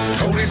 simulcast.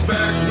 Tony's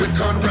back with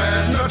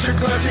Conrad, not your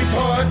classy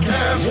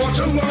podcast. Watch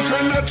along,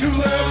 try not to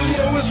laugh.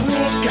 Lowest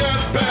rules,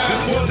 cat back.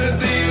 This wasn't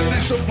the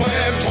initial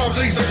plan. Tom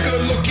Zigg's a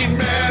good-looking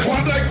man.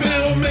 Klondike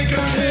Bill, make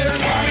a trip.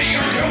 Tommy,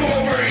 you come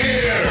over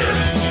here.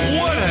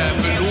 What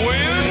happened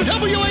when?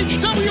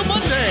 WHW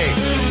Monday.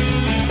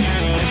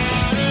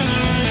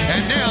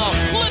 And now,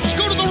 let's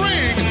go to the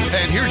ring.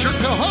 And here's your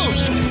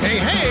co-host.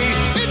 Hey,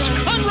 it's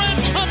Conrad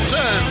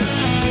Thompson.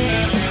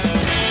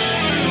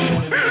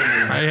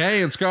 Hey,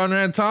 it's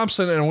Conrad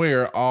Thompson, and we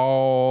are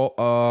all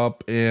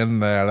up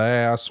in that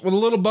ass with a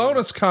little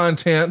bonus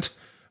content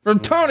from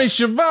Tony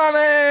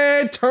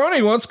Schiavone.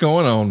 Tony, what's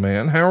going on,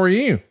 man? How are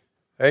you?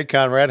 Hey,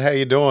 Conrad, how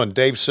you doing?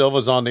 Dave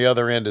Silva's on the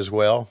other end as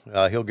well.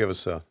 He'll give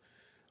us a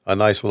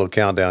nice little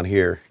countdown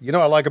here. You know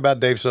what I like about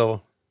Dave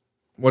Silva?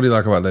 What do you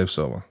like about Dave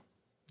Silva?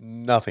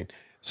 Nothing.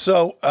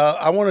 So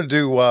I want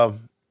to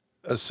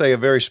say a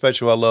very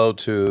special hello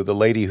to the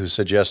lady who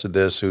suggested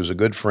this, who's a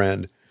good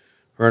friend.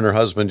 Her and her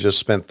husband just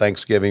spent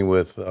Thanksgiving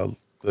with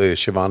the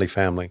Schiavone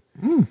family.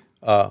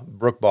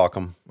 Brooke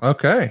Baucom.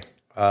 Okay.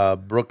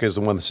 Brooke is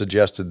the one that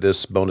suggested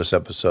this bonus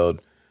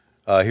episode.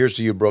 Here's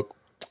to you, Brooke.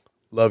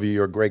 Love you.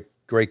 You're a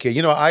great kid.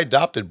 You know, I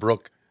adopted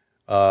Brooke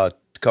a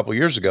couple of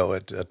years ago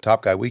at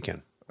Top Guy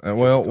Weekend.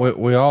 Well,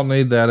 we all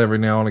need that every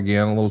now and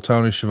again. A little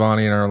Tony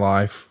Schiavone in our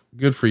life.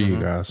 Good for you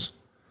guys.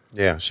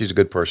 Yeah, she's a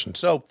good person.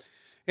 So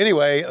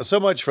anyway, so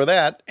much for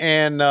that.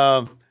 And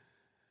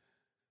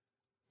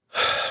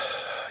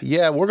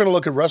yeah, we're going to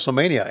look at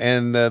WrestleMania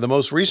and the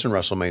most recent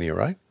WrestleMania,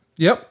 right?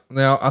 Yep.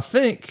 Now, I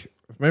think,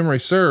 if memory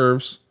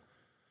serves,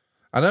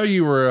 I know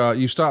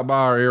you stopped by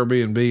our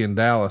Airbnb in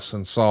Dallas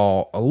and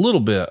saw a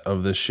little bit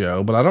of this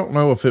show, but I don't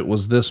know if it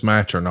was this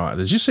match or not.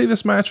 Did you see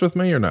this match with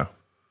me or no?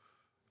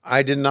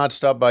 I did not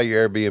stop by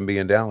your Airbnb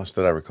in Dallas,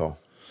 that I recall.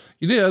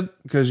 You did,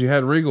 because you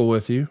had Regal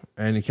with you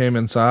and you came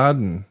inside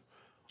and...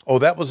 Oh,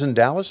 that was in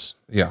Dallas?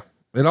 Yeah.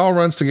 It all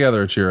runs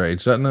together at your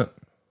age, doesn't it?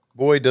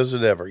 Boy, does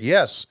it ever.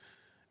 Yes,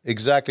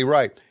 exactly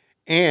right.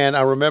 And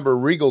I remember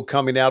Regal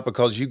coming out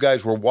because you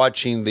guys were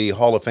watching the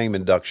Hall of Fame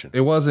induction.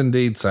 It was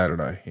indeed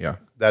Saturday. Yeah.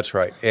 That's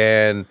right.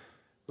 And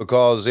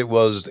because it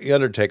was the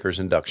Undertaker's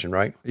induction,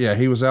 right? Yeah.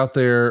 He was out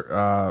there,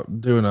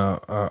 doing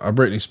a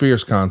Britney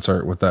Spears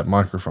concert with that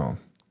microphone.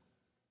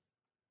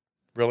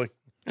 Really?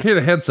 He had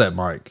a headset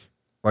mic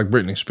like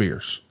Britney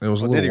Spears. It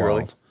was a little wild.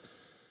 Really?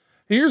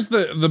 Here's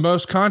the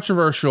most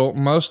controversial,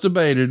 most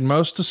debated,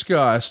 most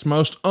discussed,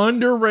 most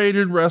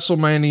underrated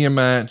WrestleMania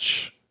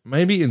match,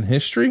 maybe in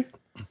history.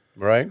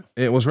 Right.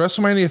 It was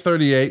WrestleMania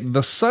 38,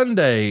 the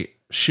Sunday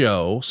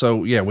show.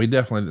 So yeah, we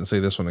definitely didn't see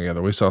this one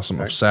together. We saw some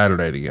of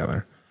Saturday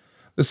together.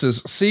 This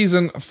is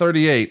season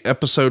 38,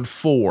 episode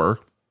 4,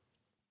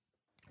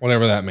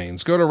 whatever that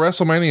means. Go to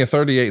WrestleMania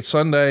 38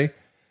 Sunday.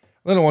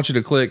 Then I want you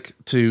to click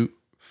to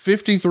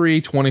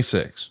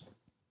 53:26.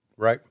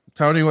 Right.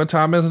 Tony, what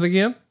time is it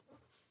again?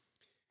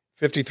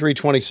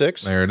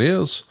 53:26. There it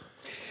is.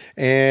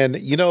 And,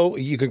 you know,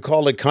 you can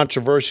call it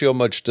controversial,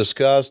 much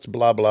discussed,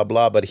 blah, blah,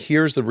 blah. But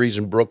here's the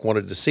reason Brooke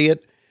wanted to see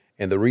it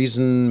and the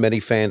reason many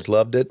fans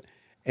loved it.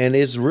 And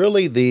it's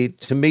really,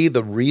 to me,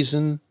 the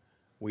reason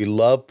we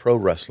love pro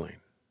wrestling.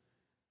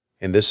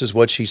 And this is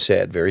what she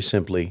said, very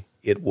simply.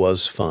 it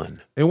was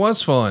fun. It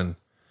was fun.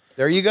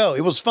 There you go.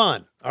 It was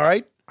fun. All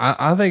right.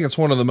 I think it's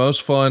one of the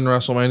most fun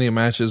WrestleMania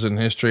matches in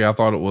history. I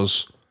thought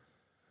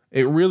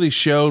it really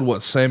showed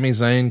what Sami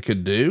Zayn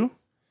could do.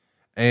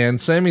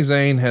 And Sami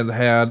Zayn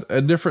had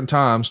at different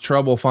times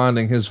trouble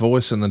finding his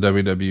voice in the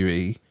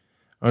WWE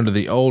under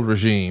the old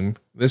regime.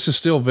 This is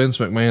still Vince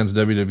McMahon's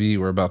WWE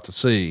we're about to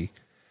see.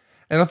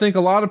 And I think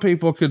a lot of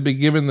people could be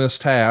given this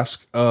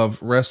task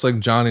of wrestling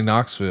Johnny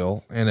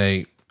Knoxville in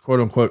a quote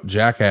unquote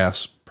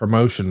jackass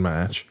promotion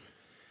match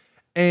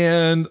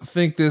and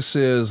think this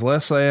is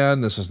less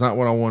than, this is not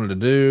what I wanted to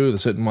do.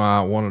 This isn't why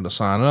I wanted to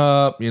sign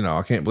up. You know,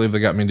 I can't believe they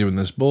got me doing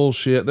this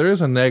bullshit. There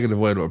is a negative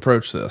way to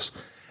approach this.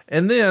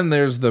 And then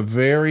there's the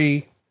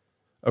very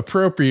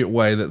appropriate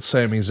way that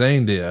Sami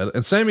Zayn did.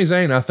 And Sami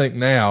Zayn, I think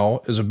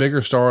now is a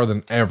bigger star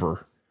than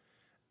ever.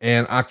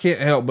 And I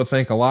can't help but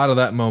think a lot of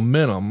that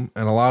momentum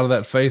and a lot of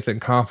that faith and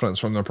confidence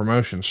from the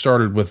promotion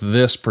started with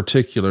this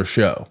particular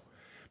show.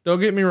 Don't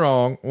get me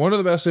wrong, one of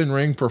the best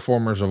in-ring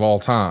performers of all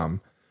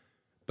time,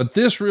 but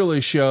this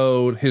really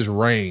showed his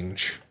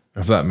range,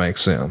 if that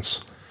makes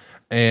sense.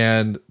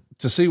 And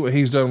to see what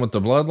he's done with the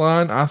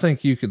Bloodline, I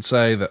think you could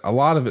say that a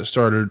lot of it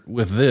started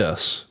with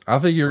this. I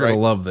think you're going to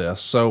love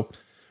this. So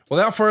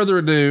without further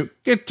ado,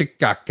 get your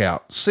cock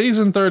out.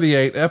 Season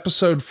 38,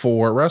 episode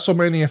 4,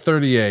 WrestleMania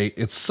 38.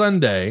 It's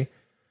Sunday.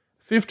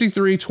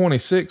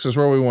 53:26 is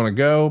where we want to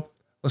go.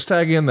 Let's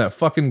tag in that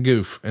fucking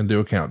goof and do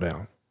a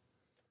countdown.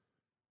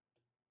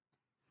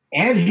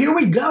 And here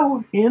we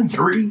go in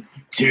 3,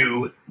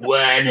 2,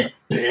 1,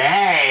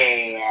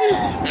 play.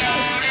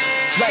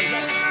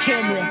 Lights,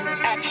 camera,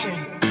 action.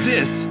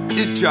 This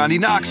is Johnny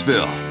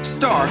Knoxville,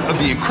 star of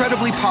the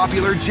incredibly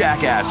popular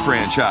Jackass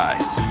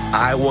franchise.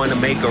 I want to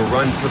make a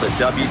run for the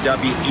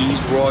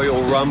WWE's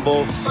Royal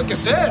Rumble. Look at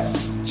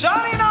this,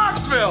 Johnny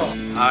Knoxville.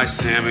 Hi,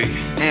 Sammy.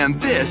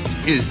 And this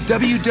is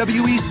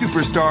WWE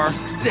superstar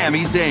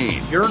Sami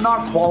Zayn. You're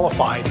not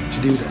qualified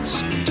to do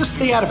this. Just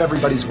stay out of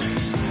everybody's way.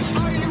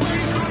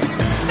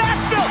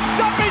 Knoxville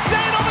dumping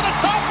Zayn over the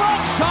top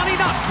rope. Johnny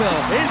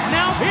Knoxville is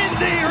now in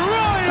the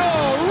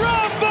Royal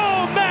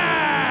Rumble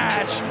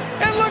match.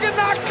 And look at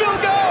Knoxville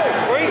go.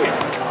 Bring it.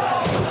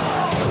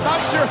 Not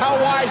sure how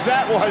wise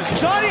that was.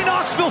 Johnny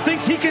Knoxville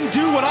thinks he can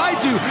do what I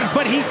do,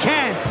 but he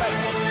can't.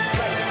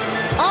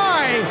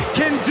 I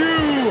can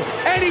do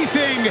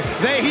anything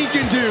that he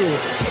can do.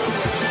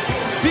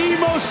 The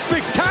most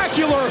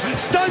spectacular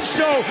stunt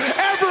show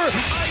ever.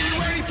 Are you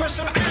ready for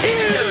some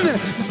action?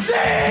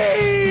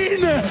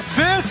 Insane!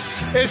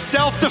 This is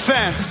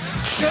self-defense.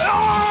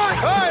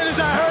 Why does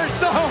that hurt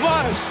so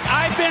much?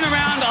 I've been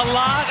around a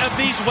lot of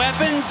these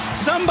weapons.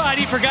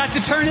 Somebody forgot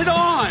to turn it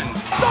on.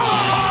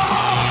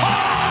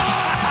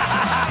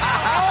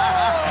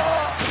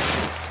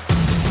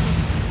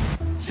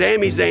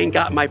 Sami Zayn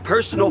got my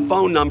personal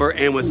phone number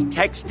and was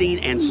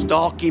texting and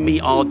stalking me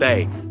all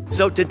day.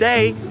 So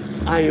today,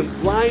 I am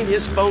flying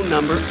his phone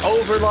number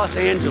over Los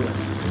Angeles.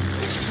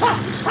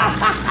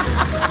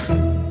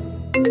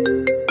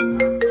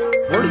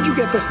 Where did you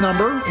get this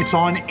number? It's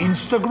on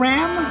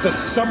Instagram? The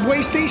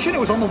subway station? It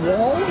was on the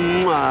wall?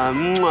 Mwah,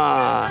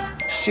 mwah.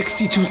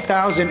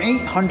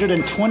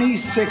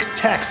 62,826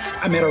 texts.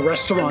 I'm at a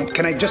restaurant.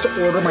 Can I just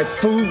order my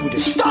food?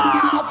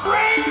 Stop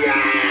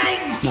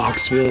ringing!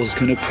 Knoxville's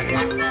gonna pay.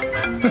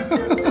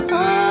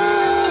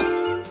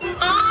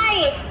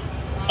 Hi!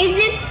 Is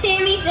this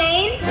Sami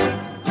Zayn?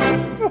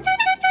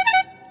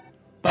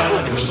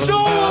 Show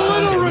a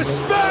little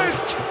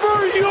respect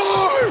for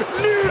your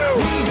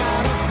new...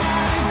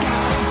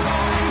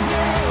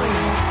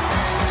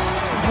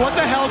 What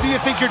the hell do you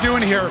think you're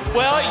doing here?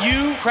 Well,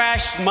 you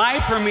crashed my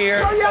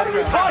premiere. Oh, yeah,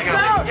 you tossed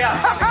out?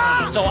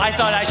 Yeah. So I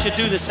thought I should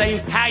do the same.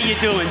 How you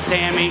doing,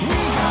 Sammy?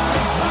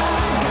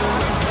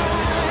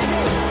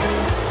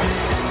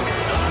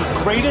 The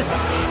greatest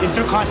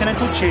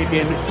intercontinental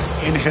champion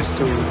in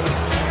history.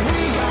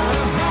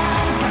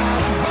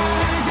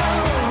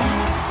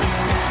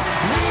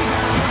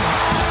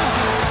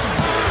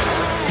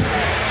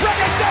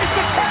 Ricochet's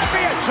the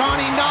champion!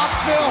 Johnny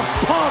Knoxville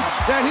pumped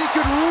that he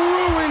could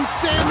ruin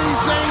Sami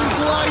Zayn's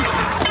life.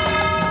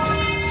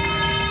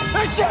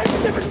 That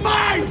championship is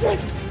mine!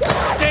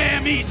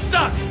 Sammy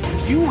sucks!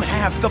 You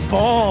have the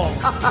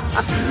balls.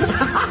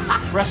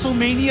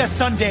 WrestleMania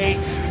Sunday,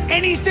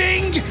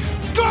 anything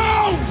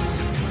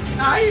goes!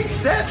 I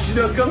accept,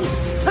 Schnookums.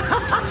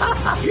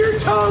 You're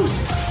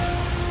toast.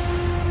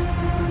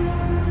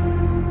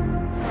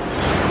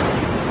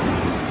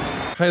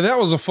 Hey, that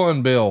was a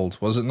fun build,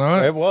 was it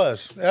not? It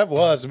was. That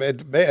was.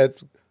 A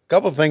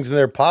couple of things in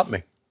there popped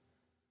me.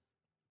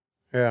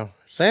 Yeah.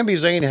 Sami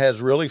Zayn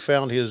has really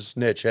found his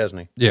niche,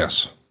 hasn't he?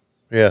 Yes.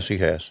 Yes, he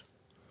has.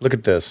 Look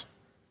at this.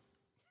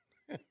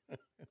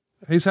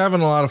 He's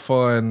having a lot of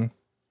fun.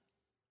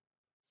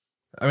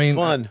 I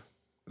mean,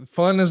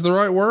 fun is the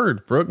right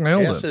word. Brooke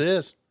nailed it. Yes, it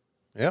is.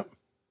 Yep.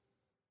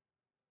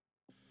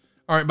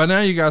 All right. By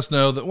now you guys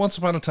know that once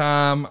upon a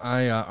time,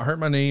 I hurt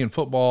my knee in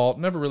football,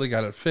 never really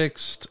got it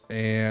fixed.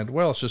 And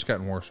well, it's just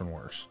gotten worse and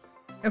worse.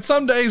 And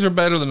some days are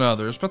better than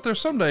others, but there's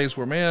some days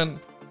where, man,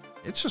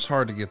 it's just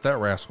hard to get that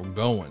rascal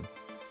going.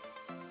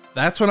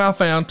 That's when I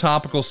found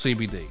topical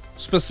CBD,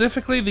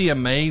 specifically the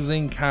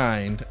Amazing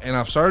Kind, and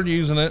I've started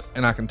using it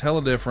and I can tell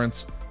a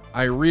difference.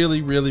 I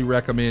really, really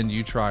recommend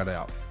you try it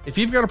out. If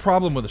you've got a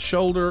problem with a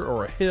shoulder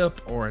or a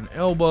hip or an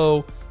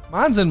elbow,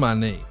 mine's in my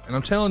knee, and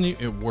I'm telling you,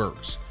 it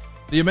works.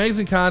 The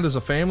Amazing Kind is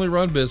a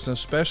family-run business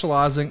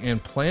specializing in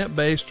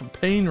plant-based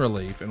pain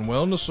relief and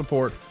wellness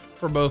support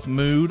for both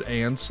mood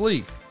and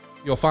sleep.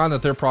 You'll find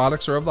that their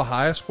products are of the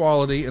highest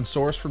quality and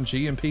sourced from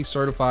GMP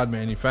certified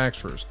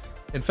manufacturers.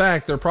 In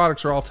fact, their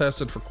products are all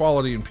tested for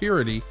quality and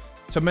purity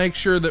to make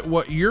sure that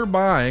what you're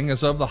buying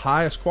is of the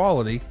highest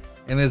quality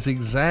and is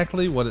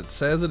exactly what it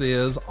says it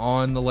is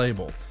on the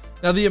label.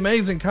 Now, the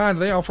Amazing Kind,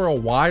 they offer a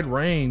wide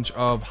range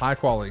of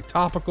high-quality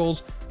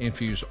topicals,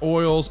 infused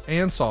oils,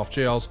 and soft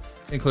gels,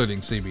 including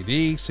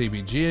CBD,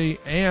 CBG,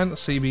 and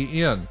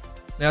CBN.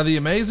 Now, the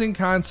Amazing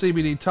Kind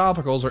CBD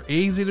topicals are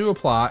easy to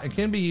apply and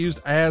can be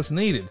used as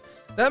needed.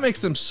 That makes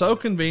them so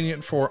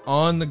convenient for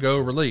on-the-go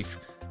relief.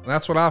 And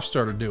that's what I've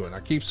started doing. I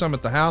keep some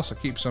at the house. I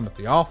keep some at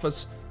the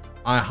office.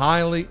 I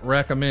highly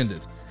recommend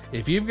it.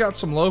 If you've got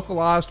some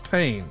localized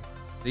pain,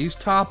 these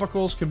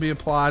topicals can be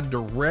applied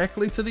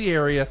directly to the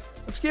area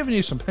that's giving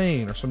you some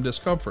pain or some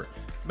discomfort.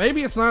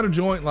 Maybe it's not a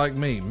joint like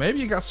me. Maybe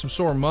you got some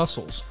sore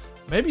muscles.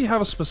 Maybe you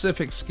have a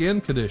specific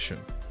skin condition.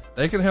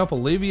 They can help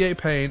alleviate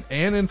pain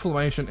and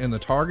inflammation in the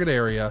target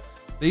area.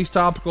 These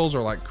topicals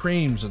are like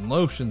creams and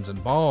lotions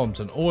and balms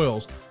and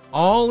oils,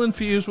 all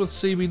infused with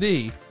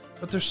CBD,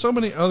 but there's so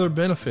many other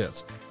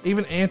benefits,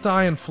 even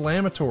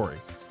anti-inflammatory.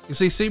 You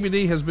see,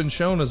 CBD has been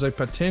shown as a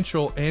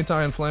potential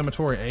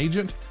anti-inflammatory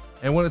agent,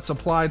 and when it's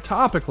applied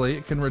topically,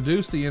 it can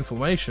reduce the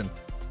inflammation.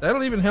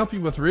 That'll even help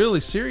you with really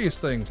serious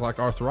things like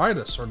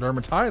arthritis or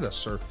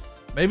dermatitis, or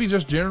maybe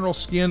just general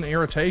skin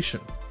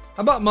irritation.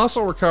 How about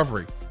muscle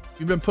recovery? If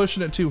you've been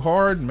pushing it too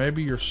hard and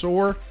maybe you're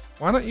sore,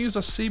 why not use a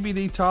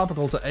CBD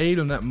topical to aid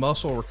in that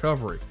muscle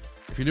recovery?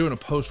 If you're doing a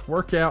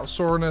post-workout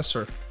soreness,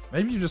 or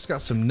maybe you just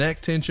got some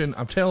neck tension,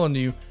 I'm telling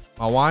you,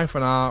 my wife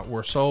and I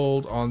were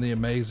sold on the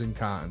Amazing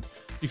Kind.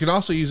 You can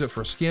also use it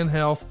for skin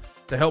health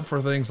to help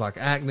for things like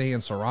acne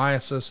and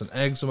psoriasis and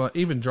eczema,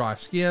 even dry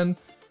skin.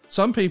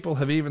 Some people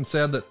have even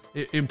said that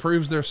it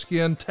improves their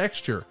skin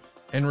texture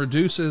and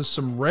reduces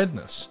some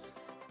redness.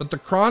 But the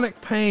chronic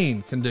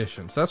pain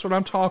conditions, that's what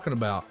I'm talking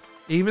about.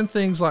 Even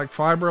things like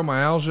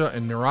fibromyalgia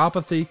and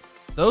neuropathy,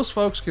 those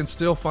folks can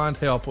still find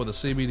help with a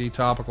CBD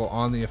topical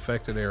on the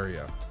affected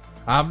area.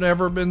 I've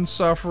never been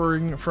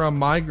suffering from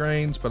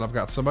migraines, but I've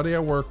got somebody I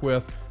work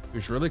with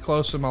who's really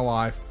close in my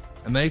life,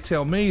 and they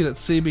tell me that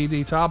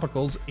CBD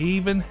topicals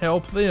even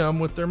help them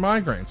with their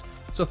migraines.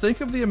 So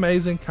think of the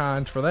Amazing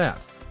Kind for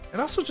that. It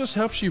also just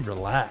helps you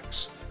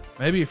relax.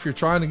 Maybe if you're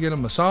trying to get a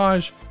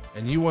massage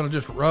and you want to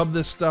just rub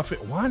this stuff in,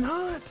 why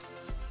not?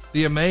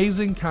 The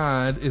Amazing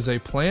Kind is a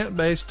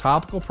plant-based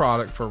topical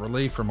product for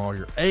relief from all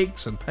your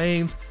aches and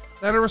pains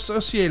that are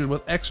associated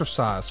with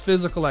exercise,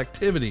 physical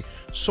activity,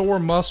 sore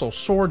muscles,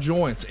 sore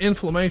joints,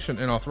 inflammation,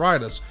 and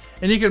arthritis.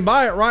 And you can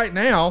buy it right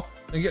now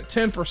and get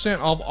 10%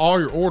 off all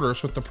your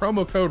orders with the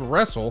promo code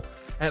WRESTLE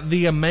at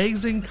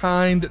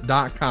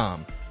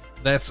theamazingkind.com.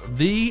 That's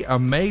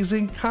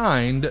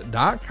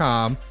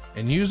theamazingkind.com,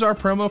 and use our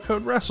promo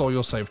code WRESTLE.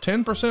 You'll save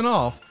 10%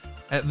 off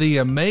at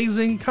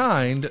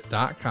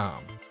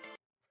theamazingkind.com.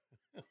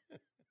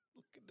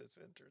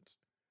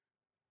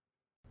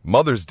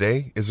 Mother's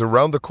Day is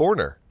around the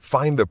corner.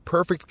 Find the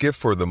perfect gift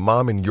for the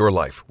mom in your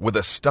life with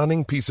a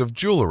stunning piece of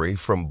jewelry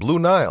from Blue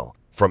Nile.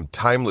 From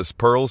timeless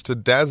pearls to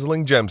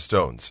dazzling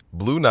gemstones,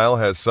 Blue Nile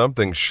has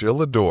something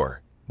she'll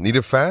adore. Need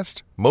it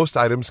fast? Most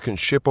items can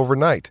ship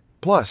overnight.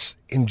 Plus,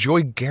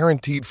 enjoy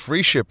guaranteed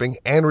free shipping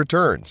and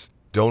returns.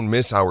 Don't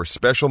miss our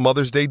special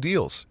Mother's Day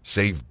deals.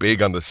 Save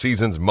big on the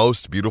season's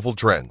most beautiful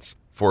trends.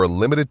 For a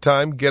limited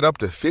time, get up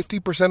to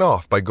 50%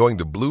 off by going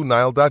to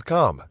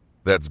BlueNile.com.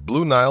 That's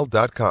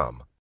BlueNile.com.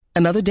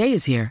 Another day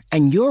is here,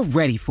 and you're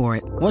ready for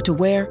it. What to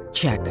wear?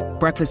 Check.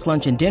 Breakfast,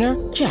 lunch, and dinner?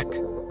 Check.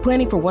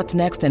 Planning for what's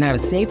next and how to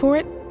save for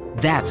it?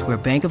 That's where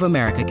Bank of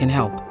America can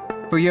help.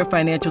 For your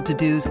financial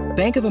to-dos,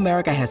 Bank of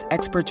America has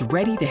experts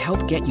ready to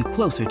help get you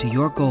closer to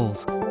your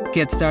goals.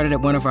 Get started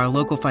at one of our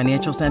local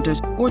financial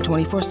centers or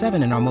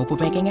 24/7 in our mobile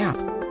banking app.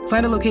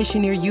 Find a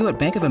location near you at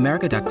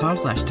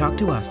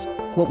bankofamerica.com/talktous.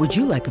 What would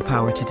you like the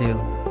power to do?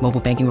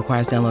 Mobile banking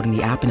requires downloading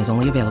the app and is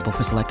only available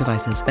for select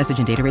devices. Message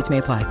and data rates may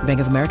apply. Bank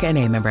of America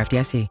NA, member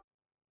FDIC.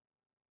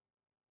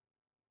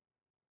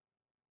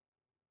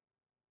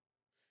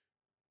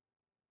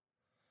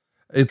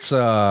 It's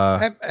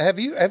have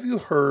you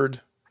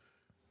heard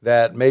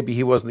that maybe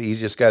he wasn't the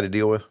easiest guy to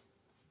deal with?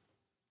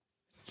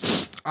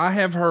 I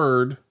have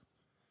heard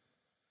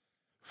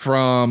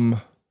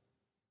from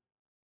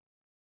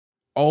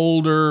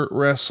older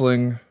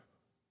wrestling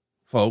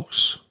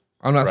folks.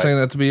 I'm not saying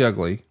that to be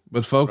ugly,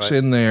 but folks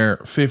in their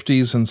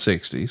 50s and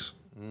 60s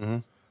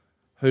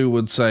who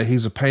would say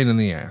he's a pain in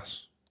the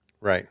ass.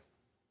 Right.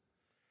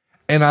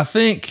 And I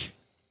think,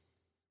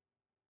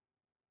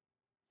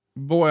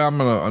 boy, I'm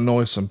going to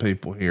annoy some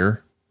people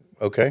here.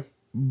 Okay.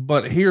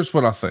 But here's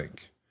what I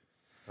think.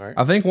 All right.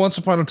 I think once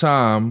upon a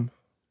time,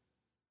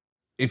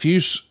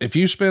 if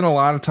you spend a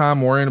lot of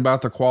time worrying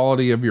about the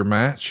quality of your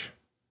match,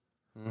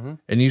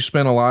 and you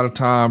spent a lot of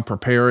time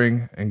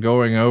preparing and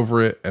going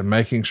over it and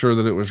making sure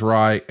that it was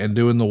right and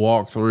doing the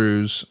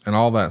walkthroughs and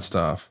all that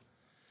stuff,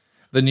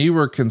 then you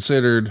were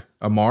considered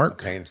a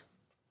mark. A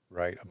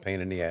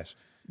pain in the ass.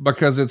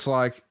 Because it's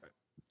like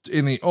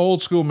in the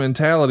old school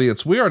mentality,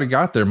 it's we already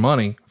got their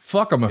money.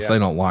 Fuck them if they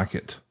don't like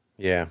it.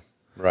 Yeah.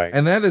 Right.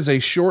 And that is a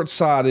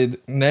short-sighted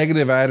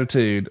negative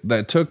attitude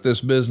that took this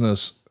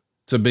business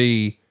to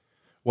be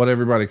what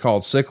everybody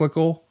called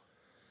cyclical.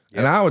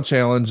 And I would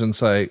challenge and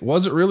say,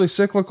 was it really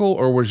cyclical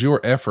or was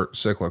your effort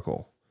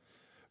cyclical?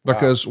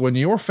 Because when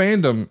your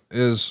fandom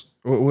is,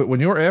 when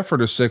your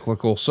effort is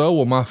cyclical, so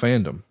will my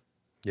fandom.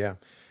 Yeah.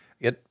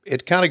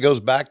 It kind of goes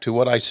back to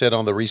what I said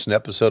on the recent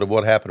episode of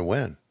What Happened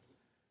When,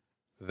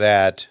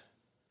 that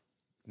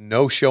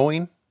no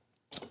showing,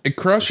 it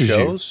crushes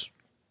shows,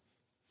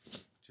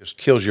 just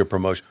kills your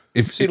promotion.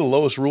 If you see the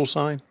lowest rule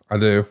sign? I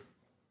do.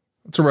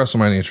 It's a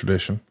WrestleMania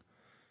tradition.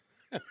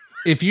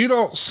 If you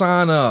don't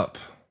sign up,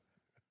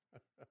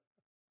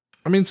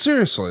 I mean,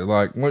 seriously,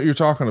 like what you're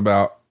talking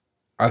about,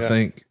 I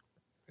think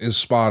is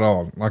spot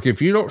on. Like if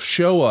you don't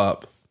show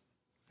up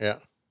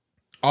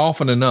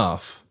often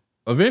enough,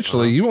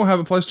 eventually you won't have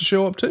a place to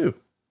show up to.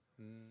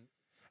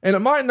 And it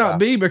might not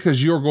be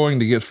because you're going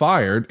to get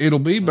fired. It'll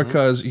be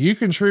because you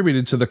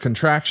contributed to the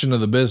contraction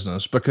of the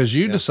business because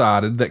you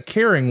decided that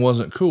caring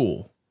wasn't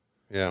cool.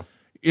 Yeah.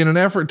 In an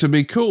effort to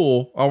be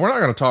cool, we're not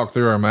going to talk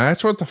through our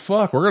match. What the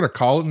fuck? We're going to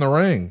call it in the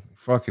ring.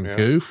 Fucking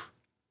goof.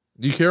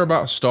 Do you care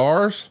about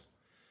stars?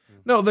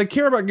 No, they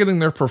care about getting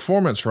their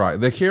performance right.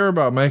 They care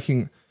about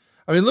making,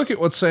 I mean, look at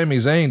what Sami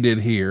Zayn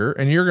did here.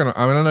 And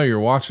I know you're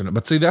watching it,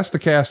 but see, that's the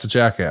cast of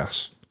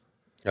Jackass.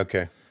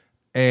 Okay.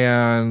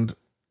 And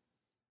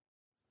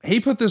he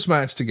put this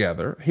match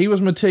together. He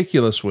was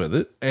meticulous with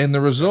it. And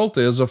the result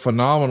is a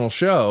phenomenal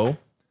show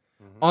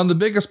on the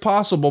biggest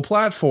possible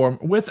platform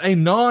with a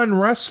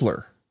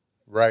non-wrestler.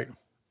 Right.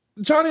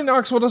 Johnny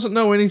Knoxville doesn't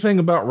know anything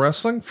about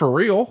wrestling for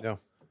real. No.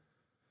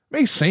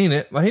 He's seen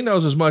it. Like, he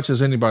knows as much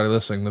as anybody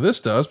listening to this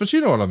does, but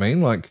you know what I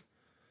mean? Like,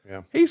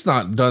 he's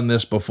not done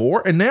this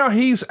before. And now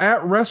he's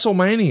at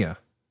WrestleMania.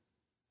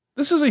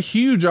 This is a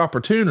huge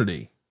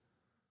opportunity.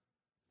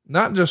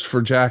 Not just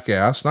for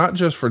Jackass, not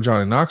just for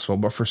Johnny Knoxville,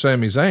 but for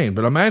Sami Zayn.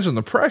 But imagine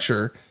the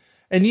pressure.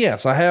 And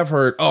yes, I have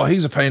heard,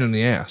 he's a pain in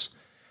the ass.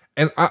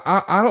 And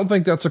I don't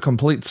think that's a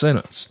complete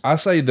sentence. I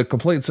say the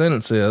complete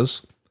sentence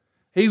is,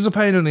 he's a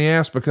pain in the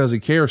ass because he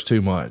cares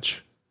too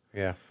much.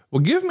 Yeah. Well,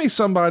 give me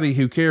somebody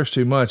who cares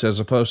too much as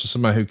opposed to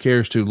somebody who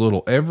cares too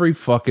little every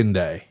fucking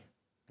day.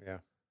 Yeah.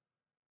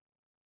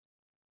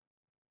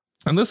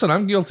 And listen,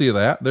 I'm guilty of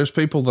that. There's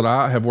people that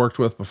I have worked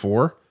with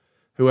before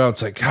who I would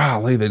say,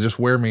 golly, they just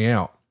wear me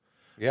out.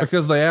 Yeah.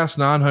 Because they ask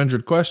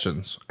 900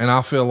 questions. And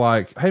I feel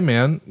like, hey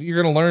man,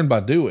 you're going to learn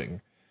by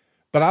doing.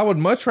 But I would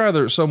much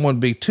rather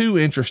someone be too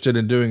interested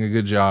in doing a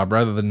good job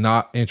rather than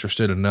not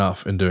interested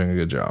enough in doing a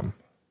good job.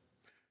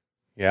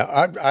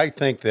 Yeah. I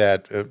think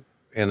that,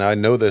 and I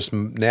know this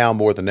now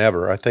more than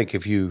ever. I think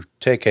if you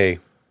take a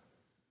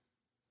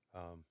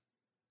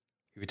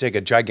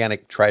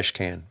gigantic trash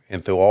can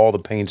and throw all the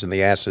pains in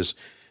the asses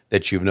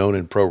that you've known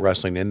in pro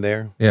wrestling in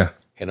there,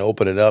 and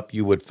open it up,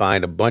 you would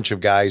find a bunch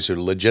of guys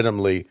who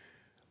legitimately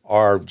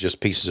are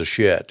just pieces of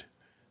shit.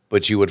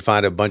 But you would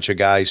find a bunch of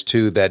guys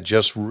too that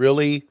just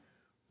really,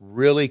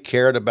 really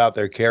cared about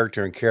their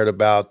character and cared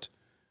about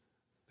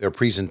their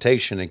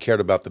presentation and cared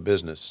about the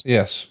business.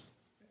 Yes.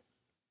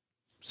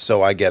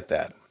 So I get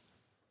that.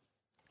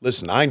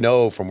 Listen, I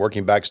know from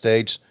working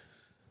backstage,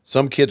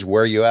 some kids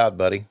wear you out,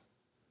 buddy.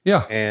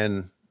 Yeah.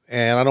 And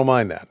I don't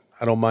mind that.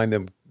 I don't mind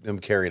them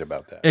caring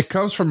about that. It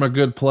comes from a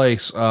good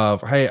place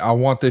of, hey, I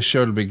want this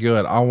show to be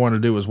good. I want to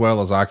do as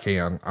well as I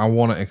can. I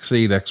want to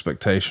exceed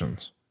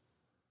expectations.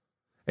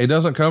 It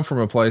doesn't come from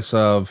a place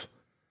of,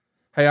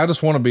 hey, I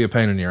just want to be a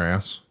pain in your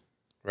ass.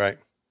 Right.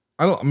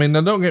 Now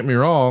don't get me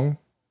wrong.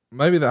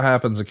 Maybe that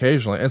happens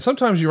occasionally. And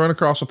sometimes you run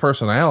across a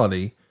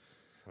personality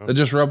that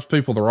just rubs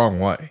people the wrong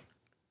way.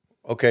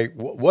 Okay.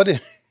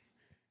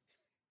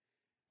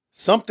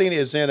 Something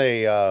is in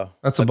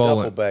that's a bowling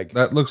duffel bag.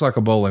 That looks like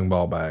a bowling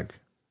ball bag.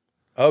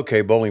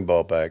 Okay. Bowling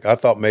ball bag. I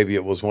thought maybe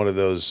it was one of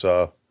those,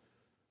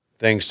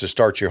 things to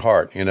start your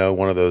heart,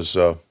 one of those,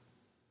 I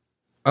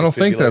don't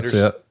think that's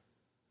it.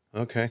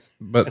 Okay.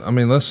 But I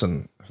mean,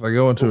 listen, if they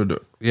go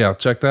into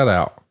check that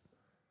out.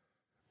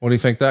 What do you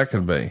think that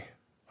could be?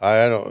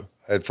 I don't,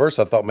 at first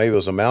I thought maybe it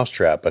was a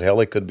mousetrap, but hell,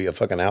 it could be a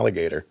fucking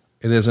alligator.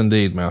 It is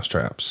indeed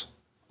mousetraps.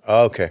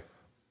 Okay.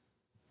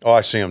 Oh,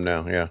 I see them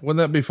now. Yeah. Wouldn't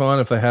that be fun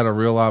if they had a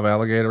real live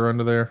alligator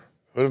under there?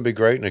 Wouldn't it be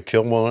great? And it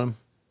kill one of them.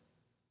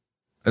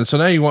 And so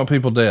now you want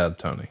people dead,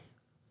 Tony.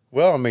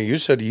 Well, I mean, you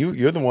said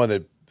you're the one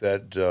that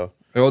put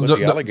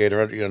the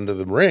alligator under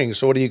the ring.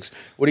 So what do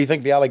you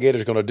think the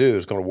alligator's going to do?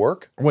 Is going to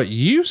work? What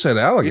you said,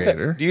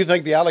 alligator. Do you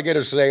think the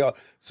alligator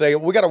say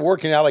we got a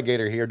working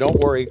alligator here? Don't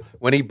worry.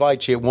 When he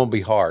bites you, it won't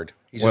be hard.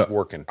 He's just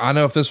working. I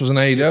know if this was an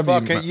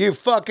AEW, you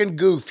fucking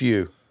goof,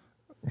 you.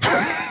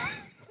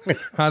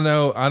 I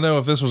know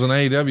if this was an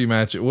AEW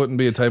match, it wouldn't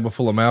be a table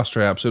full of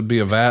mousetraps. It'd be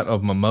a vat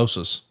of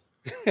mimosas.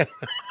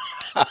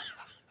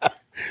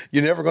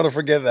 You're never going to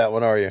forget that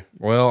one, are you?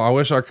 Well, I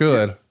wish I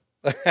could.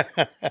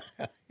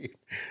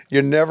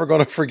 You're never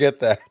going to forget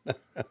that.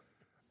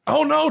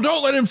 Oh no,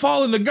 don't let him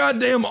fall in the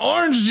goddamn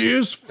orange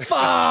juice.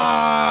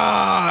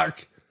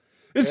 Fuck.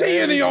 Is he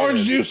in the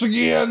orange juice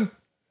again?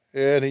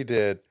 Yeah, and he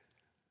did.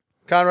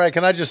 Conrad,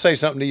 can I just say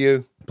something to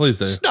you? Please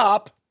do.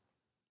 Stop.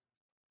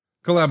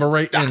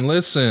 Collaborate and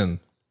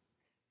listen.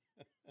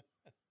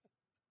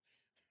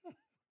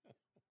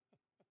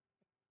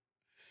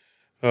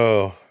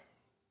 Oh.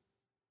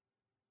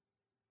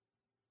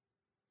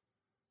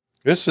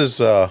 This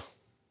is, I'm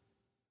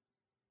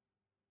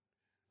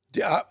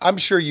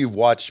sure you've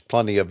watched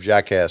plenty of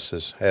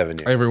Jackasses,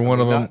 haven't you? Every one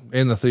of them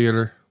in the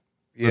theater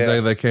the day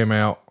they came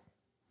out.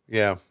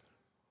 Yeah.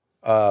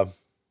 And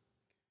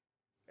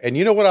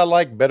you know what I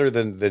like better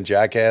than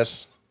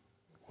Jackass?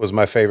 Was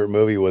my favorite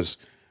movie was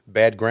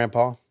Bad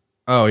Grandpa.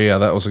 Oh yeah,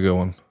 that was a good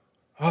one.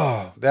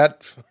 Oh,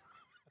 that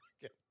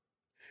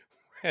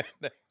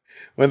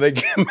when they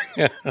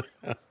gimmicked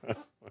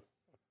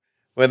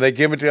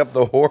up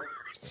the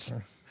horse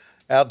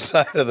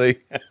outside of the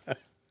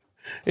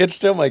it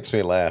still makes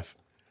me laugh.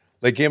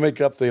 They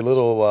gimmicked up the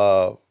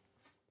little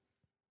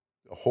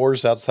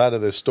horse outside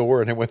of the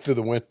store and it went through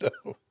the window.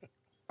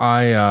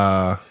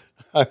 I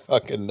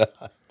fucking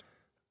not.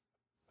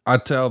 I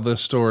tell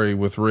this story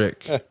with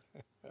Rick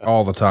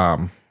all the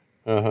time.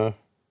 Uh-huh.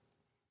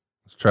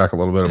 Let's track a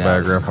little bit of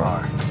Bad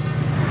Grandpa.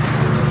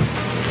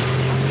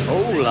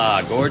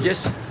 Hola,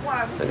 gorgeous.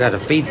 I gotta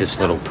feed this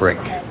little prick.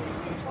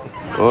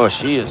 Oh,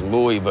 she is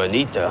muy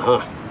bonita,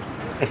 huh?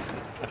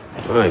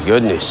 My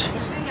goodness.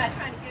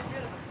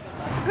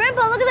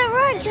 Grandpa, look at that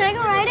ride. Can I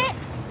go ride it?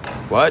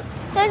 What?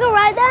 Can I go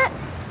ride that?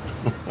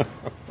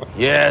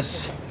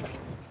 Yes.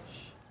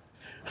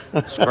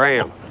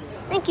 Scram.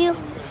 Thank you.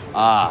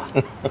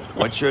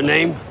 What's your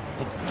name?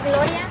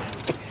 Gloria.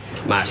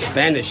 My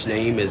Spanish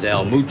name is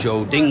El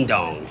Mucho Ding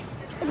Dong.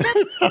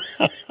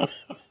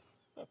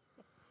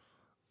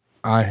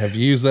 I have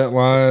used that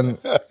line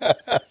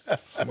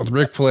with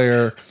Ric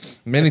Flair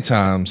many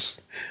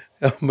times.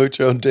 El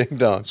Mucho Ding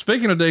Dong.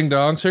 Speaking of ding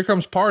dongs, here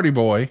comes Party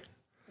Boy.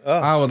 Oh.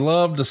 I would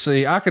love to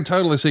see. I could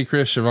totally see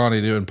Chris Schiavone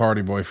doing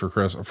Party Boy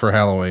for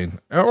Halloween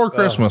or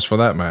Christmas for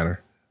that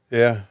matter.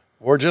 Yeah,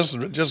 or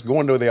just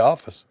going to the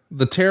office.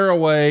 The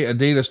tearaway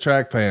Adidas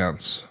track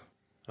pants,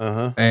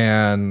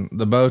 and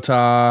the bow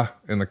tie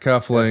and the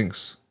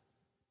cufflinks.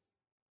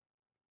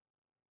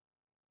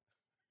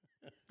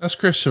 That's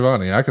Chris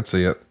Schiavone. I could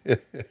see it.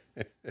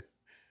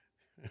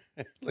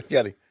 Look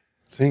at him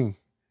sing.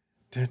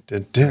 Dun,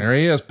 dun, dun. There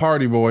he is,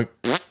 Party Boy.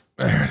 There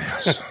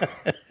it is.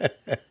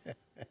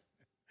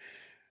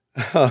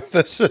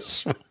 This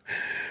is.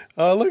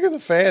 Look at the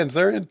fans;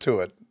 they're into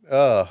it.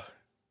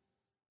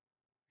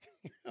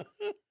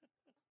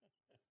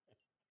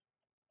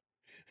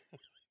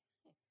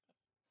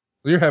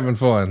 You're having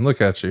fun.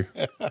 Look at you.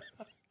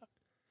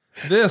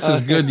 This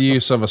is good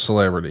use of a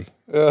celebrity.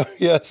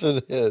 Yes,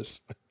 it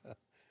is.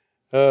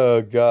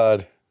 Oh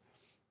God.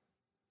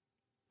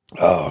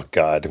 Oh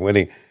God. When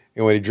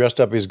he dressed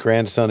up his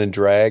grandson in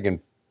drag and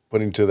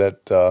put him to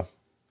that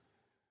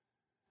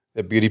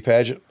beauty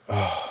pageant.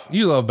 Oh.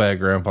 You love Bad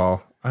Grandpa.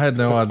 I had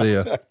no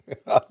idea.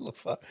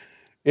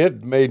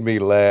 It made me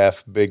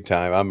laugh big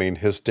time. I mean,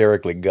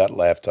 hysterically gut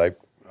laugh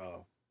type.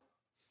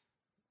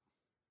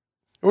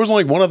 There was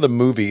only one other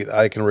movie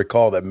I can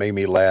recall that made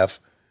me laugh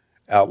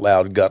out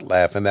loud, gut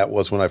laugh, and that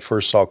was when I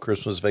first saw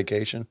Christmas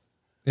Vacation.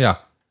 Yeah.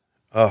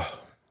 Oh,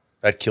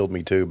 that killed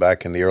me too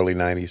back in the early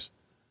 90s.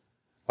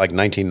 Like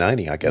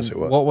 1990, I guess it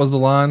was. What was the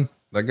line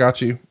that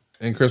got you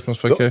in Christmas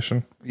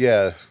Vacation?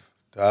 Yeah.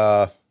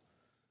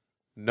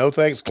 No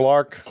thanks,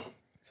 Clark.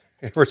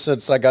 Ever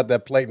since I got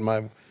that plate in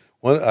my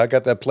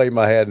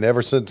head, and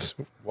ever since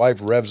wife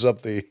revs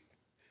up the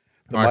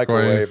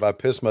microwave, I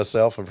piss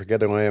myself and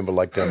forget who I am, but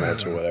like 10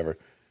 minutes or whatever.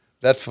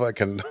 That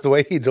fucking, the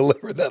way he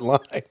delivered that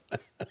line.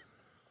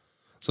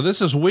 So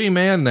this is Wee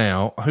Man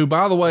now, who,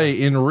 by the way,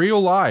 in real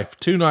life,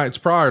 2 nights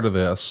prior to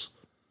this,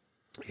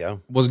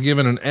 was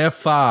given an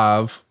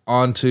F5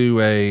 onto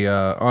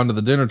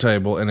the dinner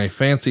table in a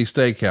fancy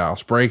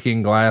steakhouse,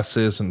 breaking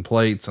glasses and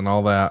plates and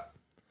all that.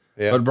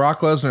 Yeah. But Brock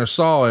Lesnar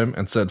saw him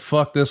and said,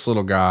 "Fuck this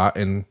little guy,"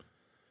 and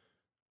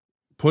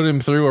put him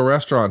through a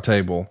restaurant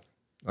table.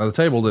 Now, the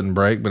table didn't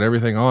break, but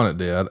everything on it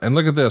did. And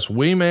look at this,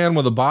 Wee Man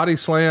with a body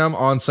slam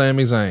on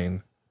Sami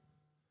Zayn.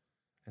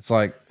 It's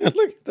like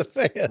look at the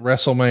fan.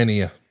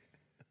 WrestleMania.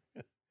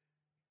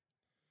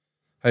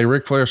 Hey,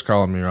 Ric Flair's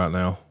calling me right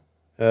now.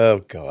 Oh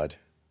God.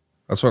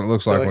 That's what it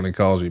looks like when he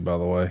calls you, by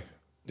the way.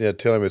 Yeah.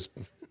 Tell him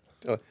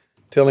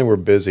we're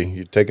busy.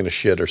 You're taking a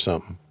shit or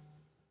something.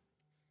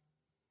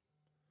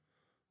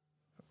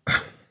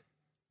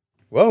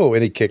 Whoa.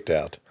 And he kicked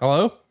out.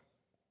 Hello?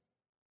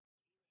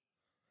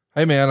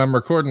 Hey man, I'm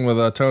recording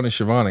with Tony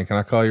Schiavone. Can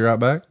I call you right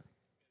back?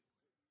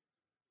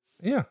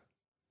 Yeah.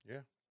 Yeah.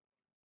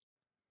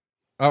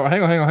 Oh,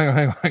 hang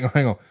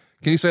on.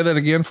 Can you say that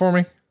again for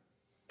me?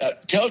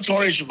 Tell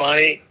Tony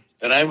Schiavone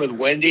that I'm with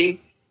Wendy,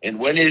 and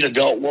Wendy's an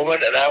adult woman,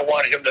 and I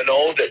want him to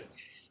know that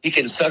he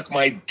can suck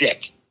my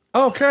dick.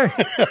 Okay.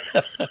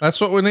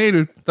 That's what we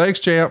needed. Thanks,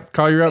 champ.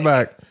 Call you right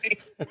back.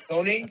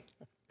 Tony?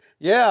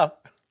 Yeah.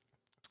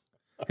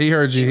 He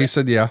heard you. He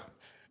said, yeah.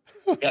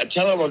 Yeah,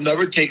 tell him I'm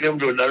never taking him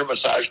to another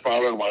massage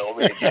parlor in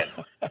Wyoming again.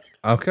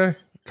 Okay.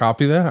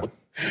 Copy that.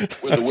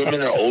 Where the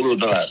women are older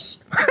than us.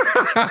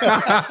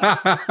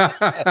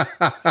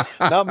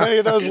 Not many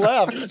of those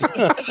left.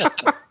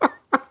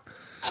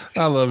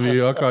 I love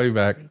you. I'll call you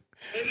back.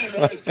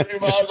 30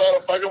 miles out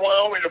of fucking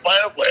Wyoming to find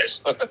a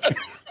place.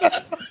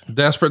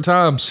 Desperate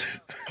times.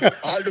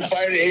 Hard to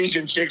find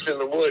Asian chicks in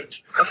the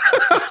woods.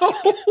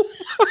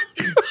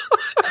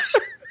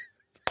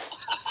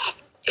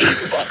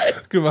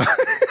 Goodbye.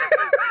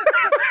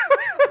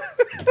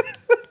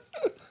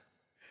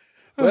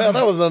 Well,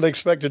 that was an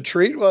unexpected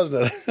treat,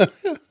 wasn't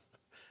it?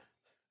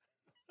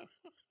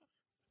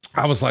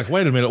 I was like,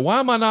 wait a minute. Why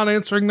am I not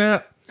answering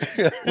that?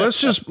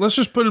 Let's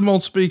just put him on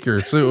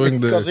speaker. See what we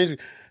can do. Because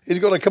he's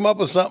going to come up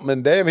with something,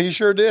 and damn, he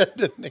sure did,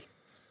 didn't he?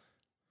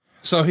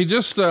 So he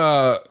just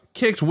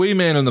kicked Wee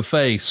Man in the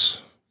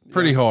face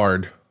pretty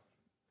hard.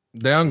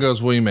 Down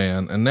goes Wee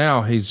Man, and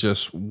now he's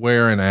just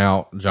wearing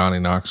out Johnny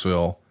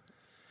Knoxville.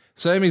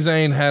 Sami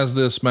Zayn has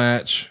this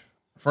match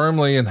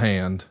firmly in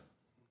hand.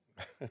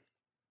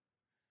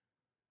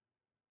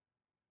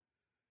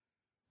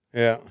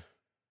 Yeah.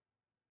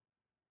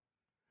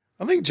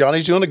 I think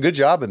Johnny's doing a good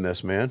job in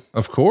this, man.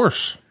 Of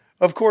course.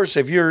 Of course,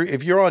 if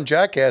you're on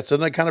Jackass,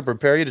 doesn't that kind of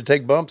prepare you to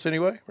take bumps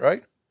anyway,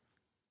 right?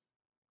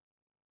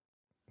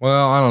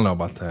 Well, I don't know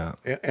about that.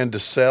 And to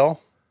sell.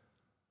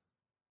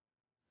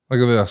 Look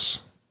at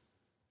this.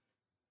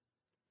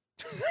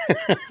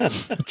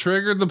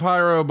 Triggered the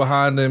pyro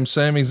behind him.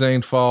 Sami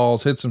Zayn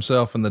falls, hits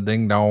himself in the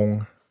ding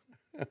dong.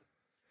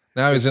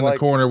 Now he's in the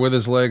corner with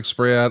his legs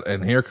spread,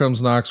 and here comes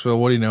Knoxville.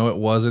 What do you know? It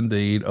was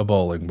indeed a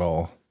bowling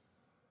ball.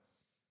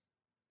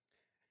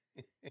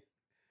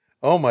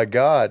 Oh my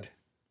God.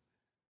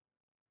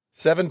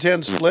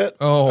 7-10 split.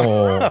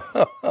 Oh.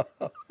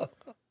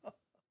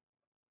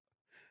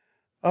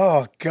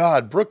 Oh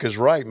God. Brooke is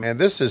right, man.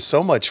 This is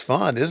so much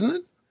fun, isn't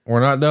it? We're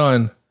not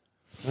done.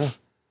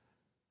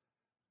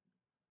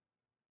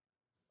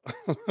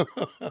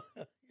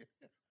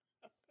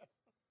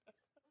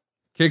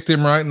 Kicked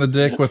him right in the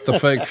dick with the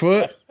fake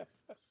foot.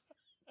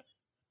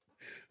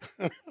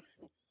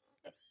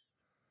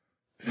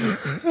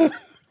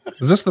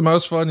 Is this the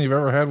most fun you've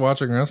ever had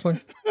watching wrestling?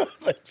 I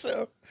think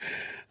so.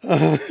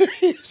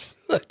 He's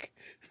like,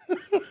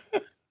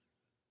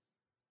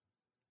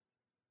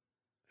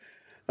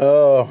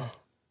 oh,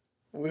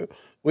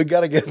 we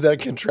got to get that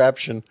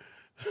contraption.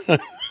 One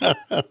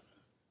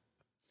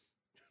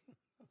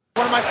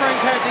of my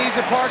friends had these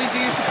at parties.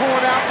 He used to pull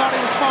it out, thought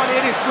it was fun.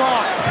 It is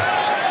not.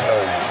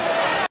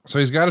 So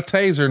he's got a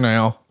taser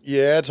now.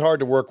 Yeah, it's hard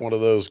to work one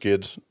of those,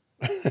 kids.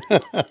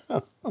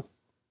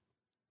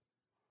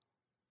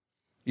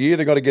 You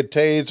either got to get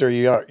tased or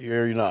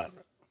you're not.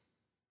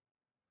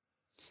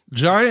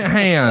 Giant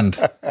hand.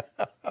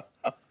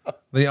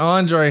 The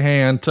Andre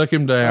hand took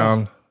him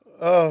down.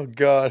 Oh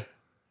God.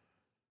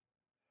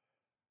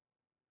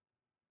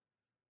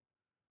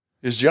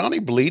 Is Johnny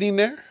bleeding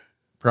there?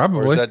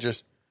 Probably. Or is that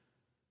just,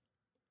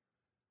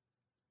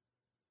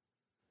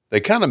 they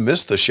kind of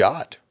missed the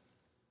shot.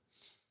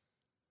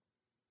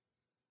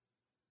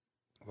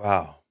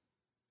 Wow.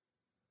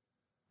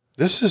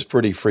 This is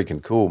pretty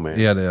freaking cool, man.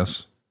 Yeah, it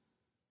is.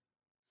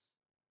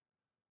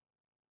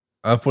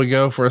 Up we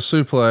go for a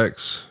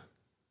suplex.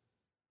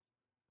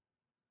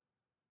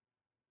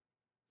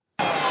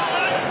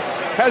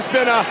 Has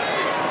been a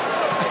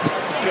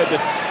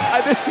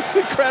goodness. This is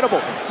incredible.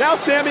 Now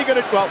Sammy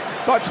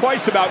thought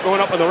twice about going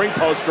up on the ring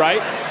post,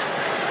 right?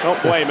 Don't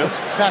blame him.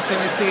 Testing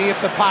to see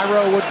if the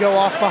pyro would go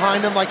off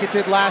behind him like it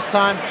did last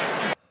time.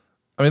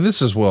 I mean,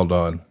 this is well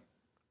done.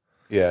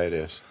 Yeah, it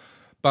is.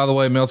 By the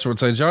way, Meltzer would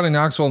say Johnny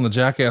Knoxville and the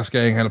Jackass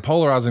Gang had a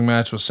polarizing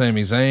match with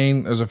Sami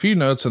Zayn. There's a few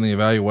notes in the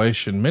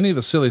evaluation. Many of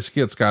the silly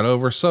skits got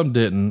over, some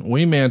didn't.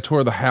 Wee Man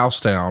tore the house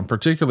down,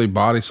 particularly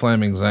body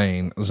slamming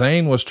Zayn.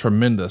 Zayn was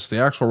tremendous. The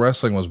actual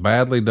wrestling was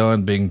badly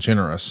done, being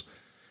generous.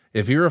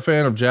 If you're a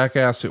fan of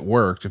Jackass, it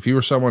worked. If you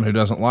were someone who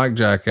doesn't like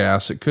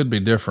Jackass, it could be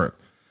different.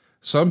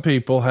 Some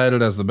people had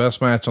it as the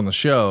best match on the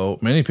show.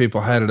 Many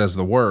people had it as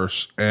the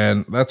worst.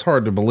 And that's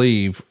hard to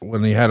believe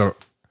when you had a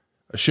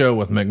show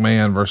with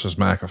McMahon versus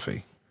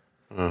McAfee.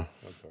 Okay.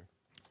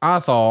 I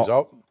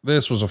thought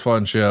this was a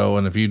fun show,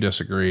 and if you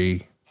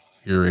disagree,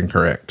 you're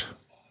incorrect.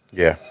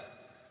 Yeah.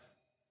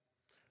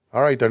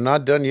 All right, they're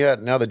not done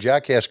yet. Now the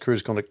Jackass crew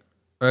is going to.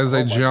 As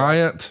a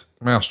giant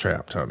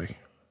mousetrap, Tony.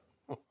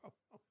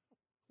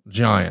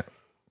 Giant.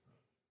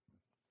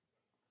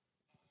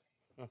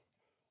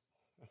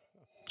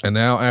 And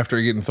now, after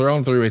getting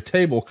thrown through a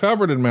table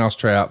covered in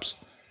mousetraps,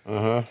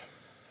 the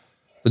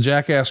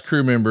Jackass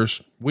crew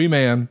members, Wee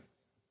Man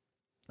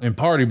and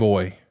Party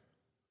Boy,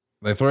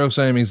 they throw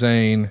Sami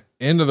Zayn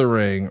into the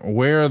ring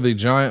where the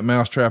giant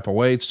mousetrap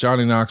awaits.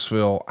 Johnny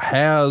Knoxville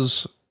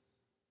has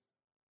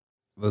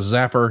the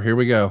zapper. Here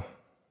we go.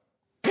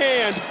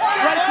 Hand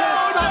right to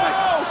the stomach.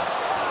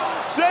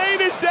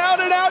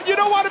 You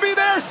don't want to be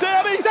there,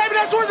 Sammy. Sammy,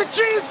 that's where the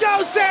cheese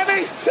goes,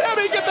 Sammy.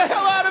 Sammy, get the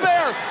hell out of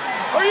there.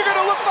 Or you're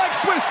going to look like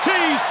Swiss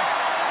cheese.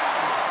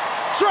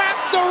 Trap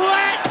the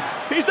rat.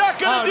 He's not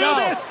going to do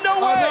this.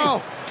 No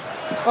way.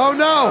 Oh,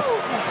 no.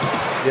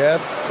 Yeah,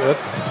 that's.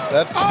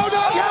 Oh,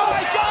 no. Oh,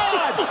 my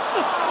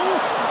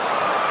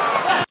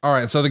God. All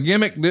right. So the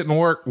gimmick didn't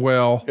work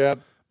well. Yeah.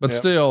 But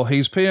still,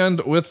 he's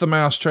pinned with the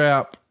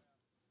mousetrap.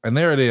 And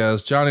there it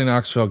is. Johnny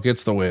Knoxville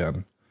gets the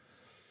win.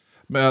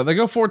 They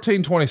go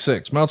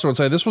 14-26. Meltzer would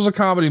say this was a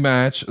comedy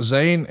match.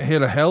 Zayn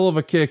hit a hell of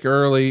a kick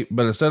early,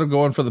 but instead of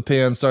going for the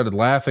pin, started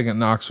laughing at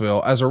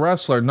Knoxville. As a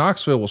wrestler,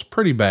 Knoxville was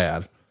pretty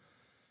bad,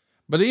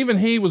 but even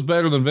he was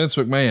better than Vince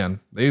McMahon.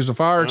 They used a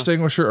fire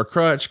extinguisher, a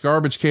crutch,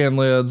 garbage can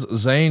lids.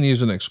 Zayn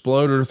used an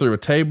exploder through a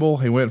table.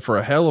 He went for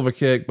a hell of a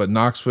kick, but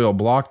Knoxville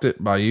blocked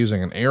it by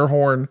using an air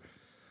horn.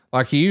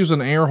 Like he used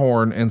an air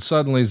horn and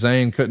suddenly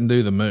Zayn couldn't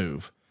do the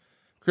move.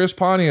 Chris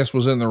Pontius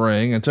was in the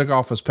ring and took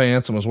off his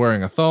pants and was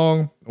wearing a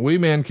thong. Wee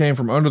Men came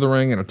from under the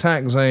ring and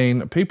attacked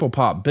Zayn. People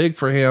popped big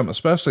for him,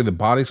 especially the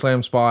body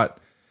slam spot.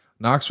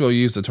 Knoxville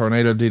used the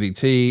tornado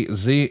DDT.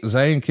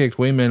 Zayn kicked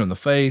Wee Men in the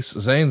face.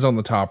 Zayn's on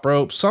the top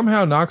rope.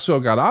 Somehow Knoxville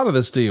got out of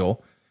this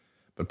deal,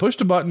 but pushed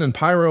a button and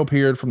Pyro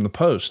appeared from the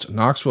post.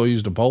 Knoxville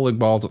used a bowling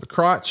ball to the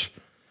crotch.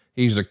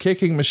 He used a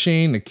kicking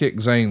machine to kick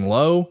Zayn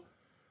low.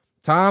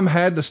 Time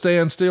had to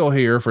stand still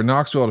here for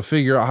Knoxville to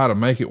figure out how to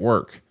make it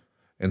work.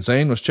 And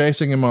Zayn was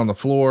chasing him on the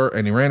floor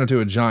and he ran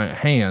into a giant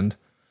hand.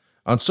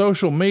 On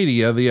social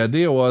media, the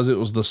idea was it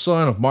was the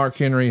son of Mark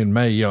Henry and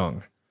Mae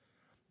Young.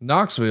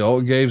 Knoxville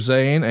gave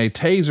Zayn a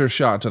taser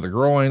shot to the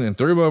groin and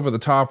threw him over the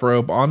top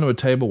rope onto a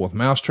table with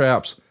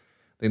mousetraps.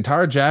 The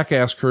entire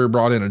Jackass crew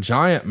brought in a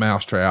giant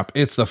mousetrap.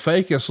 It's the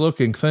fakest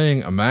looking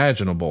thing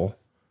imaginable.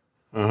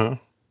 Uh-huh.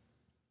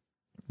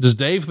 Does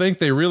Dave think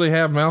they really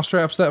have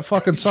mousetraps that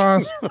fucking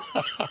size?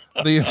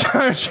 The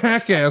entire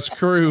Jackass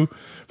crew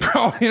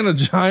brought in a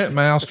giant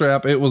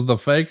mousetrap. It was the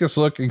fakest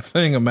looking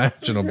thing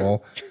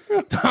imaginable.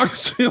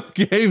 Knoxville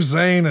gave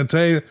Zayn a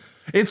taser.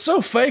 It's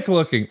so fake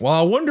looking. Well,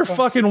 I wonder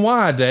fucking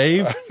why,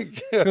 Dave.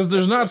 Because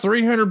there's not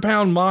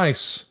 300-pound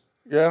mice.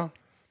 Yeah.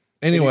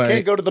 Anyway. And you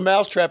can't go to the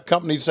mousetrap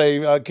company and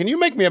say, can you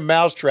make me a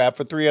mousetrap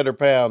for 300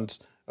 pounds?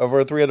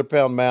 Over a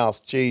 300-pound mouse.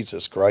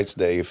 Jesus Christ,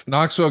 Dave.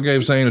 Knoxville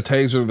gave Zayn a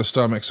taser to the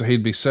stomach so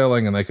he'd be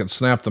selling and they could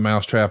snap the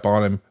mousetrap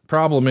on him.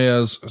 Problem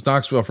is,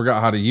 Knoxville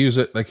forgot how to use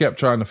it. They kept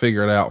trying to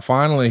figure it out.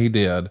 Finally, he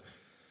did.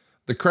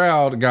 The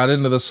crowd got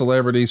into the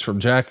celebrities from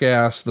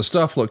Jackass. The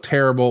stuff looked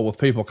terrible with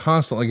people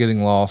constantly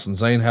getting lost and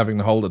Zayn having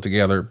to hold it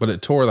together, but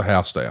it tore the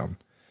house down.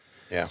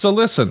 Yeah. So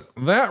listen,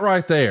 that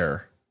right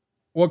there,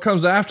 what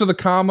comes after the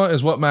comma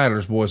is what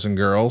matters, boys and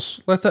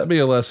girls. Let that be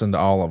a lesson to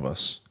all of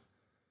us.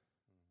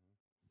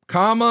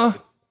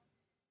 Comma,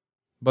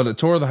 but it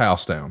tore the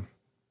house down.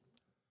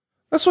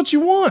 That's what you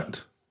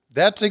want.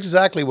 That's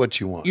exactly what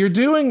you want. You're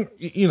doing,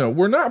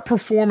 we're not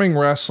performing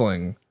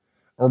wrestling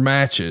or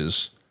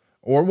matches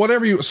or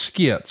whatever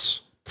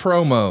skits,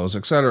 promos,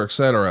 et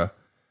cetera,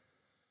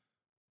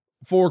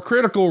 for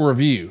critical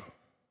review.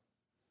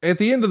 At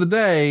the end of the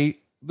day,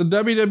 the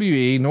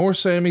WWE, nor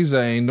Sami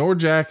Zayn, nor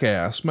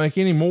Jackass make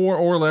any more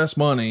or less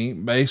money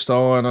based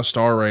on a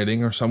star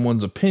rating or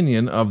someone's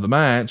opinion of the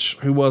match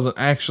who wasn't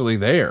actually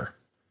there.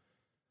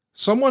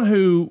 Someone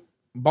who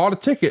bought a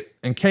ticket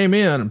and came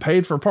in and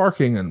paid for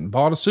parking and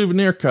bought a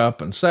souvenir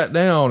cup and sat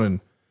down and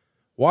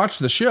watched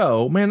the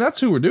show, man, that's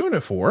who we're doing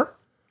it for.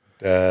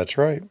 That's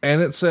right.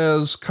 And it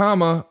says,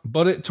 comma,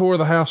 but it tore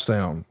the house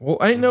down. Well,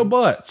 ain't no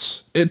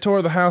buts. It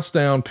tore the house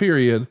down,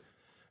 period.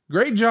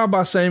 Great job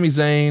by Sami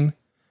Zayn.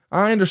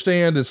 I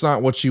understand it's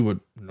not what you would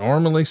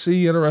normally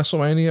see at a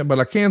WrestleMania, but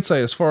I can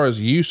say as far as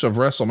use of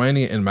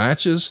WrestleMania in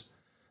matches,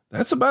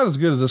 that's about as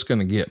good as it's going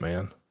to get,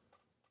 man.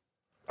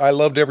 I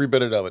loved every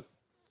bit of it.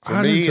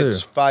 For me,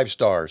 it's 5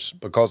 stars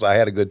because I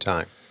had a good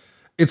time.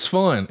 It's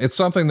fun. It's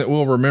something that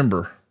we'll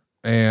remember.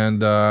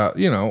 And, a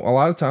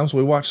lot of times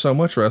we watch so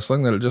much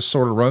wrestling that it just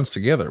sort of runs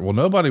together. Well,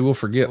 nobody will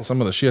forget some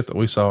of the shit that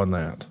we saw in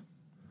that.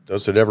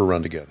 Does it ever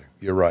run together?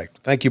 You're right.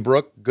 Thank you,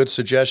 Brooke. Good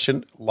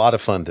suggestion. A lot of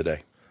fun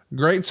today.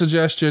 Great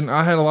suggestion.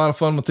 I had a lot of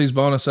fun with these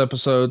bonus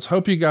episodes.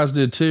 Hope you guys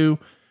did too.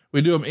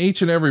 We do them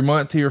each and every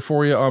month here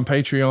for you on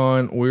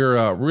Patreon.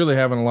 We're really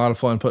having a lot of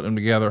fun putting them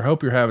together.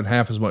 Hope you're having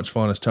half as much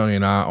fun as Tony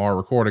and I are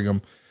recording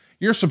them.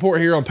 Your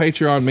support here on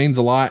Patreon means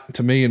a lot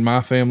to me and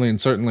my family,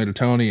 and certainly to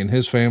Tony and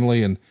his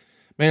family. And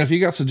man, if you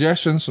got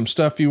suggestions, some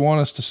stuff you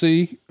want us to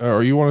see,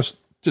 or you want us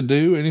to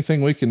do,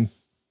 anything we can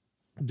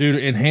do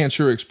to enhance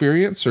your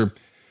experience or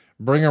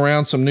bring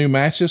around some new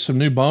matches, some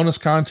new bonus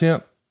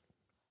content,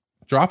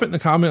 drop it in the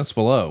comments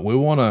below. We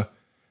want to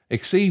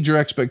exceed your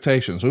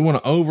expectations. We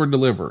want to over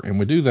deliver, and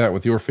we do that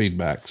with your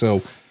feedback.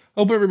 So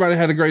hope everybody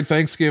had a great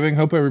Thanksgiving.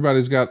 Hope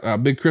everybody's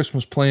got big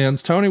Christmas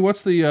plans. Tony,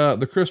 what's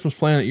the Christmas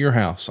plan at your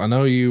house? I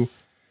know you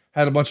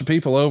had a bunch of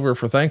people over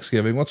for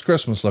Thanksgiving. What's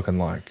Christmas looking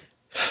like?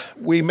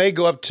 We may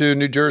go up to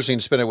New Jersey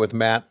and spend it with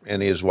Matt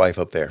and his wife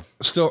up there.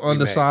 Still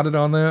undecided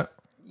on that?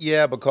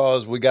 Yeah,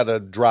 because we got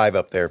to drive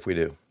up there if we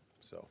do.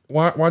 So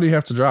why do you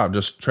have to drive?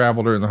 Just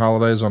travel during the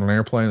holidays on an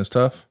airplane is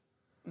tough?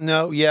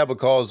 No, yeah,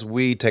 because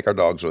we take our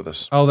dogs with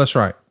us. Oh, that's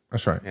right.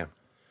 That's right. Yeah.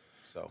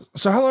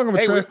 So how long of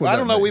a trek would I that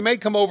don't know. be? We may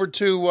come over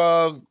to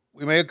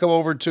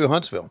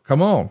Huntsville.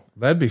 Come on.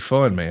 That'd be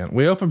fun, man.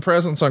 We open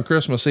presents on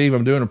Christmas Eve.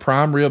 I'm doing a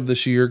prime rib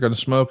this year. Going to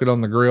smoke it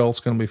on the grill. It's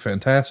going to be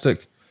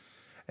fantastic.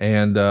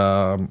 And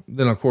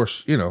then, of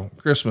course,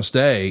 Christmas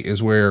Day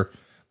is where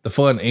the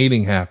fun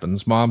eating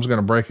happens. Mom's going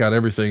to break out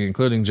everything,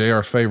 including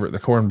JR's favorite, the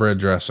cornbread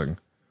dressing.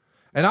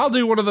 And I'll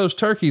do one of those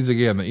turkeys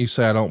again that you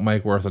say I don't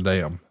make worth a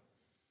damn.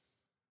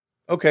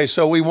 Okay,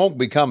 so we won't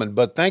be coming,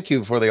 but thank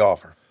you for the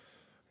offer.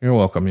 You're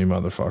welcome, you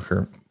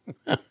motherfucker.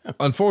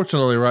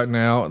 Unfortunately, right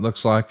now, it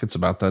looks like it's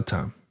about that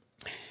time.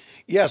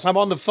 Yes, I'm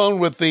on the phone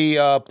with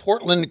the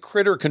Portland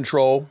Critter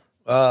Control.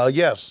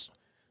 Yes,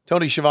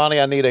 Tony Schiavone,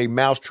 I need a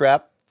mouse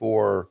trap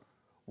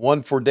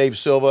one for Dave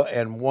Silva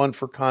and one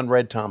for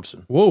Conrad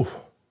Thompson. Whoa.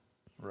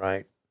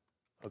 Right.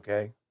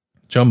 Okay.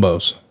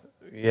 Jumbos.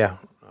 Yeah.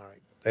 All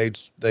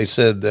right. They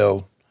said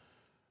they'll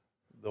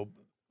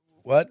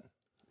what?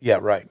 Yeah,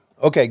 right.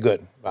 Okay,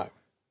 good. Bye.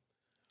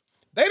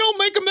 They don't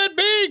make them that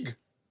big.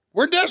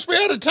 We're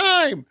desperately out of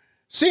time.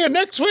 See you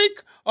next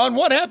week on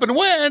What Happened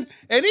When.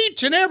 And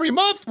each and every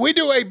month we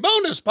do a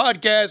bonus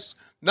podcast.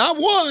 Not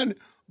one,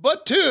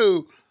 but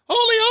two.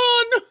 Only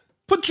on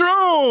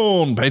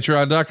Patreon.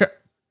 Patreon.com.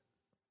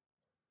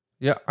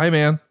 Yeah, hey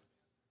man.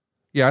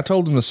 Yeah, I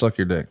told him to suck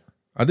your dick.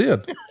 I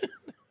did.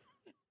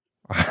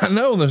 I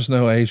know there's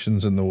no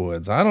Asians in the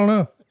woods. I don't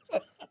know.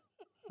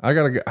 I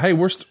gotta go. Hey,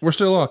 we're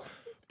still on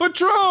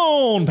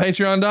Patreon.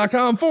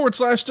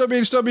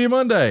 Patreon.com/WHW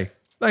Monday.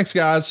 Thanks,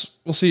 guys.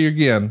 We'll see you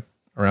again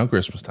around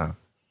Christmas time.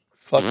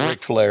 Fuck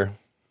Ric Flair.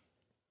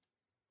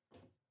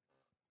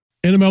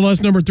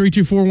 NMLS number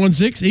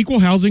 32416, Equal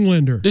Housing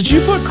Lender. Did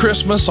you put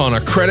Christmas on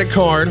a credit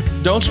card?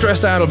 Don't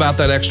stress out about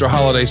that extra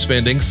holiday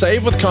spending.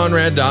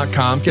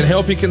 SaveWithConrad.com can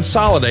help you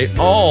consolidate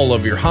all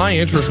of your high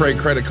interest rate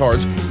credit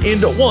cards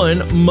into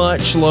one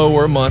much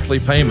lower monthly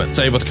payment.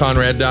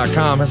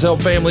 SaveWithConrad.com has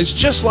helped families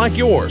just like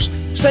yours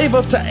save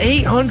up to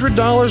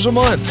 $800 a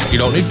month. You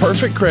don't need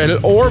perfect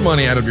credit or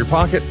money out of your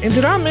pocket. And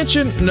did I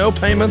mention no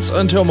payments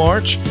until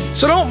March?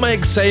 So don't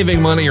make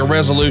saving money a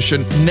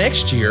resolution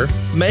next year.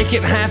 Make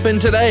it happen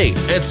today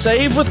at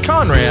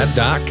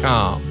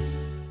SaveWithConrad.com.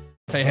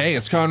 Hey,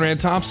 it's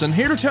Conrad Thompson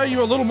here to tell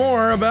you a little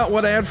more about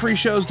what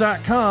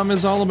AdFreeShows.com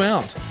is all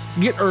about.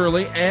 Get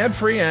early,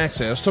 ad-free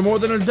access to more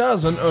than a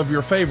dozen of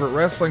your favorite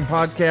wrestling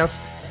podcasts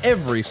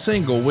every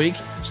single week,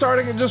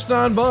 starting at just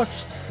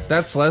 $9.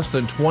 That's less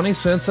than 20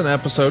 cents an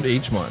episode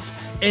each month.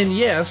 And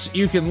yes,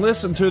 you can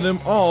listen to them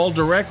all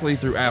directly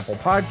through Apple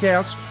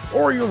Podcasts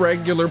or your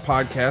regular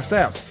podcast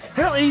apps.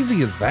 How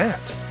easy is that?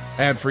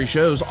 Ad-free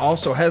shows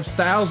also has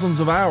thousands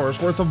of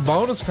hours worth of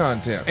bonus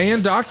content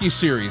and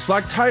docuseries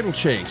like Title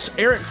Chase,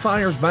 Eric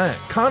Fires Back,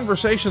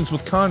 Conversations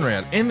with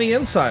Conrad, and The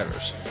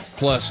Insiders.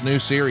 Plus new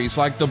series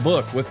like The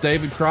Book with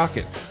David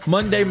Crockett,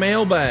 Monday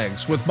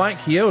Mailbags with Mike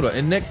Chioda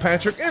and Nick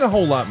Patrick, and a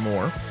whole lot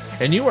more.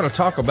 And you want to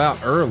talk about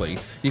early?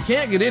 You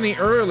can't get any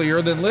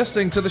earlier than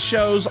listening to the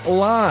shows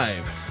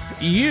live.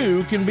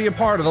 You can be a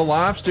part of the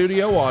live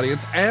studio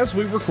audience as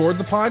we record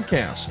the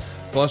podcast.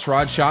 Plus,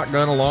 ride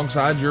shotgun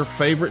alongside your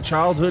favorite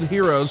childhood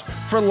heroes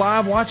for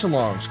live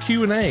watch-alongs,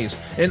 Q&As,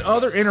 and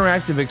other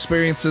interactive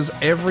experiences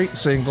every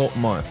single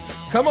month.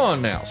 Come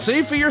on now,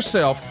 see for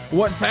yourself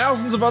what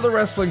thousands of other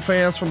wrestling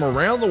fans from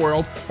around the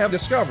world have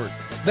discovered,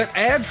 that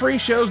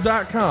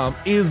AdFreeShows.com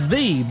is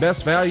the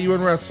best value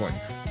in wrestling.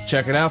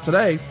 Check it out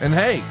today. And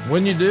hey,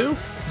 when you do,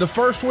 the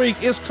first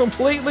week is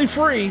completely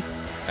free.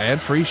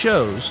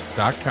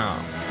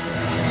 AdFreeShows.com.